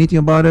knew anything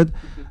about it.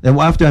 And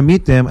after I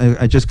meet them,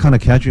 I just kind of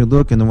casually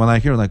look. And then when I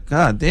hear,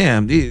 God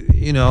damn,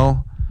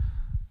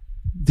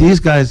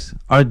 these guys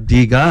are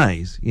the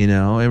guys,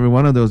 every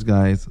one of those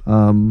guys.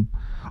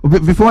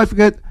 Before I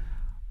forget,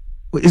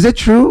 is it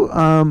true?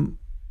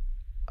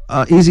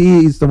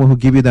 Eazy-E is the one who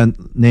gave you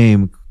that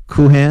name,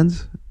 Cool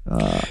Hands?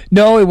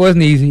 No, it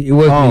wasn't easy. It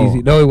wasn't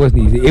easy. No, it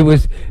wasn't easy. It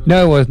was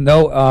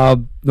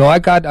I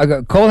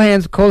got Cold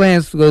Hands. Cold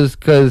Hands was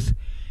because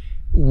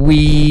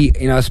we,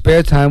 in our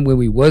spare time when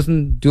we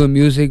wasn't doing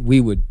music,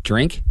 we would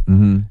drink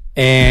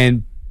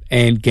and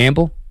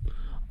gamble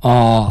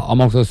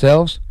amongst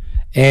ourselves.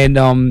 And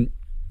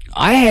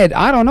I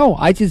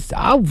just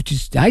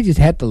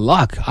had the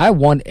luck. I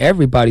won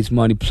everybody's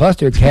money plus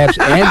their caps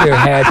and their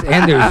hats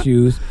and their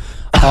shoes.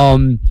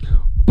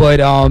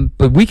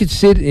 But we could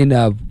sit in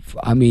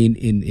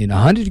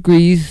 100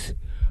 degrees,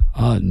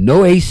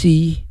 no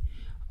AC,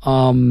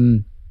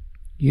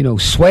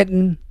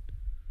 sweating.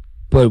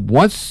 But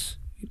once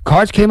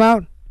cards came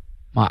out,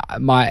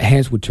 my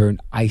hands would turn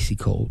icy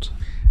cold.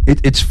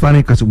 It's funny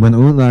because when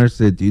Unar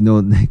said,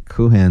 Nick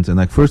Cool Hands,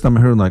 and first time I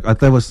heard, I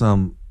thought it was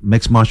some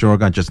mixed martial art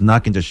guy just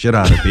knocking the shit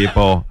out of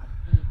people.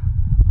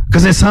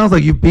 Because it sounds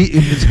like you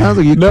kicking the shit out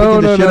of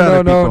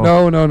people.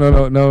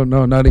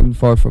 No, not even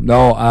far from.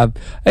 No,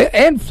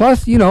 and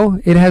plus, I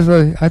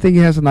think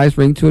it has a nice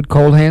ring to it.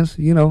 Cold Hands,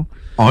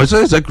 Oh,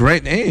 it's a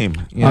great name.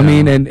 I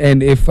mean,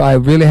 and if I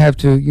really have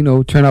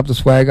to, turn up the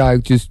swag, I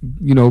just,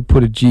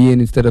 put a G in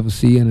instead of a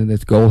C, and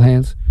it's Gold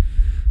Hands.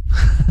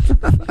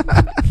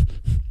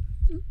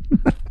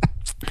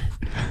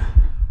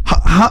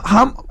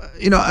 How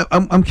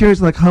I'm curious,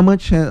 how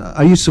much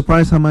are you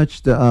surprised how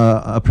much the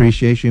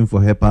appreciation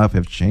for hip hop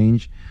have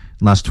changed in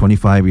the last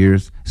 25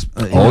 years?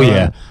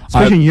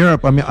 Especially in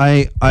Europe. I mean,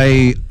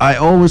 I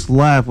always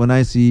laugh when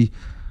I see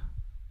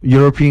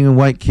European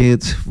white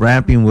kids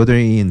rapping, whether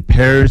in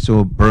Paris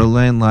or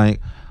Berlin. I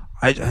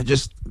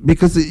just,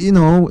 because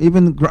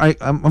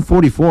I'm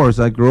 44,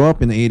 so I grew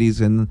up in the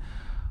 80s, and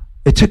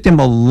it took them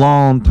a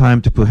long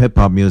time to put hip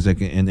hop music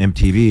in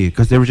MTV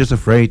because they were just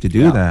afraid to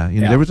do that.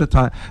 There was a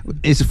time.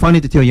 It's funny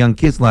to tell young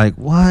kids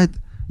what?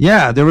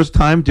 Yeah, there was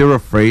time they were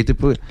afraid to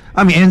put.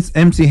 I mean,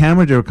 MC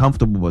Hammer, they were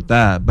comfortable with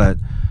that, but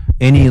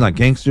any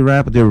gangster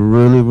rap, they're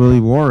really,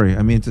 really worried.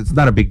 I mean, it's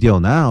not a big deal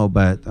now,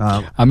 but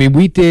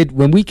we did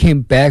when we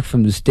came back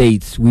from the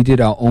States. We did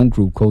our own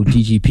group called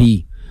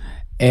DGP,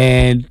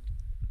 and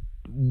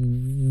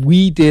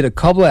we did a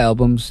couple of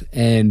albums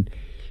and.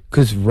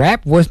 Because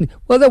rap wasn't,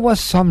 there was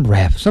some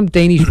rap, some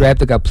Danish rap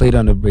that got played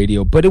on the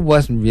radio, but it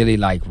wasn't really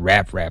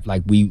rap.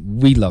 Like we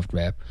loved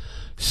rap.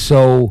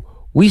 So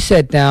we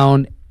sat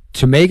down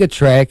to make a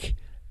track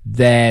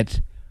that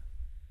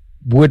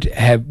would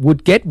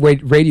get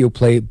radio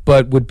play,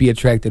 but would be a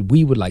track that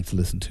we would like to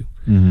listen to.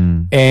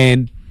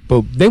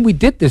 But then we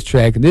did this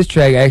track, and this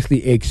track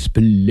actually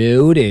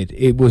exploded.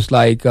 It was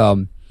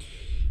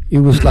It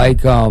was like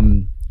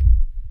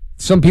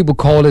some people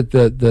call it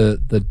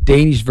the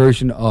Danish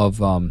version of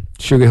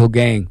Sugar Hill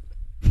Gang.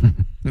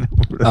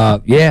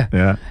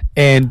 Yeah.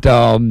 And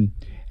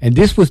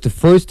this was the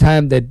first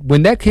time that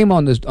when that came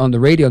on the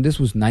radio. And this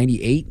was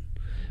 '98.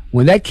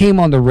 When that came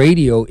on the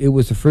radio, it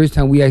was the first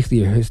time we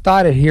actually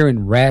started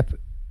hearing rap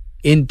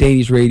in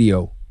Danish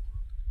radio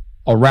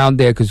around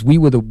there, because we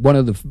were one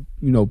of the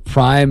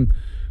prime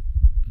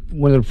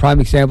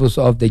examples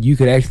of that. You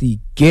could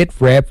actually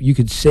get rap. You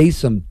could say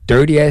some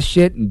dirty ass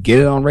shit and get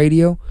it on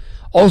radio.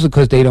 Also,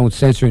 because they don't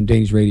censor in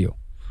Danish radio.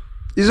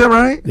 Is that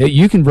right?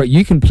 You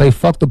can play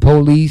 "Fuck the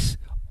Police"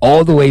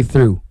 all the way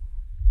through.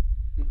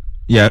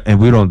 Yeah,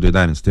 and we don't do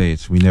that in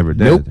States. We never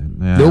did. Nope.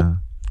 Yeah. Nope.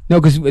 No,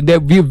 because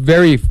we're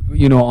very,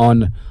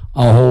 on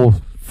our whole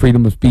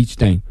freedom of speech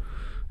thing,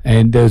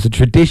 and there's a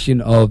tradition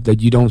of that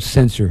you don't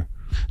censor.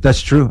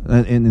 That's true.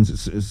 And in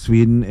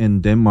Sweden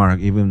and Denmark,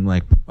 even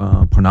like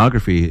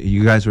pornography,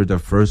 you guys were the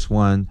first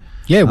one.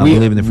 Yeah, we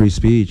believe in the free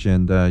speech,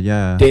 and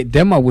yeah.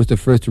 Denmark was the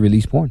first to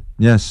release porn.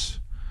 Yes,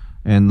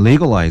 and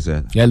legalize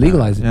it. Yeah,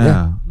 legalize it.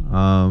 Yeah.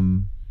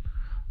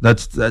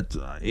 That's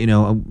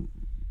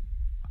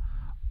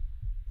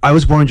I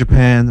was born in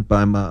Japan, but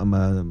I'm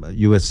a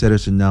U.S.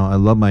 citizen now. I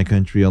love my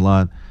country a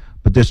lot,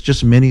 but there's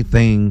just many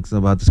things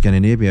about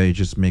Scandinavia. You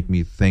just make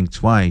me think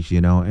twice,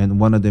 And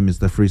one of them is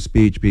the free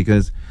speech,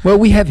 because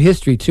we have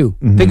history too.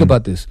 Think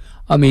about this.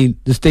 I mean,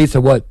 the states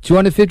are what,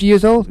 250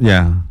 years old?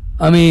 Yeah.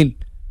 I mean,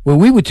 when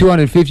we were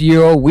 250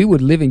 years old, we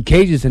would live in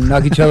cages and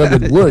knock each other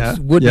with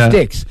wooden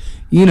sticks.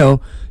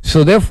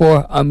 So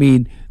therefore, I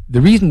mean, the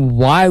reason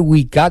why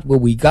we got what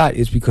we got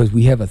is because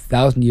we have a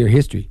 1,000-year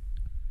history.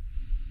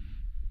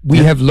 We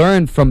have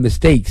learned from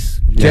mistakes.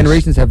 Yes.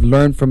 Generations have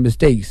learned from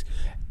mistakes.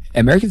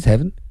 Americans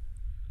haven't.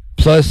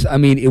 Plus, I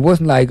mean, it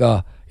wasn't like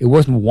it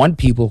wasn't one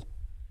people.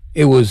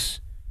 It was,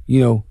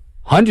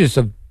 hundreds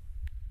of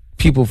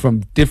people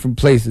from different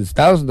places,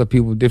 thousands of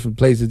people from different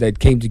places that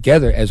came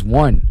together as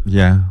one.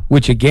 Yeah.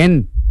 Which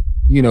again,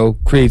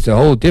 creates a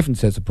whole different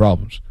set of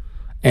problems,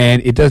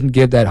 and it doesn't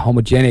give that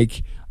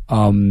homogenic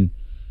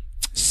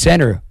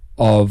center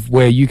of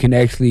where you can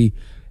actually.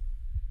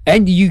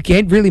 And you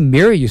can't really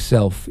mirror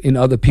yourself in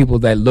other people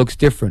that looks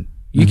different.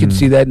 You can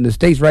see that in the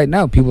States right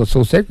now. People are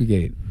so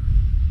segregated,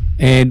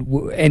 and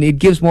it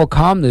gives more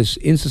calmness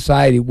in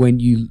society when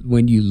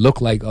you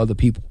look like other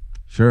people.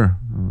 Sure.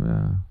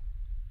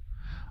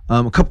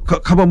 Yeah.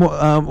 Couple more.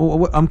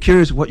 I'm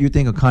curious what you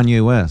think of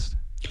Kanye West.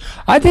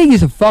 I think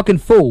he's a fucking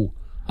fool.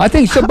 I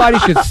think somebody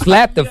should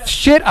slap the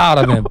shit out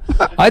of him.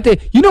 I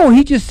think what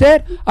he just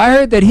said. I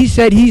heard that he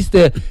said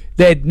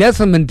that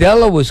Nelson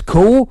Mandela was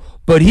cool,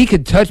 but he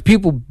could touch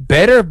people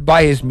better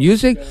by his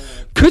music.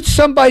 Could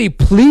somebody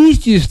please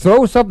just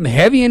throw something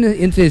heavy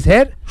into his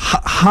head?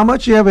 How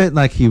much of it,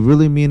 like, he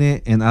really mean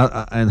it, and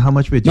how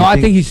much of it? I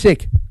think he's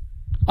sick.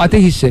 I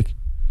think he's sick.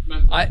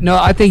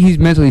 I think he's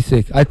mentally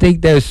sick. I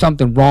think there's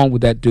something wrong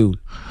with that dude.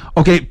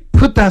 Okay,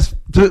 put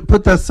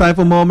that aside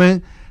for a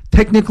moment.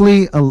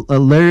 Technically, a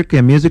lyric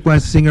and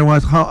music-wise,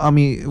 singer-wise,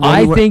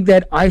 I think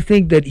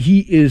that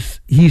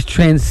he's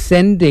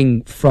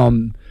transcending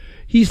from.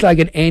 He's like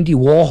an Andy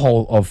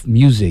Warhol of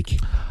music.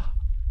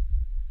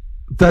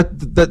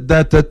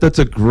 That's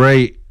a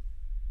great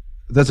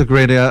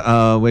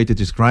way to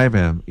describe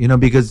him.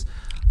 Because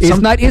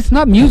it's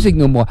not music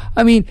no more.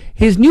 I mean,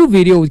 his new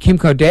video with Kim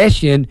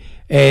Kardashian,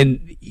 and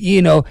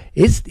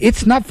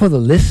it's not for the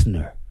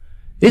listener.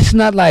 It's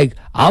not like,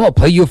 I'm gonna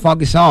play you a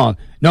funky song.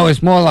 No,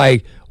 it's more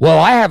like, well,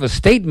 I have a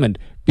statement,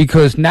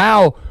 because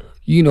now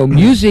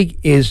music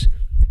business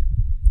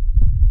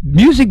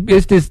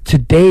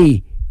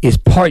today is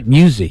part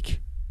music.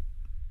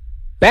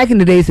 Back in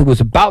the days, it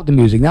was about the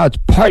music. Now it's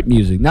part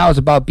music. Now it's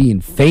about being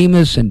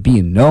famous and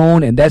being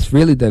known, and that's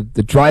really the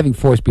driving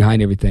force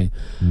behind everything.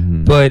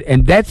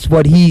 And that's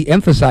what he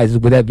emphasizes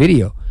with that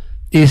video,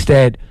 is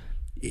that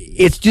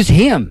it's just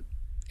him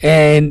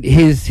and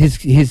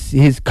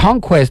his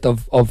conquest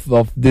of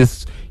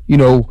this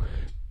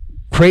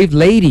craved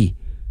lady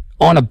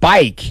on a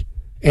bike,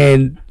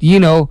 and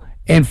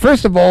and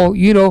first of all,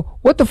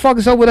 what the fuck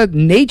is up with that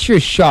nature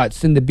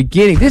shots in the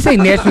beginning? This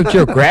ain't National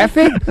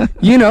Geographic,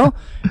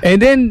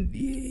 and then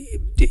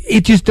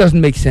it just doesn't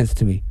make sense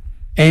to me.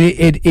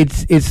 And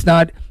it's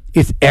not.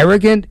 It's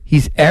arrogant.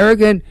 He's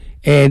arrogant,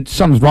 and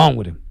something's wrong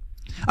with him.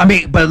 I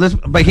mean,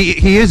 but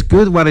he is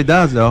good at what he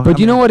does, though. But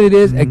you know what it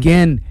is?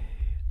 Again,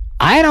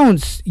 I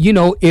don't.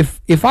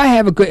 If I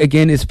have a good,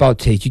 again, it's about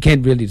taste. You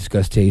can't really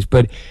discuss taste,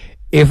 but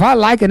if I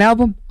like an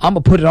album, I'm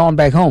gonna put it on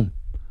back home.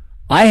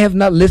 I have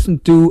not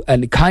listened to a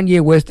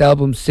Kanye West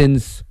album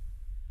since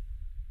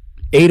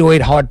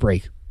 808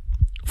 Heartbreak.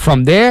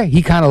 From there,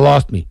 he kind of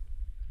lost me.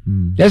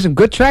 There's some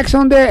good tracks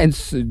on there, and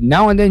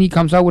now and then he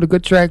comes out with a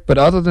good track, but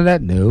other than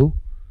that, no.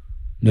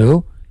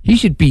 He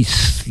should be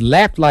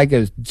slapped like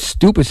a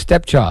stupid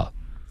stepchild.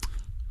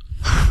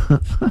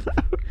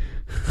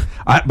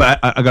 I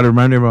got to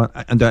remind everyone,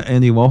 and the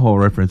Andy Warhol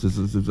reference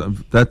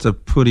that's a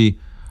pretty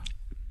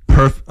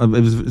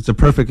it's a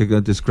perfect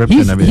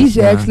description of it. He's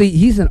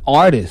an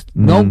artist.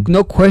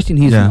 No question,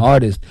 he's an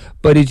artist.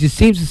 But it just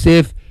seems as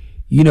if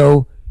you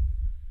know,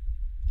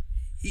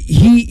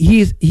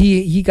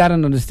 he got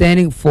an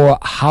understanding for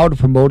how to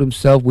promote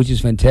himself, which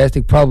is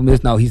fantastic. Problem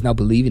is now he's not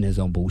believing his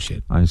own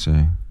bullshit. I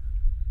see.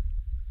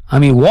 I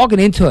mean, walking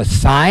into a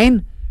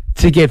sign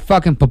to get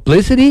fucking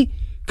publicity,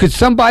 could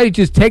somebody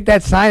just take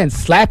that sign and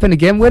slap it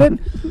again with it?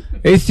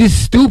 It's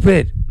just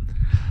stupid.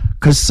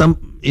 Because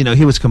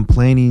he was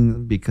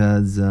complaining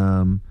because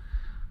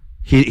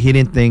he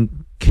didn't think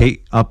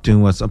Kate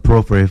Upton was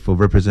appropriate for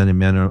representing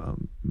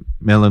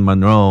Marilyn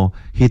Monroe.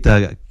 He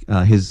thought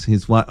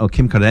his wife,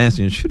 Kim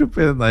Kardashian, should have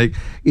been like,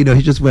 he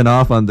just went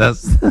off on that.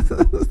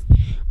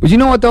 But you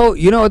know what though?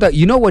 You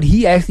know what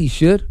he actually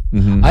should?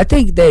 Mm-hmm. I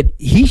think that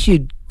he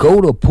should go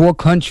to a poor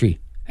country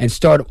and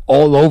start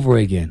all over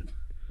again.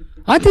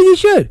 I think he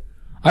should.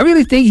 I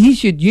really think he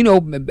should,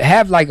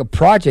 have like a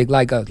project,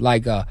 like a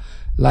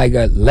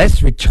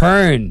let's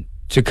return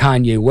to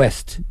Kanye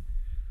West,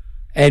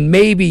 and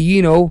maybe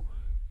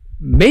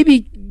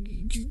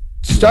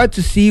start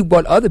to see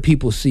what other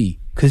people see,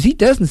 because he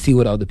doesn't see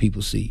what other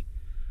people see.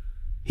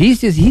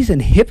 He's a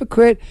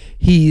hypocrite.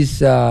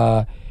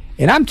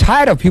 And I'm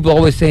tired of people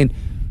always saying,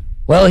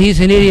 well, he's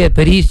an idiot,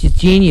 but he's a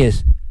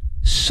genius.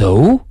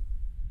 So,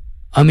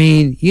 I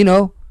mean,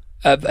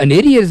 an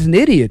idiot is an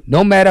idiot.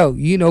 No matter,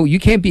 you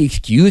can't be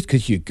excused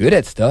because you're good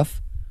at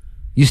stuff.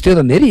 You're still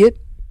an idiot.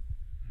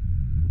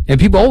 And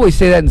people always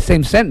say that in the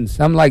same sentence.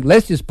 I'm like,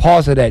 let's just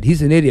pause at that.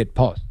 He's an idiot.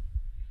 Pause.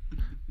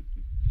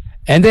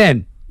 And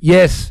then,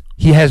 yes,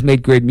 he has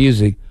made great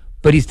music,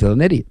 but he's still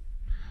an idiot.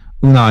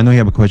 No, I know you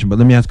have a question, but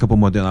let me ask a couple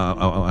more. Then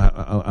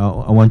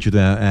I want you to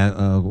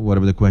add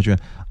whatever the question.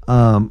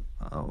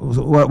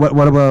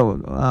 What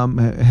about?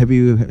 Have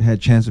you had a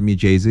chance to meet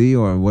Jay-Z,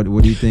 or what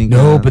do you think?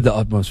 No, but the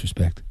utmost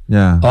respect.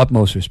 Yeah,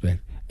 utmost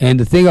respect. And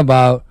the thing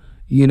about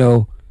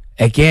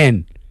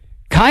again,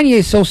 Kanye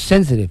is so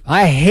sensitive.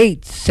 I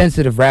hate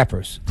sensitive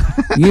rappers.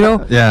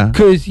 Yeah.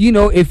 Because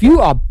if you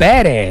are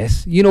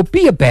badass,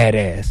 be a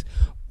badass.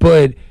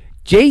 But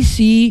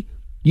JC.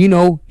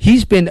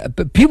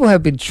 People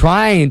have been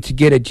trying to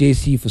get at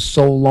JC for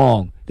so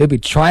long. They've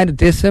been trying to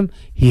diss him.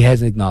 He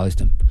hasn't acknowledged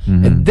him.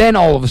 Mm-hmm. And then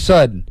all of a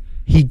sudden,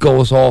 he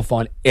goes off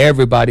on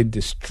everybody,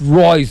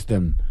 destroys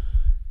them.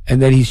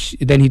 And then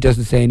he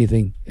doesn't say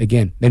anything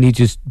again. Then he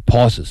just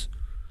pauses.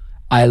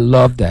 I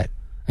love that.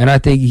 And I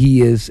think he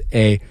has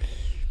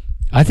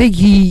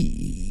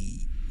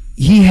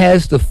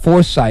the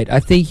foresight. I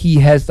think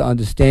he has the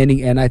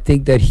understanding. And I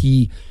think that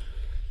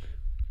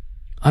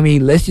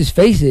let's just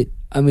face it.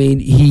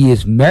 He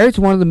is married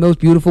to one of the most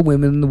beautiful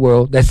women in the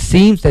world. That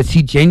seems that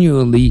she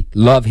genuinely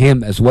love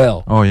him as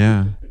well. Oh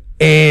yeah.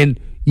 And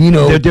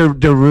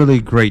they're really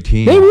great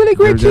team. They're really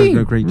great team.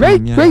 They're great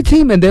team. Yeah. Great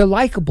team, and they're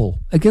likable.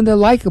 Again, they're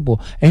likable,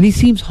 and he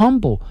seems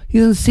humble. He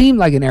doesn't seem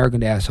like an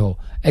arrogant asshole.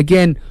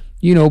 Again,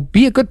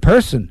 be a good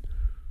person.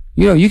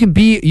 You can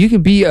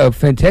be a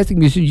fantastic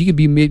musician. You can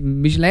be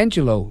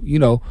Michelangelo.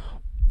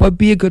 But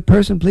be a good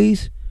person,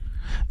 please.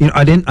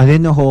 I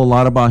didn't know a whole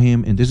lot about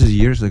him, and this is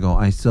years ago.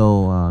 I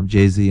saw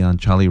Jay-Z on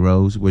Charlie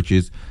Rose, which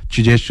is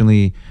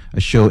traditionally a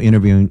show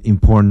interviewing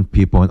important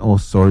people in all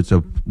sorts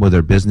of,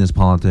 whether business,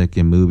 politics,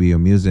 and movie or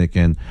music.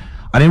 And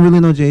I didn't really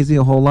know Jay-Z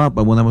a whole lot,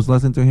 but when I was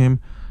listening to him,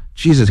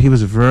 Jesus, he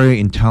was very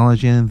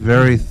intelligent,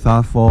 very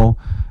thoughtful,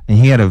 and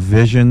he had a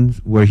vision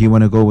where he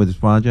wanted to go with his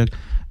project.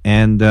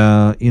 And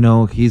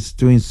he's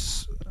doing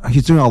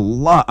a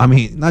lot.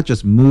 Not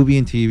just movie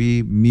and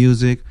TV,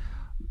 music.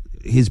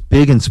 He's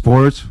big in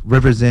sports,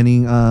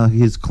 representing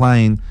his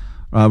client,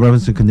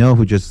 Robinson Cano,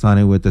 who just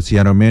signed with the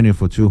Seattle Mariners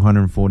for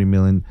 $240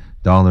 million,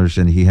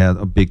 and he had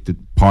a big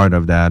part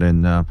of that.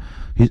 And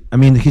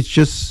he's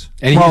just...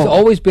 And he's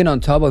always been on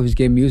top of his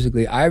game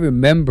musically. I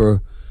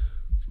remember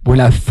when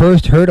I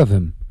first heard of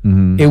him,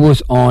 it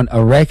was on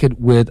a record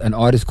with an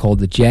artist called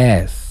The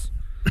Jazz,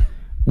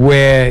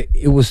 where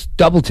it was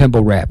double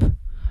tempo rap.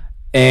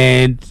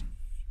 And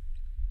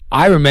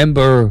I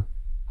remember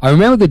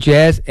The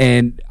Jazz,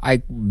 and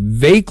I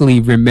vaguely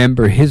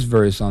remember his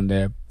verse on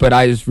there, but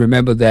I just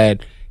remember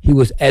that he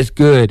was as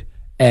good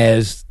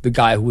as the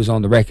guy who was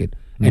on the record,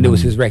 and it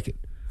was his record.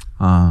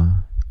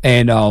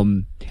 And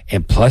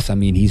plus,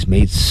 he's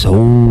made so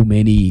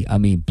many.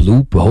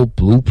 Whole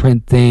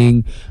Blueprint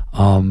thing.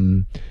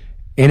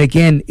 And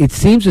again, it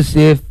seems as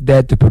if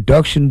that the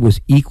production was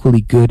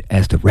equally good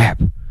as the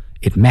rap.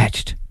 It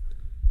matched,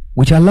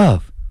 which I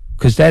love,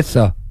 because that's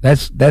a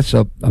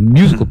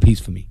musical piece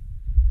for me.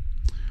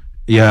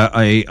 Yeah,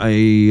 I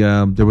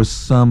there was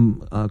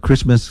some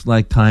Christmas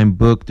time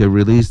book they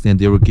released, and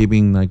they were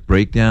giving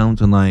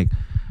breakdowns and I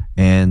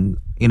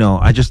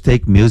just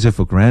take music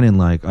for granted.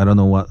 I don't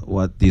know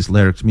what these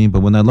lyrics mean, but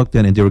when I looked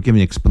at it and they were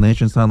giving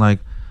explanations, I'm like,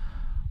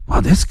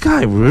 wow, this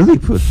guy really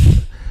put.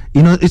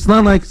 It's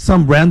not like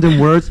some random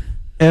words.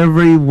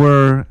 Every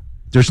word,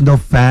 there's no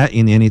fat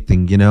in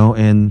anything,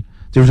 and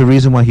there's a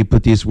reason why he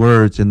put these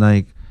words, and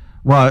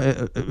wow,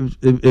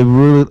 it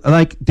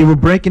really they were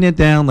breaking it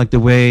down the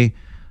way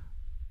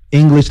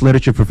English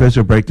literature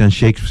professor break down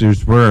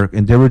Shakespeare's work,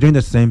 and they were doing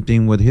the same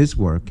thing with his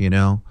work,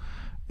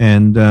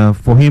 and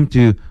for him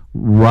to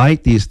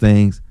write these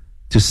things,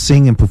 to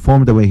sing and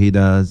perform the way he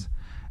does,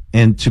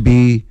 and to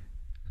be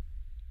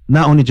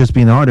not only just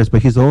being an artist,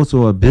 but he's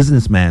also a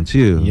businessman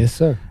too. Yes,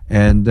 sir.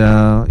 And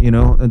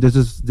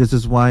this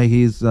is why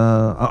he's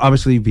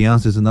obviously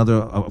Beyonce is another,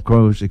 of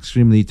course,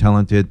 extremely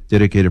talented,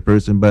 dedicated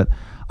person. But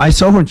I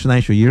saw her in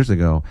Tonight Show years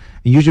ago.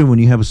 And usually when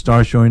you have a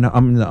star showing up,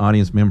 I'm the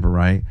audience member,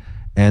 right?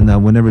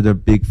 And whenever the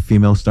big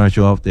female star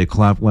show off, they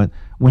clap. When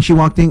she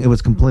walked in, it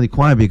was completely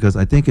quiet because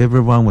I think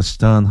everyone was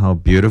stunned how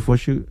beautiful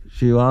she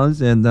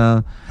was.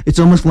 And it's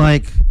almost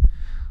like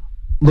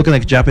looking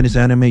like Japanese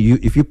anime.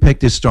 If you pick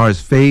this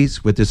star's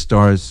face with this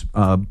star's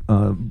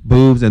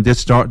boobs and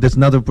this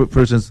another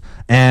person's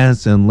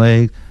ass and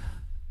leg,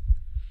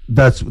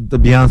 that's the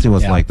Beyonce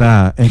was like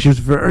that, and she was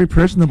very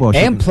personable.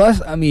 And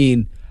plus, I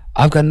mean,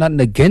 I've got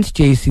nothing against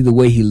JC the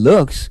way he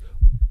looks,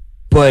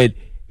 but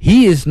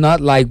he is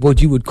not like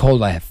what you would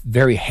call a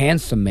very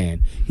handsome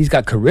man. He's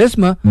got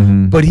charisma,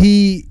 but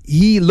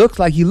he looks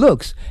like he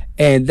looks,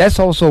 and that's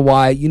also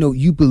why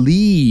you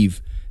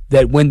believe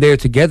that when they're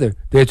together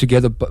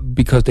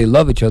because they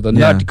love each other,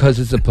 not because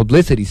it's a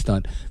publicity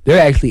stunt.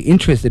 They're actually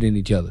interested in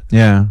each other.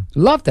 Yeah,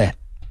 love that.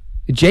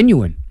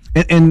 Genuine.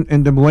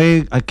 And the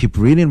way I keep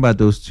reading about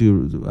those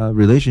two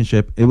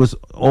relationship, it was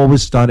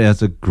always started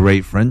as a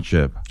great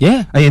friendship.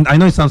 Yeah. I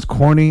know it sounds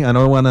corny. I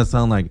don't want to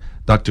sound like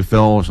Dr. Phil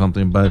or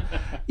something, but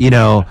it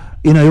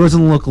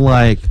doesn't look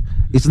like,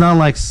 it's not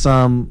like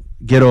some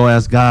ghetto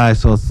ass guy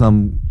saw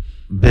some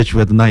bitch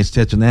with nice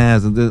tits and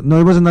ass. No,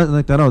 it wasn't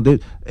like that at all.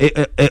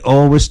 It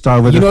always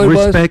started with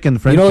respect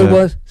and friendship. You know what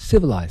it was?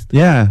 Civilized.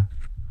 Yeah.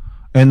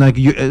 And like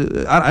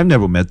I've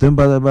never met them,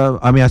 but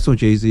I mean, I saw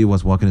Jay-Z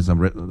was walking in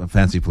some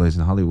fancy place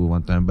in Hollywood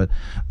one time, but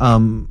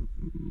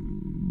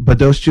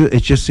those two,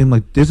 it just seemed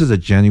like this is a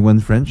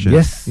genuine friendship.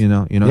 Yes,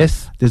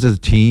 Yes, this is a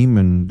team,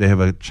 and they have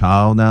a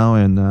child now,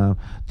 and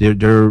they're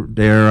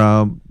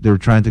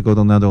trying to go to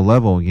another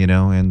level,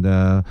 And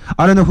I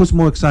don't know who's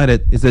more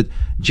excited. Is it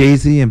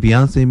Jay-Z and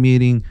Beyonce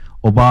meeting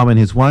Obama and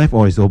his wife,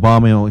 or is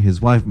Obama and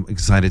his wife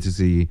excited to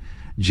see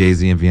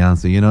Jay-Z and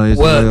Beyonce?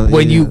 Well,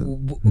 when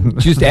you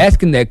just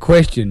asking that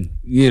question,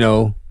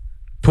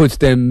 puts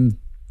them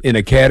in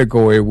a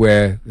category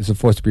where it's a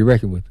force to be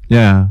reckoned with.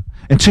 Yeah,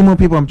 and two more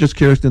people. I'm just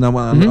curious, and I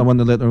want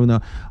to let her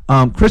know.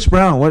 Chris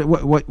Brown.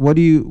 What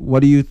do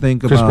you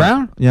think about Chris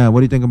Brown? Yeah, what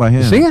do you think about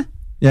him? The singer?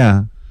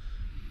 Yeah,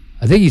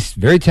 I think he's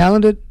very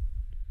talented.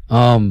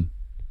 I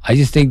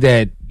just think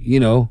that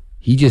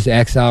he just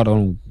acts out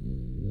on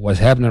what's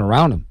happening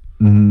around him.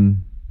 Mm-hmm.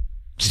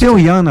 Still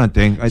young, I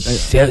think.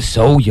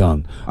 So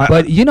young,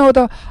 but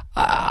though,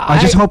 I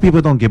just hope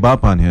people don't give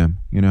up on him.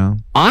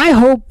 I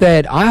hope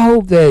that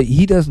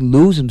he doesn't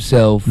lose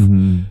himself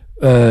in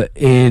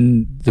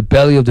the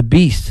belly of the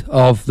beast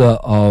of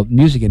the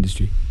music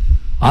industry.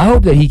 I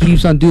hope that he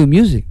keeps on doing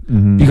music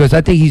because I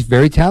think he's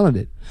very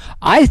talented.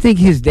 I think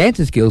his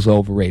dancing skills are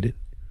overrated.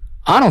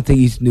 I don't think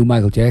he's the new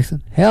Michael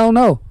Jackson. Hell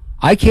no.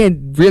 I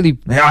can't really.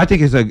 Yeah, I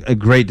think he's a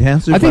great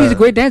dancer. I think he's a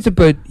great dancer,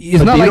 but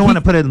it's not you like don't want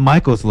to put it at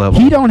Michael's level.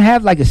 He don't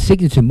have like a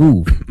signature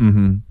move.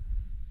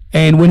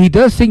 And when he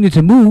does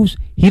signature moves,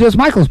 he does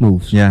Michael's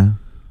moves. Yeah.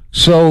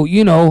 So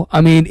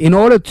I mean, in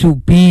order to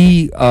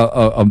be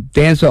a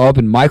dancer up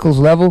in Michael's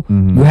level,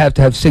 you have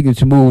to have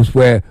signature moves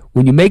where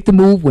when you make the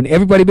move, when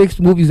everybody makes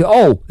the move, you say,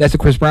 "Oh, that's a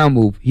Chris Brown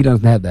move." He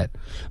doesn't have that,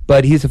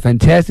 but he's a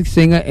fantastic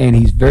singer and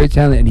he's very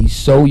talented and he's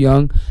so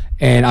young.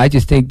 And I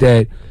just think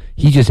that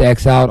he just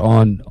acts out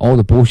on all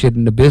the bullshit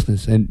in the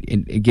business. And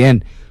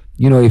again,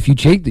 if you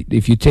take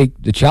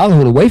the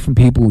childhood away from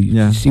people,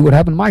 you see what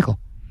happened to Michael.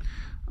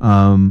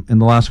 And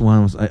the last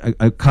one was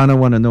I kind of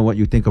want to know what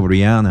you think of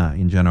Rihanna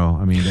in general.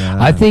 I mean,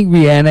 I think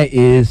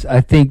Rihanna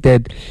I think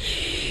that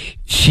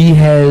she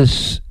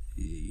has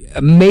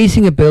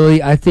amazing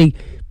ability. I think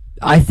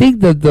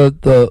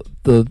the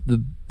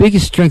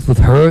biggest strength with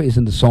her is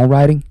in the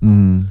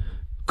songwriting.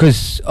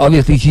 Because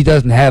obviously she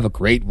doesn't have a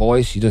great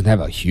voice. She doesn't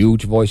have a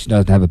huge voice. She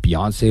doesn't have a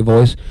Beyonce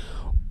voice.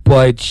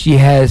 But she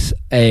has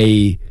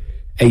a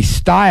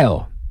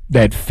style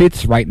that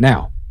fits right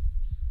now.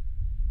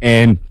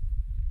 And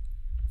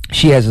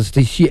she has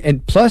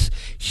and plus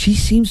she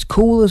seems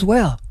cool as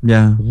well.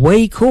 Yeah.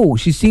 Way cool.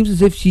 She seems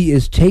as if she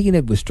is taking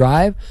it with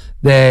stride,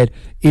 that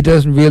it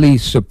doesn't really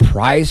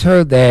surprise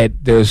her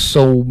that there's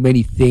so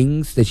many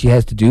things that she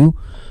has to do.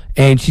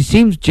 And she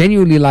seems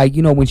genuinely like,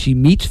 when she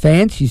meets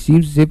fans, she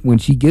seems as if when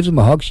she gives them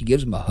a hug, she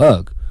gives them a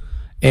hug.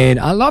 And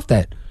I love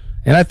that.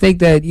 And I think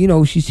that,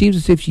 she seems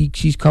as if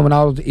she's coming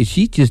out of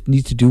she just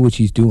needs to do what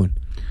she's doing.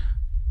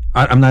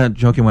 I'm not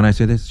joking when I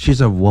say this. She's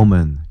a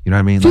woman. You know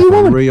what I mean? She's like a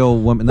woman. Real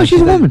woman. No,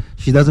 she's a woman.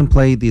 She doesn't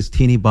play this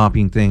teeny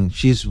bopping thing.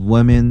 She's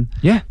woman.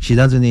 Yeah. She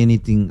doesn't need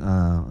anything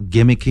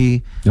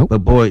gimmicky. Nope. But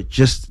boy,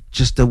 just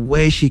the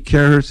way she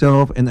carries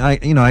herself. And I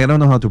don't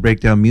know how to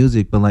break down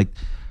music, but like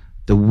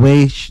the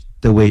way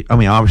I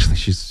mean, obviously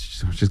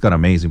she's got an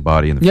amazing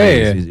body in the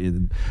face. Yeah.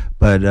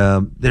 But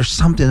there's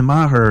something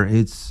about her.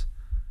 It's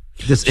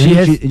this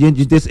energy.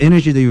 This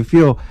energy that you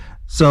feel.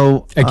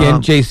 So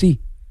again, JC.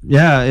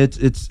 Yeah,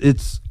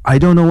 it's. I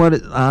don't know what.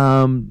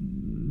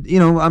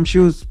 I'm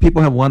sure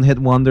people have one hit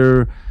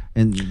wonder,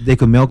 and they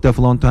could milk that for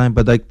a long time.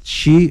 But like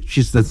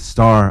she's the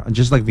star,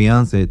 just like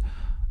Beyonce.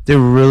 They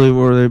really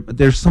were.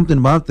 There's something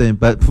about them,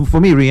 but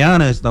for me,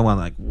 Rihanna is the one.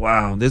 Like,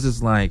 wow, this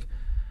is like,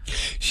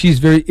 She's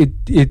very.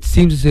 It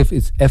seems as if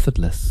it's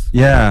effortless.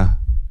 yeah,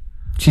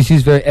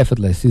 She's very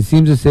effortless. It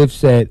seems as if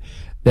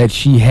that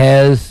she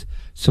has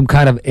some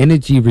kind of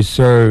energy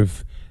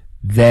reserve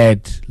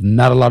that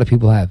not a lot of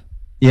people have.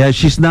 yeah.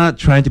 She's not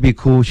trying to be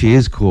cool. She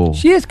is cool.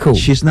 She is cool.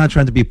 She's not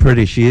trying to be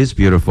pretty. She is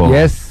beautiful.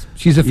 Yes,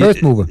 she's a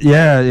first mover.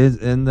 Yeah,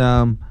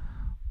 and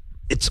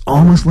it's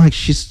almost like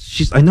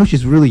she's. I know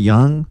she's really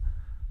young,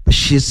 but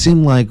she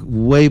seemed like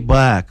way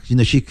back. You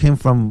know, she came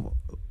from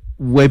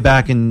way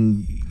back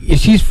in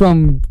She's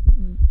from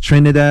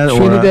Trinidad,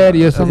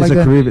 yeah, something it's like a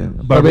that. Caribbean,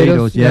 Barbados,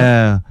 Barbados.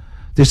 Yeah.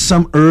 There's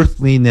some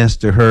earthliness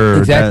to her.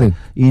 Exactly. That,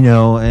 you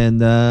know,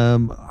 and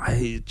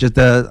I just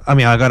I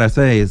mean, I gotta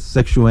say, it's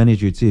sexual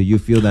energy too. You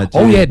feel that too.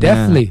 Oh yeah,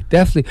 definitely.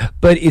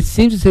 But it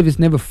seems as if it's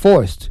never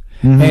forced.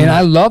 Mm-hmm. And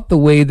I love the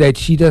way that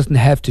she doesn't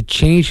have to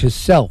change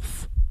herself.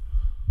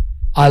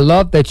 I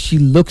love that she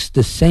looks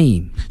the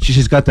same.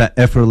 She's got that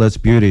effortless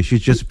beauty.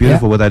 She's just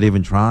beautiful without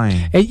even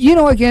trying. And you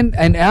know, again,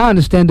 and I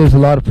understand there's a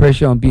lot of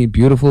pressure on being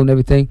beautiful and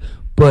everything,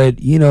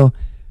 but you know,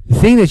 the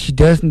thing that she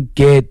doesn't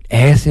get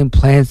ass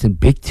implants and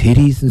big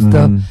titties and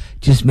stuff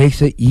just makes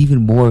her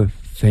even more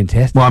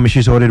fantastic. Well, I mean,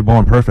 she's already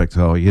born perfect,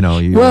 so you know.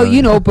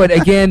 But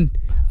again,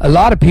 a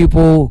lot of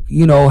people,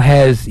 you know,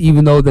 has,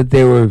 even though that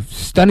they were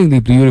stunningly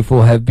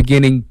beautiful, have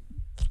beginning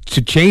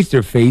to change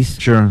their face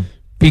sure.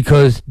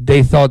 because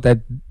they thought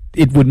that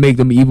it would make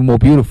them even more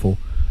beautiful.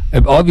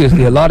 And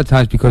obviously, a lot of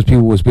times because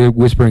people was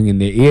whispering in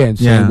their ear and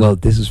saying, "Well,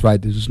 this is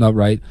right, this is not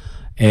right,"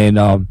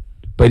 and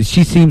but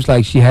she seems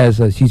like she has,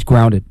 she's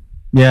grounded.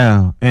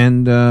 Yeah,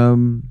 and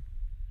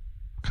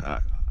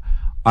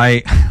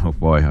I oh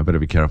boy, I better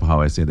be careful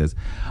how I say this.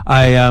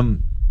 I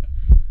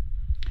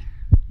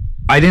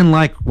didn't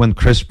like when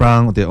Chris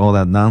Brown did all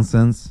that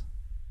nonsense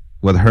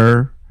with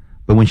her,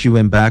 but when she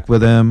went back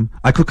with him,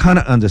 I could kind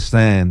of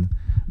understand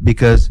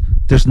because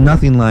there's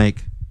nothing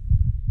like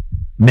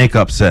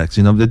makeup sex,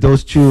 you know.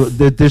 Those two,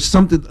 there's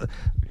something.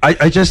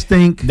 I just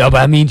think No,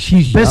 but I mean,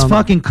 she's this young.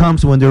 fucking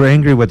comes when they're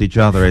angry with each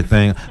other. I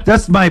think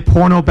that's my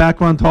porno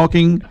background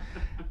talking,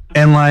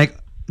 and like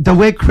the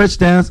way Chris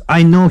dance,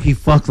 I know he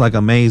fucks like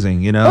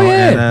amazing, you know. Oh,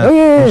 yeah. And,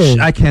 Oh,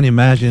 yeah. I can't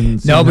imagine.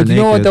 seeing No, but her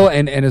you know what naked. though,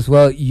 and as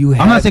well, you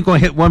have. I'm not saying go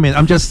hit women.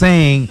 I'm just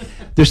saying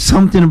there's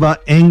something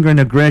about anger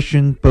and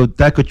aggression, but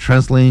that could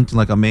translate into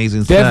like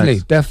amazing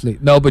sex. Definitely.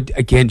 No, but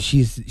again,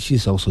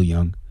 she's also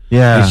young.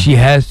 Yeah. And she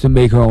has to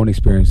make her own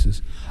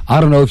experiences. I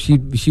don't know if she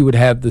would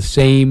have the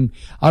same.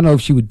 I don't know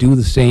if she would do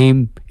the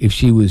same if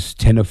she was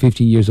 10 or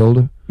 15 years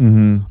older.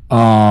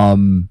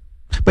 Mm-hmm.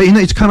 But you know,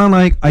 it's kind of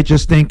like, I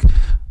just think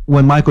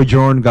when Michael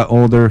Jordan got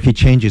older, he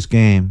changed his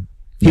game.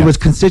 He Yeah. was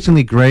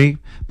consistently great,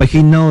 but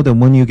he know that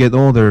when you get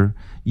older,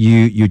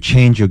 you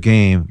change your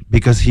game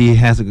because he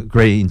has a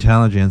great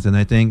intelligence. And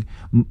I think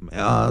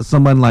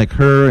someone like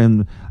her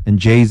and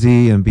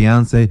Jay-Z and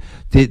Beyonce,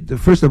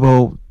 first of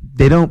all,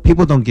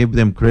 people don't give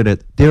them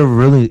credit. They're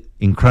really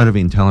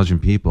incredibly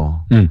intelligent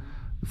people.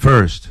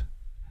 First,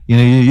 you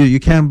know, you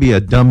can't be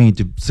a dummy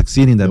to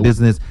succeed in that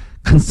business.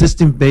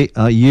 Consistent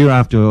year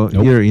after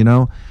year, you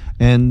know.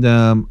 And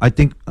I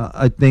think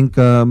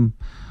Rihanna,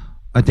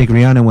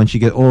 when she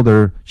get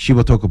older, she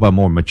will talk about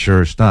more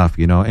mature stuff,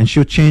 you know, and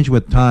she'll change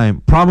with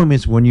time. Problem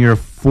is when you're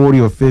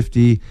 40 or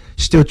 50,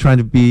 still trying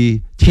to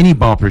be teeny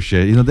bopper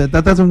shit, you know, that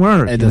doesn't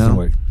work. That doesn't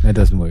work. That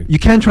doesn't work. You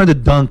can't try to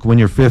dunk when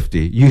you're 50.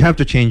 You have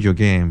to change your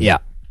game. Yeah.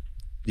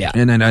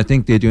 And then I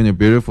think they're doing it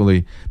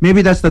beautifully.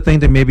 Maybe that's the thing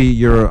that maybe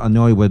you're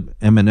annoyed with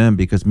Eminem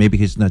because maybe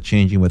he's not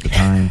changing with the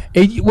time.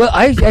 Well,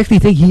 I actually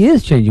think he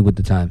is changing with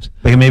the times.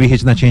 But maybe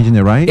he's not changing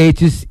it right.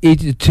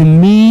 It to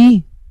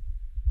me,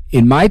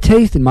 in my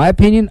taste, in my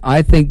opinion,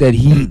 I think that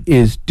he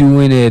is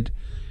doing it.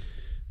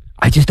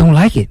 I just don't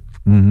like it.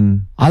 Mm-hmm.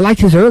 I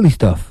liked his early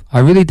stuff. I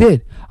really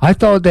did. I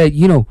thought that,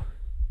 you know,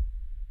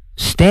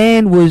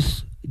 Stan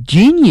was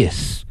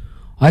genius.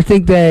 I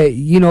think that,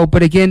 you know,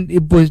 but again,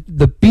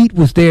 the beat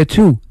was there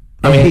too.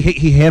 I mean,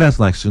 he hit us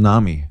like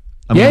tsunami.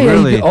 I mean, Yeah, he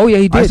really. did. Oh, yeah,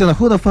 he I did. said, like,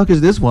 who the fuck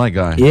is this white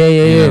guy? Yeah.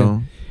 You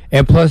know?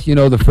 And plus, you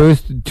know, the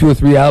first 2 or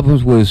 3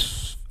 albums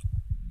was,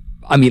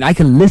 I mean, I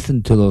can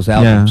listen to those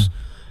albums.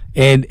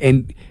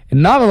 And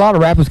not a lot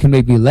of rappers can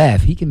make me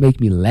laugh. He can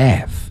make me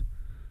laugh.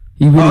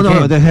 He really Oh no,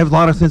 can. they have a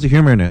lot of sense of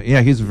humor in it.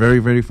 Yeah, he's a very,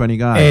 very funny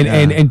guy.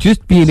 And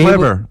just being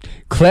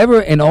clever,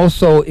 and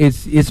also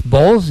it's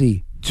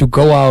ballsy to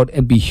go out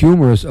and be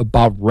humorous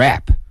about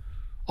rap.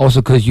 Also,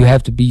 because you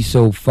have to be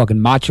so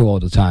fucking macho all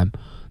the time.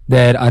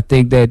 That I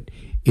think that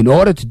in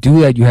order to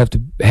do that, you have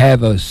to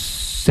have a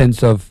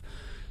sense of,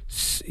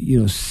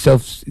 you know,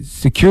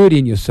 self-security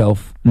in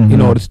yourself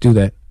in order to do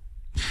that.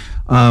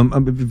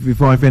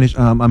 Before I finish,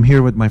 I'm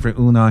here with my friend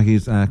Una.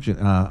 He's actually,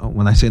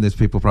 when I say this,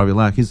 people probably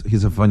laugh.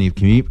 He's a funny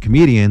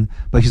comedian,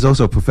 but he's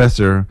also a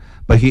professor.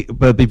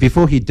 But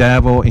before he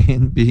dabbled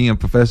in being a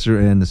professor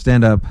and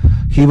stand-up,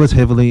 he was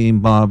heavily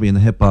involved in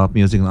hip hop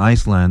music in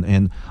Iceland.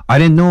 And I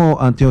didn't know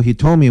until he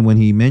told me when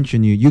he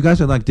mentioned you. You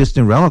guys are like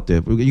distant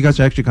relative. You guys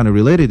are actually kind of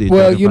related to each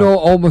other. Well, you know,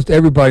 almost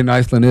everybody in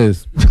Iceland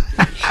is.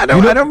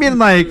 I don't mean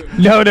like.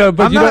 No,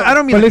 but I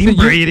don't mean but listen,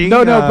 inbreeding.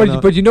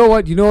 But you know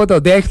what? You know what though?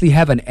 They actually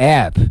have an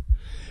app.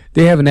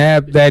 They have an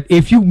app that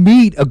if you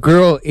meet a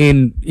girl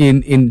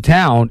in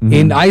town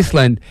in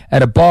Iceland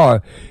at a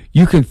bar,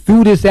 you can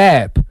through this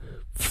app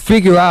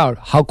figure out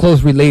how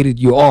close related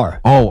you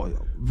are. Oh,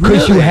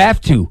 because you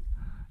have to.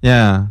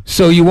 Yeah.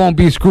 So you won't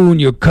be screwing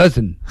your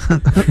cousin.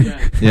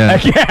 Yeah.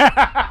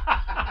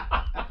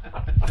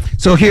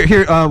 So here,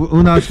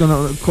 Unar's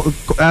gonna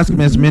ask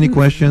him as many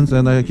questions,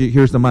 and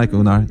here's the mic,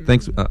 Unar.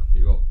 Thanks. All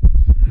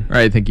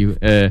right, thank you.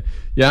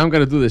 Yeah, I'm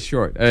gonna do this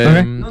short.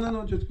 Okay.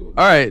 No, just go.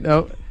 All right.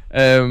 No.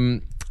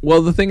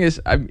 Well, the thing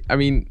is, I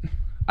mean,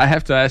 I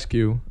have to ask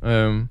you.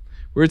 We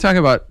were talking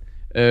about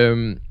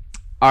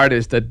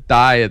artists that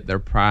die at their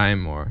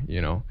prime, or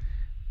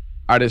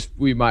artists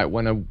we might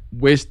want to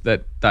wish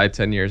that died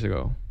 10 years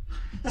ago.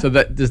 So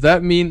does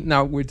that mean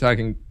now we're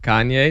talking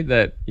Kanye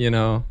that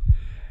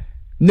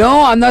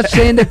No, I'm not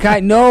saying that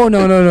kind. No.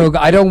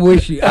 I don't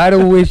wish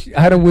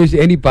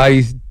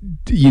anybody's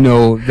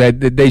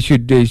that they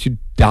should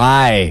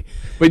die.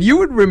 But you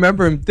would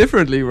remember him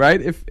differently,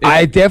 right? If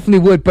I definitely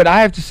would, but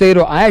I have to say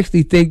though, I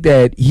actually think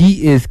that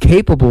he is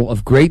capable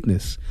of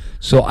greatness.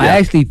 So I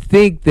actually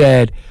think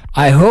that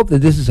I hope that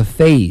this is a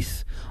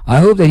phase. I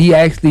hope that he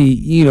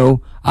actually,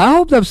 I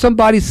hope that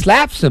somebody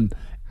slaps him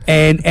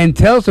and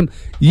tells him,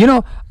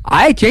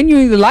 I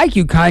genuinely like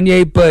you,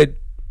 Kanye, but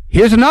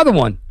here's another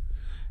one.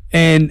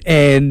 And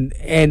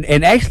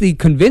actually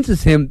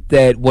convinces him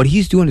that what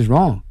he's doing is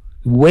wrong.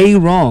 Way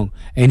wrong.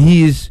 And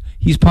he's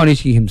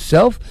punishing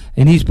himself,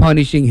 and he's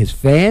punishing his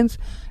fans,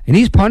 and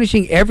he's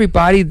punishing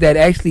everybody that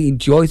actually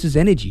enjoys his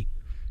energy.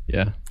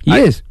 Yeah. He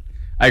is.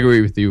 I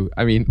agree with you.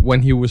 I mean,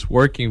 when he was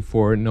working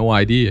for No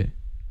Idea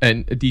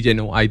and DJ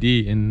No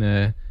ID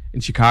in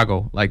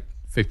Chicago, like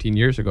 15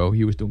 years ago,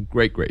 he was doing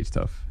great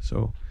stuff.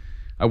 So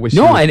I wish.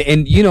 No,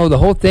 and the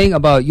whole thing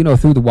about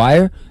Through the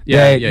Wire.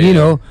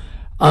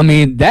 I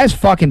mean, that's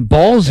fucking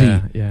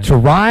ballsy to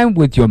rhyme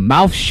with your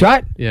mouth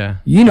shut. Yeah.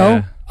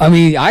 I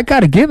mean, I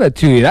gotta give it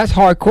to you. That's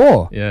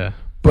hardcore. Yeah.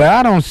 But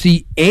I don't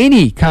see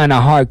any kind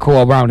of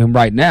hardcore around him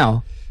right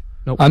now.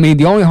 Nope. I mean,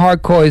 the only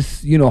hardcore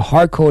is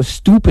hardcore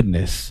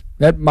stupidness.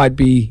 That might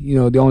be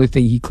the only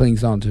thing he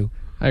clings on to.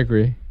 I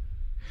agree.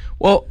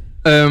 Well,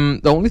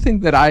 the only thing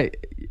that I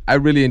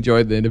really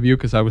enjoyed the interview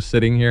because I was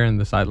sitting here in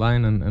the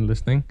sideline and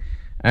listening,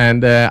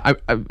 and I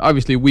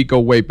obviously we go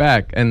way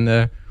back,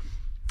 and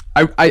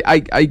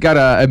I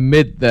gotta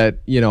admit that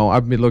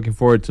I've been looking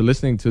forward to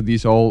listening to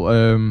these all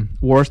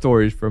war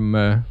stories from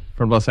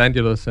Los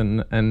Angeles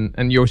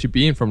and Yoshi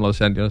being from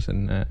Los Angeles,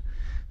 and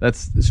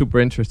that's super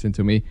interesting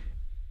to me.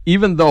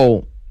 Even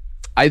though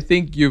I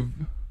think you've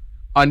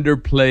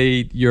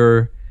underplayed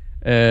your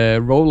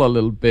role a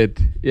little bit,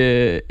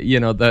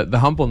 the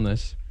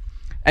humbleness,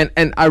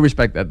 and I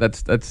respect that.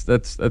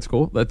 That's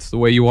cool. That's the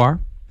way you are.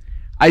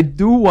 I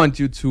do want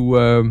you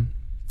to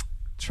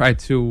try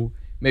to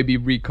maybe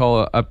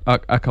recall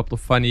a couple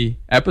of funny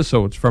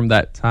episodes from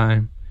that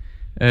time.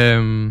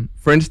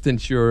 For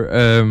instance, your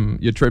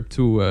trip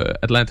to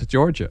Atlanta,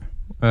 Georgia,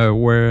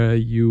 where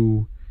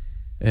you.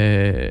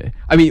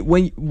 I mean,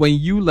 when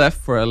you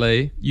left for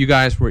LA, you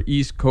guys were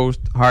East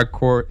Coast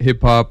hardcore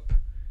hip hop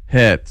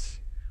heads.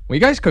 When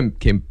you guys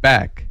came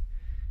back,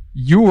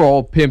 you were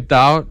all pimped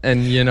out,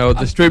 and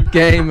the strip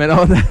game and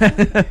all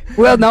that.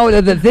 Well, no,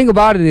 the thing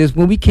about it is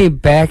when we came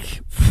back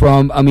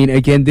from, I mean,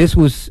 again, this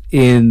was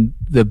in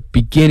the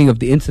beginning of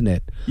the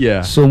internet.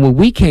 Yeah. So when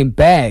we came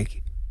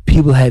back,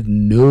 people had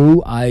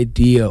no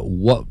idea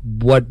what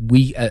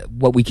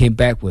we came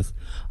back with.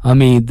 I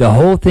mean, the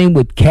whole thing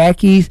with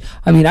khakis.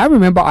 I mean, I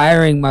remember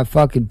ironing my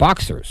fucking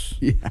boxers.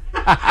 Yeah.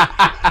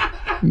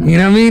 You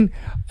know what I mean?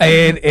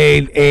 And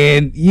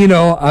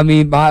I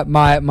mean my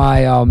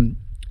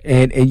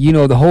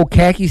the whole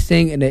khakis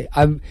thing, and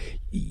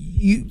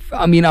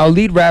I mean our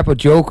lead rapper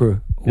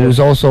Joker, who was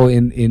also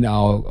in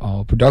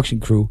our production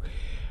crew.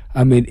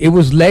 I mean, it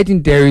was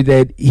legendary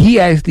that he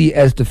actually,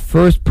 as the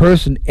first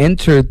person,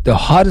 entered the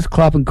hottest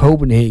club in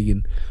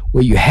Copenhagen,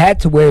 where you had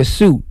to wear a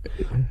suit.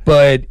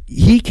 But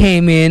he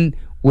came in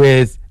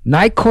with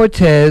Nike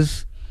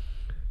Cortez,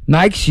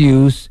 Nike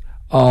shoes,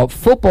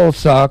 football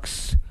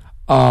socks,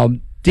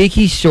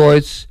 Dickie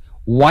shorts,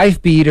 wife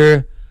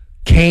beater,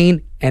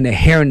 cane, and a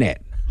hairnet.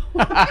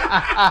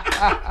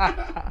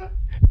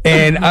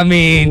 And I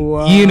mean,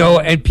 wow.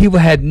 And people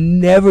had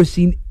never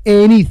seen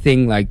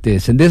anything like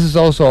this. And this is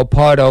also a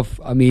part of,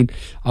 I mean,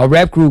 our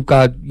rap group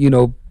got,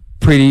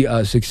 pretty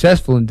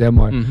successful in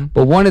Denmark. Mm-hmm.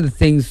 But one of the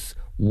things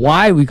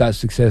why we got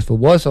successful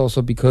was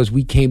also because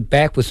we came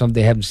back with something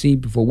they haven't seen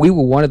before. We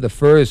were one of the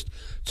first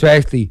to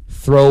actually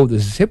throw the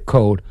zip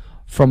code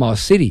from our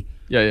city.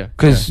 Yeah.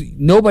 Because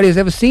nobody has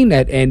ever seen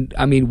that. And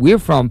I mean, we're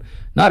from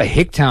not a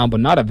hick town, but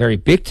not a very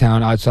big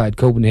town outside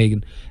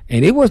Copenhagen.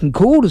 And it wasn't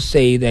cool to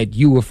say that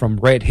you were from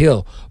Red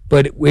Hill.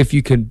 But if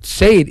you could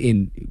say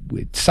it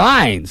with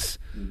signs,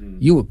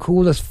 you were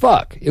cool as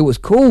fuck. It was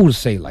cool to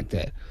say it like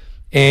that.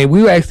 And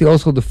we were actually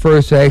also the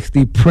first to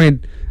actually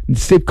print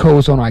zip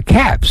codes on our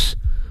caps,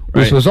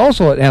 which was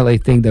also an LA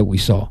thing that we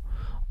saw.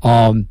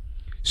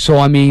 So,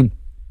 I mean,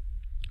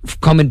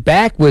 coming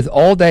back with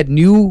all that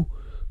new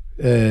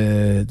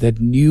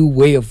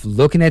way of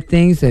looking at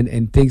things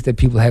and things that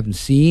people haven't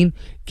seen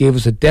gave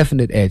us a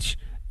definite edge.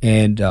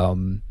 And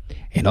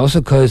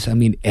also because, I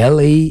mean,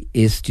 LA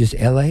is just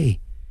LA.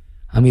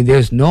 I mean,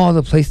 there's no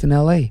other place than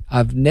LA.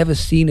 I've never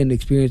seen and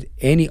experienced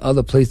any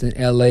other place than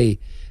LA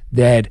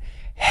that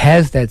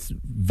has that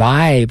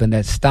vibe and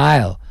that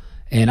style.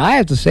 And I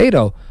have to say,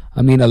 though,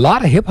 I mean, a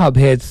lot of hip-hop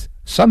heads,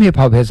 some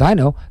hip-hop heads I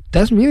know,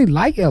 doesn't really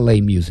like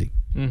LA music.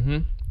 Mm-hmm.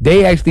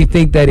 They actually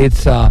think that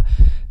it's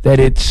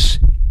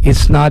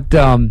not,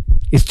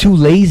 it's too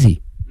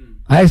lazy.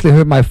 I actually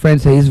heard my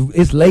friend say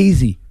it's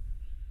lazy.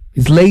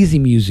 It's lazy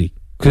music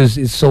because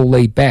it's so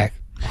laid back.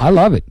 I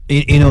love it.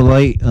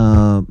 Like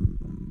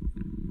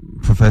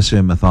professor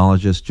and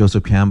mythologist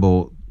Joseph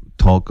Campbell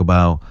talk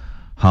about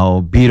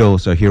how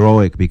Beatles are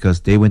heroic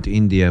because they went to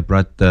India,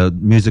 brought the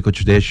musical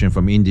tradition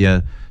from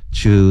India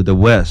to the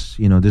West.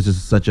 This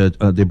is such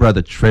they brought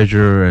the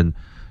treasure, and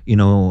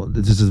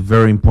this is a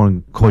very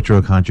important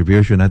cultural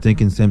contribution. I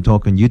think in same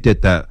token, you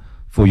did that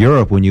for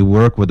Europe when you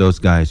work with those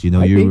guys. So I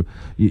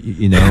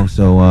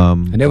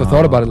never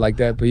thought about it like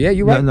that, but yeah,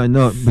 you're right.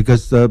 No,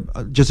 because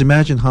just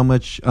imagine how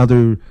much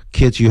other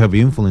kids you have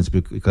influenced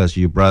because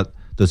you brought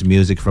this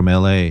music from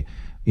LA.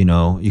 You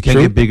can't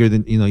get bigger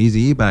than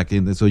Eazy-E back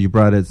in, so you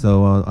brought it.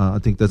 So I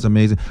think that's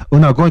amazing. Oh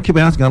no, go and keep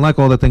asking. I like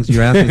all the things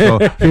you're asking. So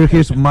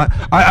here's my.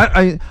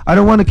 I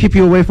don't want to keep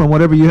you away from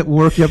whatever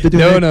work you have to do.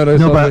 No,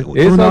 but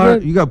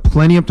Unar, you got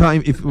plenty of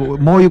time. If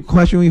more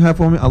question you have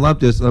for me, I love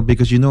this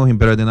because you know him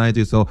better than I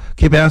do. So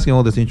keep asking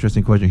all this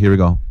interesting question. Here we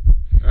go. All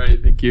right,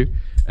 thank you.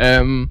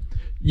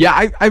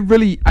 Yeah,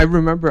 I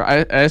remember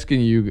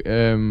asking you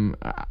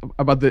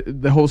about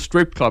the whole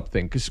strip club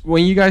thing, because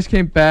when you guys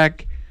came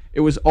back, it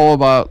was all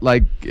about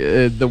like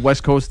the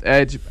West Coast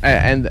edge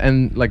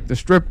and like the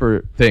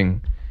stripper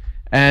thing,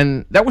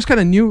 and that was kind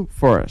of new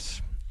for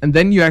us. And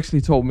then you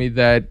actually told me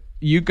that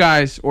you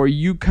guys, or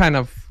you kind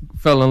of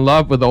fell in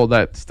love with all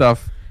that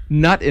stuff,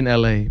 not in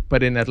LA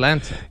but in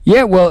Atlanta.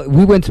 Yeah, well,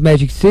 we went to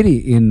Magic City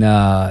in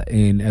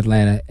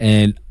Atlanta,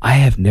 and I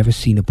have never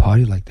seen a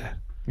party like that.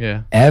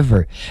 Yeah,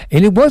 ever.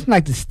 And it wasn't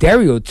like the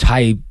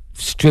stereotype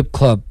strip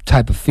club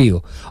type of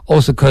feel.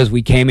 Also because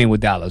we came in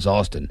with Dallas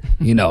Austin,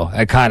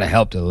 that kind of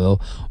helped a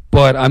little.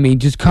 But I mean,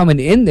 just coming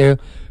in there,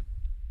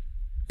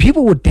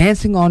 people were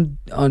dancing on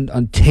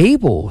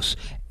tables,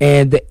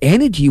 and the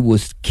energy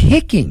was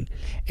kicking.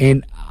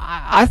 And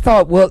I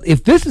thought, well,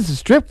 if this is a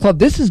strip club,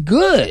 this is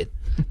good.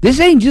 This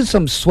ain't just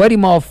some sweaty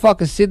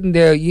motherfucker sitting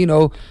there,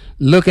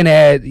 looking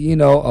at,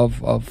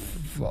 of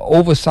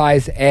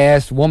oversized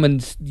ass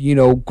woman's,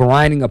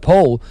 grinding a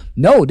pole.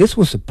 No, this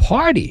was a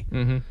party.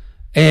 Mm-hmm.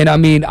 And I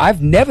mean,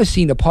 I've never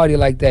seen a party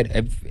like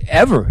that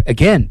ever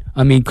again.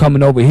 I mean,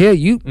 coming over here,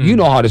 you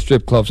know how the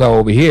strip clubs are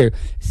over here.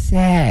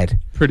 Sad.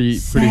 Pretty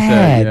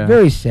sad. Yeah.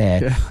 Very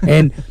sad.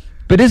 Yeah.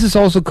 But this is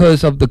also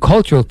because of the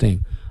cultural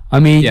thing. I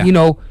mean,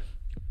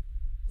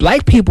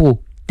 black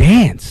people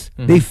dance.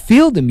 Mm-hmm. They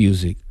feel the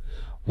music.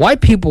 White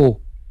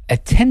people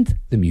attend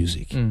the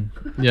music. Mm.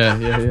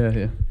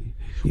 Yeah.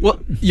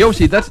 Well,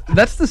 Yoshi,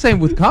 that's the same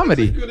with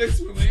comedy. Good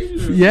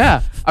explanation.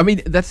 Yeah, I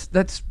mean that's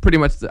pretty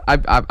much.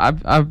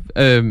 I've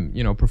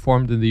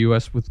performed in the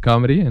U.S. with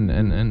comedy and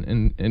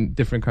in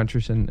different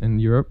countries in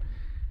Europe,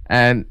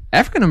 and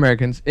African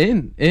Americans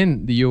in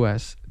the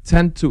U.S.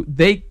 tend to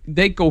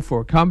they go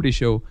for a comedy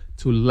show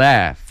to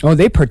laugh. Oh,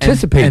 they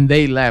participate and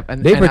they laugh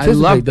and I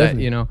love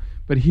that.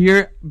 But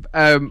here,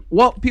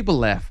 people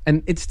laugh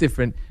and it's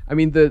different. I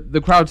mean,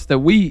 the crowds the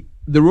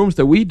rooms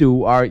that we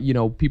do are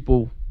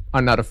people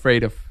are not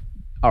afraid of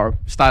our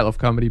style of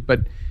comedy,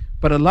 but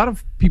a lot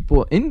of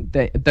people in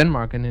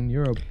Denmark and in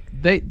Europe,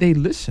 they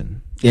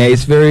listen. Yeah,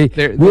 it's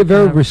we're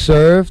very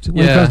reserved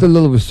when it comes to a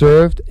little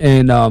reserved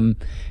and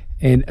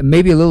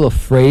maybe a little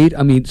afraid.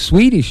 I mean,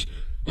 Swedish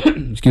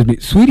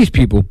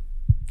people.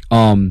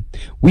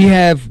 We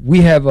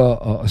have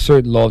a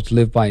certain law to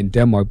live by in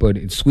Denmark, but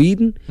in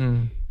Sweden,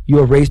 you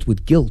are raised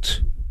with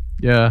guilt.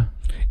 Yeah.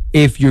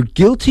 If you're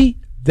guilty,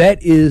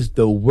 that is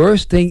the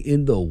worst thing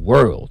in the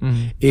world.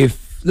 Mm-hmm.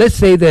 If let's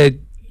say that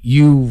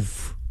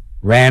you've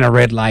ran a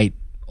red light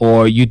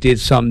or you did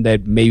something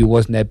that maybe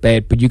wasn't that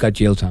bad, but you got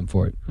jail time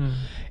for it. Mm.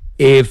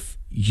 If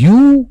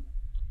you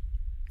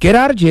get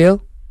out of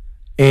jail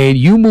and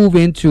you move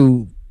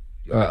into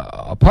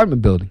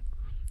apartment building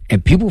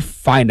and people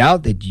find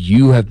out that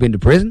you have been to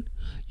prison,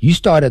 you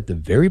start at the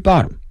very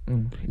bottom.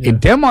 Yeah. In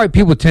Denmark,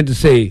 people tend to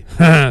say,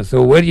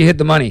 so where do you hit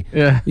the money?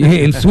 Yeah.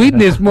 In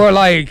Sweden, it's more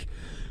like,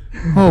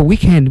 oh, we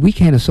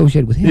can't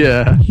associate with him.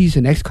 Yeah. He's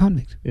an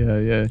ex-convict.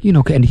 Yeah.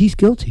 And he's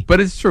guilty.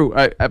 But it's true.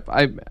 I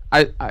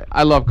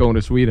love going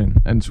to Sweden,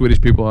 and Swedish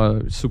people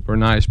are super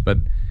nice. But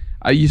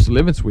I used to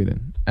live in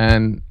Sweden,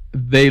 and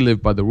they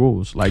live by the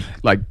rules, like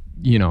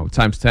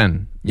times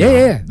 10.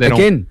 Yeah.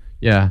 Again.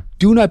 Yeah.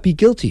 Do not be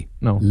guilty.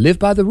 No. Live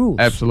by the rules.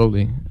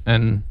 Absolutely,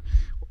 and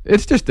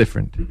it's just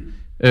different.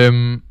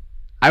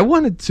 I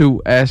wanted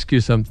to ask you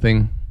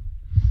something.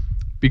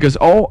 Because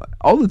all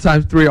the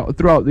time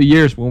throughout the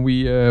years when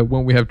we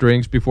have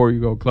drinks before you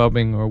go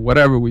clubbing or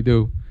whatever we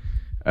do,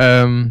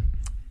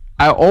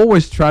 I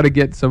always try to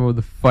get some of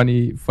the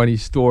funny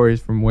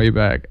stories from way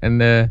back,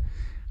 and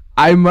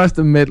I must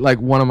admit,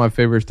 like, one of my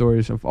favorite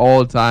stories of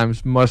all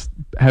times must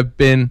have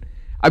been.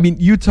 I mean,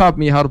 you taught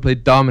me how to play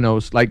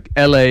dominoes, like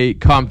L.A.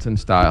 Compton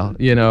style.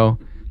 You know,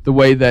 the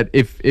way that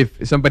if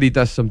somebody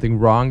does something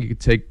wrong, you could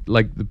take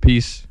like the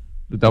piece,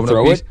 the domino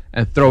Throw piece, it?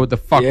 and throw it the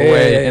fuck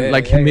away and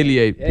like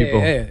humiliate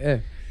people.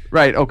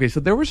 Right. Okay. So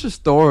there was a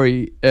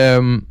story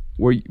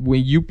where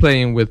when you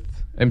playing with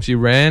MC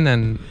Ren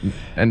and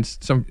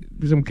some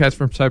cats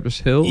from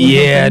Cypress Hill.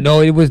 Yeah.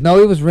 No, it was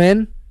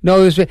Ren. No,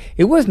 it was Ren.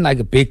 It wasn't like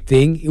a big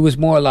thing. It was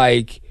more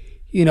like,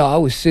 you know, I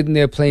was sitting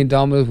there playing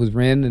dominoes with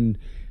Ren, and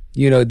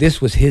you know,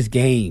 this was his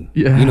game.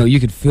 Yeah. You know, you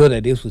could feel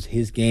that this was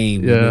his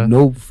game. Yeah. You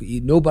know,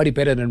 nobody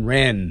better than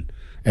Ren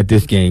at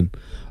this game.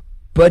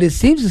 But it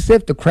seems as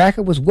if the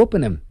cracker was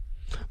whooping him.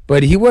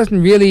 But he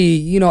wasn't really,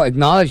 you know,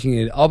 acknowledging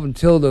it up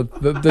until the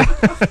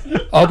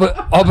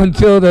up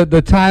until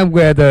the time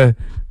where the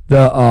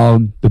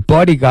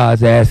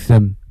bodyguards asked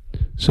him,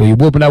 "So you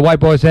whooping that white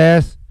boy's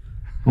ass?"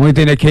 Only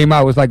thing that came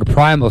out was like a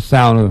primal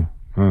sound of,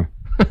 huh.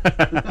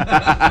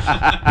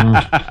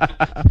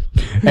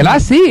 And I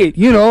see it,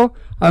 you know.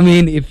 I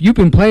mean, if you've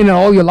been playing it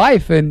all your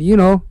life, and you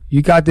know,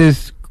 you got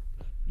this,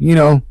 you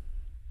know,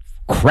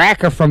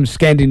 cracker from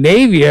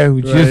Scandinavia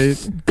who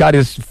just got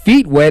his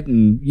feet wet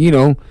and, you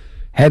know,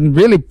 hadn't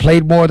really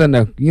played more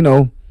than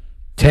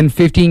 10,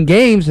 15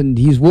 games, and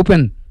he's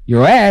whooping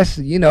your ass,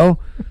 you know.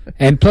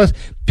 And plus,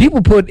 people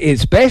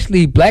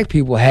especially black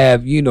people,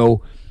 have, you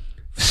know,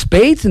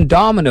 spades and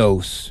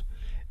dominoes.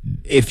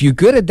 If you're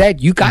good at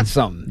that, you got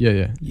something.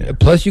 Yeah.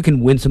 Plus, you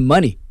can win some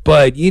money.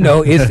 But you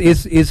know,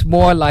 it's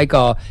more like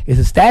it's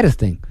a status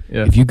thing.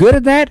 Yeah. If you're good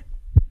at that,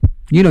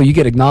 you know, you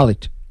get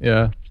acknowledged.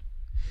 Yeah.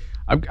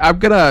 I'm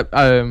gonna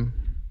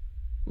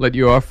let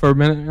you off for a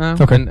minute now,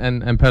 Okay.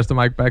 and pass the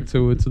mic back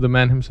to the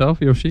man himself,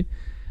 Yoshi.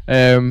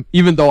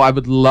 Even though I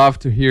would love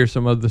to hear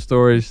some of the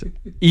stories,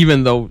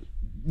 even though,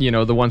 you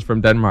know, the ones from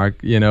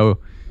Denmark, you know,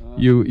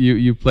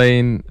 you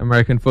playing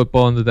American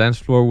football on the dance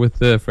floor with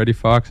Freddie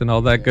Fox and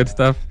all that good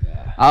stuff.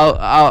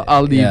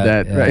 I'll leave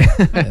that, right?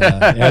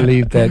 I'll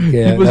leave that.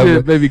 Yeah, People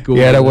say maybe cool.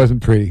 Yeah, that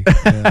wasn't pretty.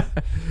 Yeah.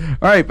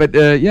 All right, but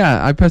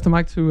I pass the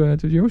mic to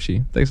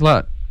Yoshi. Thanks a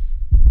lot.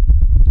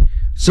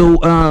 So,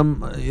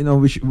 you know,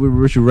 we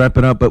should wrap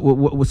it up. But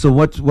what's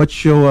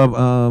your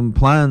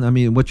plan? I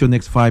mean, what's your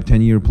next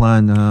 5-10 year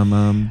plan?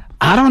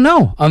 I don't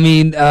know. I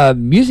mean,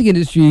 music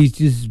industry is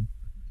just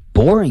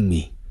boring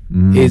me.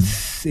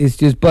 It's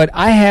just. But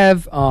I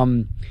have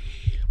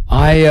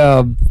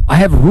I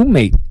have a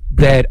roommate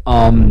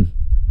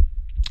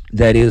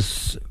that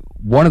is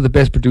one of the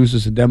best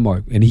producers in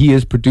Denmark, and he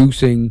is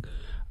producing.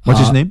 What's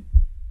his name?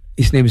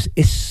 His name is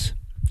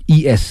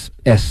ES,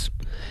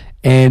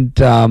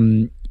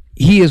 and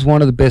he is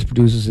one of the best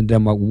producers in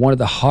Denmark, one of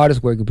the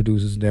hardest working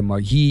producers in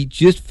Denmark. He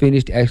just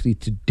finished, actually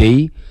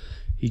today,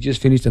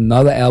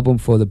 another album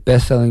for the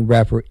best-selling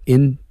rapper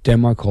in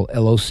Denmark called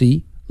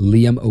LOC,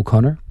 Liam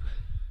O'Connor.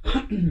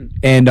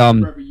 And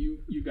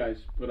you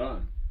guys put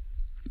on.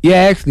 yeah,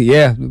 actually,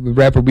 yeah, the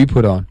rapper we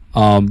put on.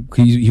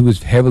 He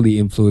was heavily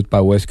influenced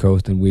by West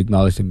Coast, and we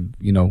acknowledged him,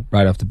 you know,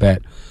 right off the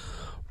bat.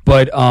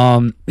 But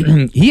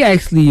he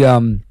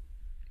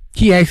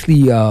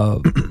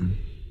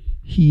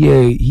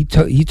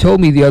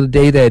told me the other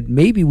day that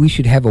maybe we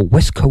should have a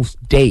West Coast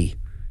day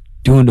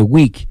during the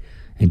week,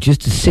 and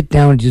just to sit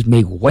down and just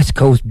make West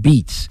Coast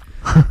beats.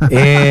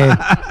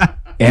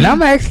 And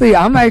I'm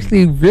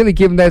actually really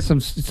giving that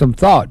some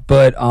thought.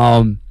 But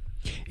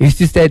it's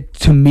just that,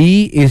 to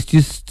me,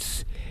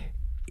 it's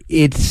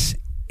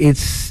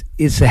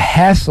a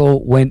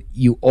hassle when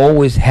you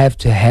always have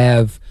to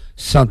have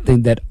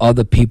something that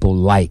other people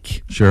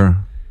like. Sure.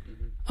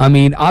 I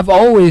mean, I've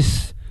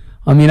always,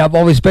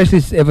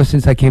 especially ever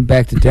since I came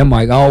back to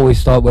Denmark, I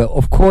always thought, well,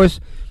 of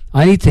course,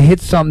 I need to hit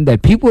something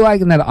that people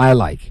like and that I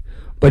like.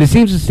 But it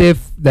seems as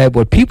if that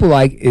what people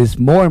like is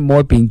more and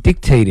more being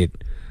dictated,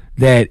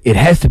 that it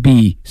has to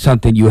be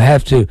something you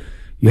have to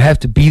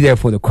be there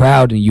for the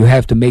crowd, and you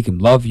have to make him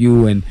love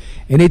you, and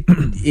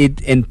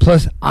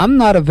plus I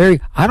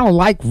don't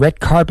like red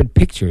carpet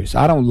pictures.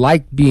 I don't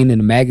like being in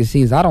the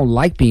magazines. I don't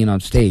like being on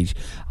stage.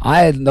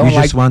 I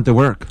just want to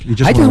work. I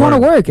just want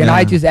to work, and yeah.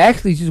 I just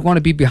want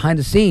to be behind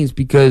the scenes,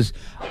 because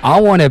I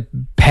want to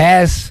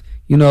pass,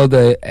 you know,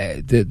 the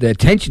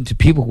attention to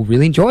people who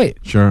really enjoy it.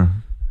 Sure.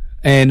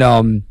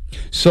 And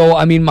so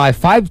I mean, my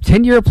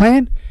 5-10 year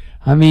plan,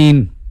 I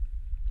mean,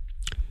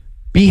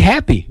 be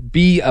happy,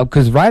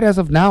 because right as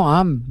of now,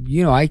 I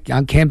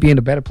can't be in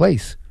a better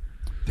place.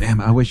 Damn,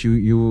 I wish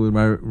you would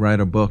write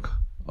a book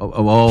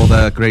of all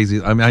that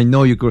crazy. I mean, I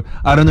know you could.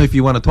 I don't know if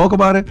you want to talk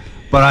about it,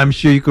 but I'm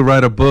sure you could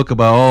write a book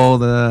about all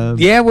the.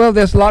 Yeah, well,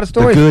 there's a lot of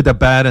stories. The good, the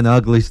bad, and the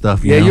ugly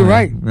stuff. Yeah, you're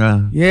right.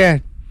 Yeah.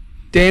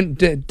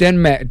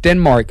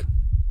 Denmark,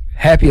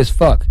 happy as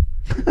fuck.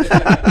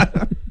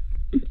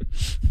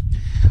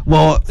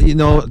 Well, you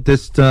know,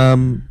 this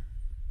time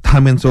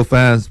went so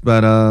fast,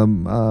 but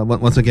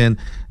once again,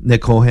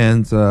 Nick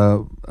Cohan's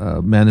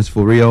Man is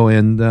for Real,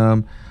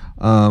 and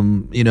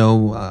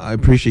I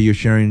appreciate you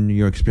sharing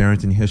your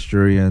experience in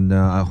history, and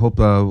I hope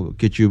I'll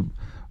get you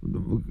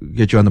on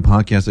the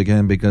podcast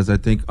again, because I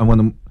think I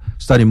want to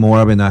study more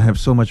of it, and I have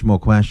so much more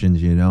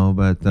questions,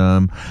 But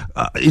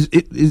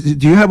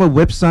do you have a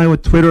website or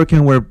Twitter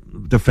account where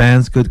the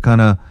fans could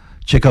kind of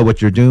check out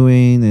what you're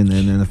doing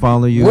and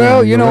follow you? Well,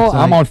 on your website?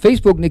 I'm on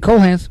Facebook, Nick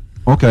Colhans.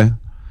 Okay.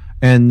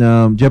 And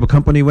do you have a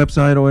company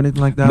website or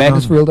anything like that?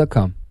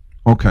 MagnusReal.com.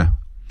 Okay.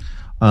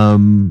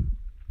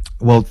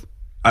 Well,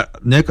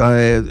 Nick,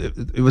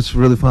 it was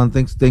really fun.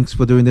 Thanks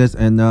for doing this,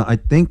 and I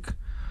think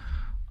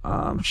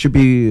should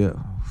be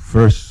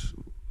first.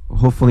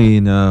 Hopefully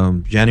in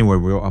January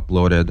we'll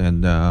upload it,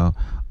 and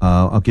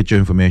I'll get your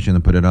information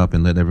and put it up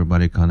and let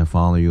everybody kind of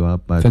follow you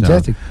up. But,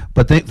 Fantastic.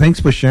 But thanks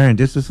for sharing.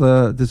 This is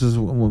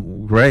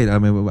great. I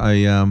mean,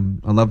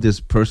 I love this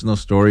personal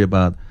story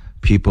about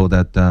people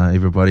that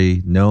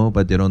everybody know,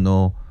 but they don't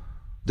know.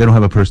 They don't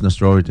have a personal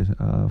story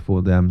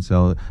for them.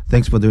 So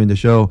thanks for doing the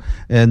show.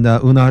 And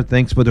Unar,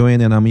 thanks for doing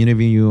it. And I'm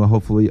interviewing you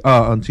hopefully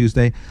on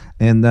Tuesday.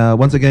 And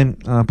once again,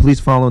 please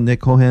follow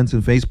Nick Colhans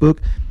on Facebook.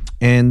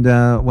 And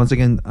once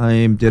again, I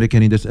am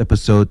dedicating this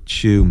episode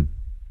to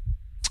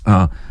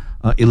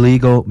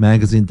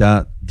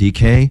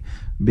illegalmagazine.dk,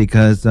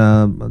 because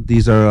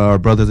these are our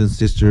brothers and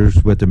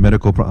sisters with the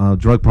medical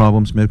drug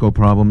problems, medical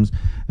problems,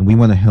 and we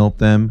want to help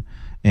them.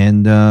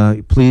 And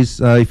please,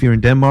 if you're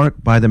in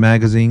Denmark, buy the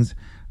magazines.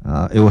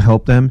 It will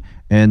help them.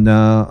 And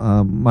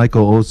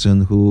Michael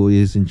Olsen, who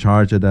is in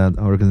charge of that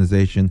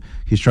organization,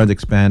 he's trying to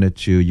expand it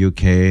to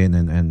UK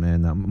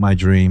and my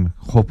dream.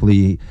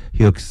 Hopefully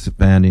he'll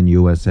expand in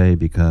USA,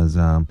 because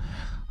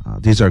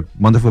these are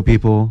wonderful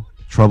people,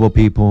 troubled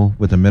people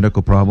with a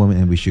medical problem,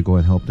 and we should go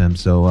and help them.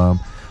 So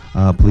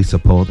please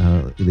support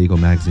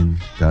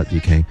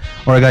illegalmagazine.dk.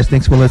 All right, guys,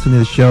 thanks for listening to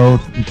the show.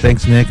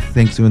 Thanks, Nick.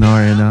 Thanks,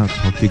 Unar, and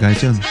talk to you guys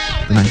soon.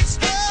 Good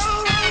night.